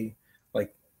really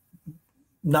like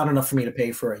not enough for me to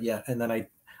pay for it yet. And then I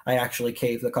actually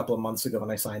caved a couple of months ago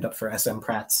when I signed up for SM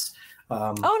Pratt's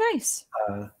nice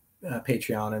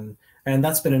Patreon, and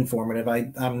that's been informative.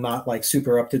 I'm not like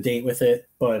super up to date with it,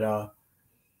 but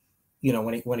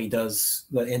when he does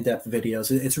the in-depth videos,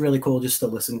 it's really cool just to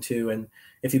listen to. And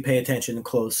if you pay attention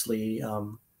closely,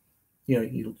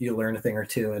 you learn a thing or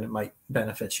two, and it might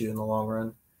benefit you in the long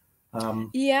run.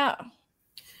 Yeah.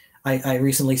 I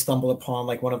recently stumbled upon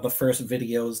like one of the first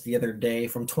videos the other day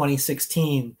from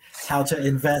 2016, how to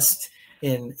invest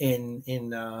in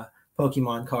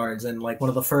Pokemon cards, and like one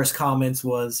of the first comments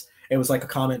was, it was like a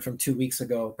comment from 2 weeks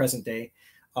ago, present day.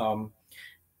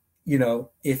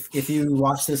 If you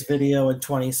watch this video in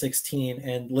 2016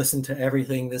 and listen to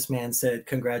everything this man said,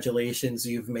 congratulations,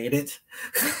 you've made it.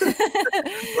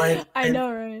 I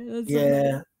know, right? That's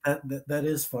yeah, that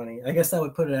is funny. I guess that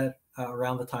would put it at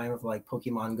around the time of like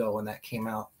Pokemon Go when that came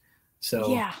out. So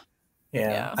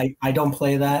yeah. I don't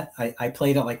play that. I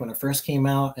played it like when it first came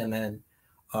out, and then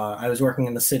I was working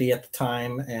in the city at the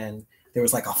time, and there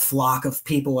was like a flock of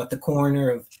people at the corner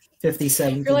of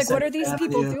 57th. You're like, what are these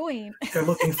people doing? They're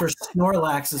looking for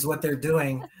Snorlax is what they're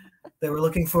doing. They were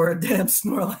looking for a damn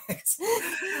Snorlax.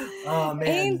 Oh man.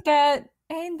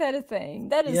 Ain't that a thing?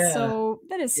 That is so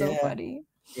funny.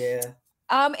 Yeah.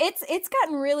 It's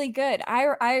gotten really good.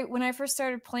 I when I first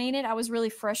started playing it, I was really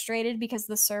frustrated because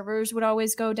the servers would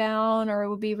always go down, or it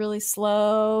would be really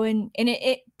slow, and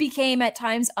it became at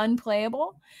times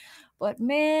unplayable. But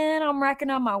man, I'm racking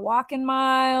up my walking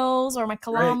miles or my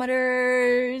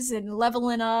kilometers and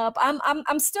leveling up.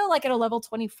 I'm still like at a level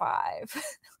 25.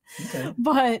 Okay.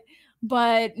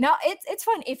 but no, it's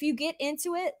fun. If you get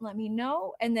into it, let me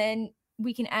know, and then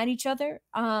we can add each other.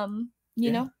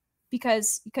 You know,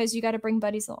 because you got to bring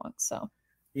buddies along. So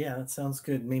yeah, that sounds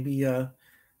good. Maybe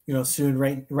soon.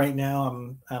 Right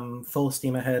now, I'm full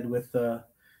steam ahead with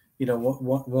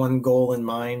one goal in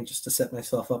mind, just to set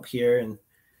myself up here and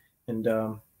with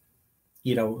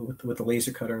the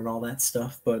laser cutter and all that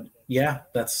stuff. But yeah,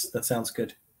 that sounds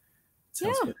good.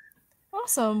 Sounds good.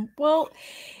 Awesome. Well,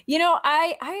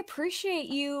 I appreciate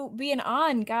you being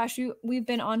on. Gosh, we've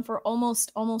been on for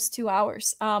almost 2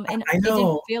 hours. And I know. It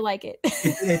didn't feel like it.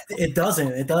 It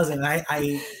doesn't.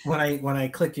 I when I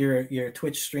clicked your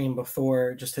Twitch stream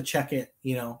before just to check it,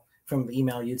 from the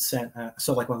email you'd sent.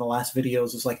 So like one of the last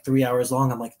videos was like 3 hours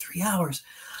long. I'm like, 3 hours?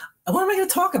 What am I going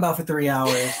to talk about for 3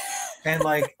 hours? And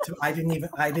like, I didn't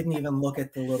even look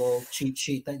at the little cheat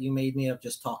sheet that you made me of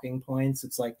just talking points.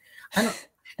 It's like, I don't.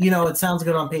 It sounds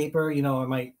good on paper. I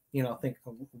might, think,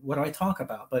 what do I talk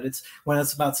about? But it's when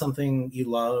it's about something you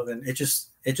love, and it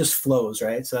just flows,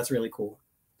 right? So that's really cool.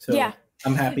 So yeah.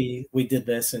 I'm happy we did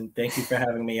this, and thank you for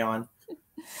having me on.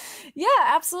 Yeah,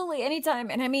 absolutely. Anytime.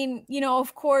 And I mean,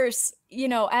 of course,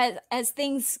 as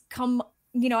things come,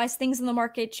 as things in the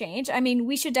market change, I mean,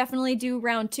 we should definitely do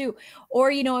round 2,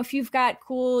 or, if you've got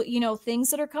cool,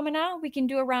 things that are coming out, we can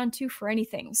do a round 2 for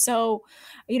anything. So,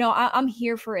 I'm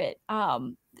here for it.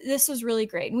 This was really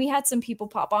great. And we had some people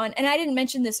pop on, and I didn't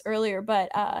mention this earlier, but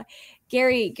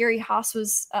Gary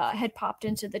Haas had popped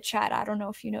into the chat. I don't know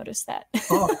if you noticed that.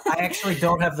 Oh, I actually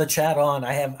don't have the chat on.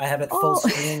 I have it full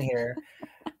screen here.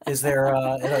 Is there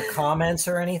comments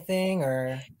or anything,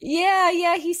 or?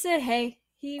 Yeah. He said, hey.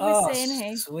 He was saying,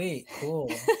 hey. Sweet.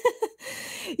 Cool.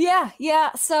 Yeah.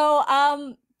 So,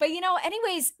 but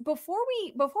anyways, before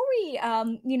we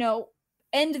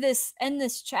end this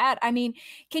chat, I mean,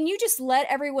 can you just let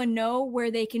everyone know where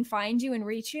they can find you and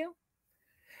reach you?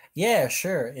 Yeah,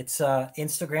 sure. It's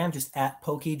Instagram, just at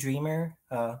PokeDreamer,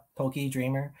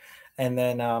 PokeDreamer. And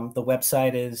then the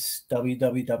website is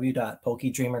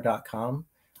www.pokedreamer.com.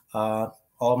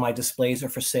 All my displays are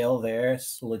for sale there.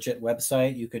 It's a legit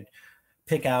website. You could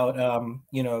pick out,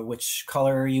 which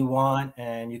color you want,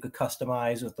 and you could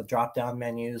customize with the drop-down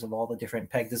menus of all the different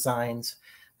peg designs.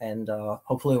 And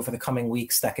hopefully over the coming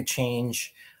weeks that could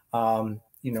change,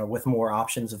 with more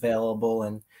options available.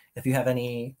 And if you have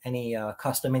any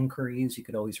custom inquiries, you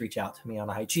could always reach out to me on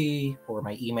IG or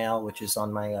my email, which is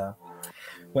on my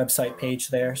website page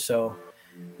there. So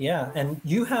yeah, and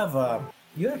you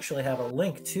actually have a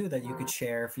link too that you could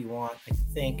share if you want. I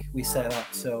think we set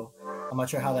up, so I'm not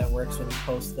sure how that works when you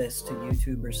post this to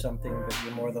YouTube or something, but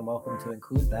you're more than welcome to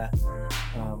include that.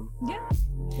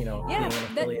 Being an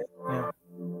affiliate.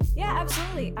 Yeah,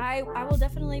 absolutely. I will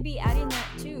definitely be adding that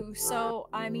too. So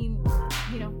I mean,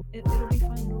 it'll be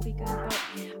fun. It'll be good.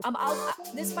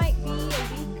 But this might be a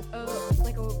week,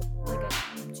 like a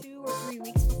 2 or 3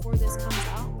 weeks before this comes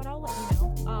out. But I'll let you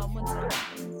know once that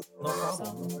happens. No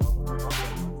problem. So,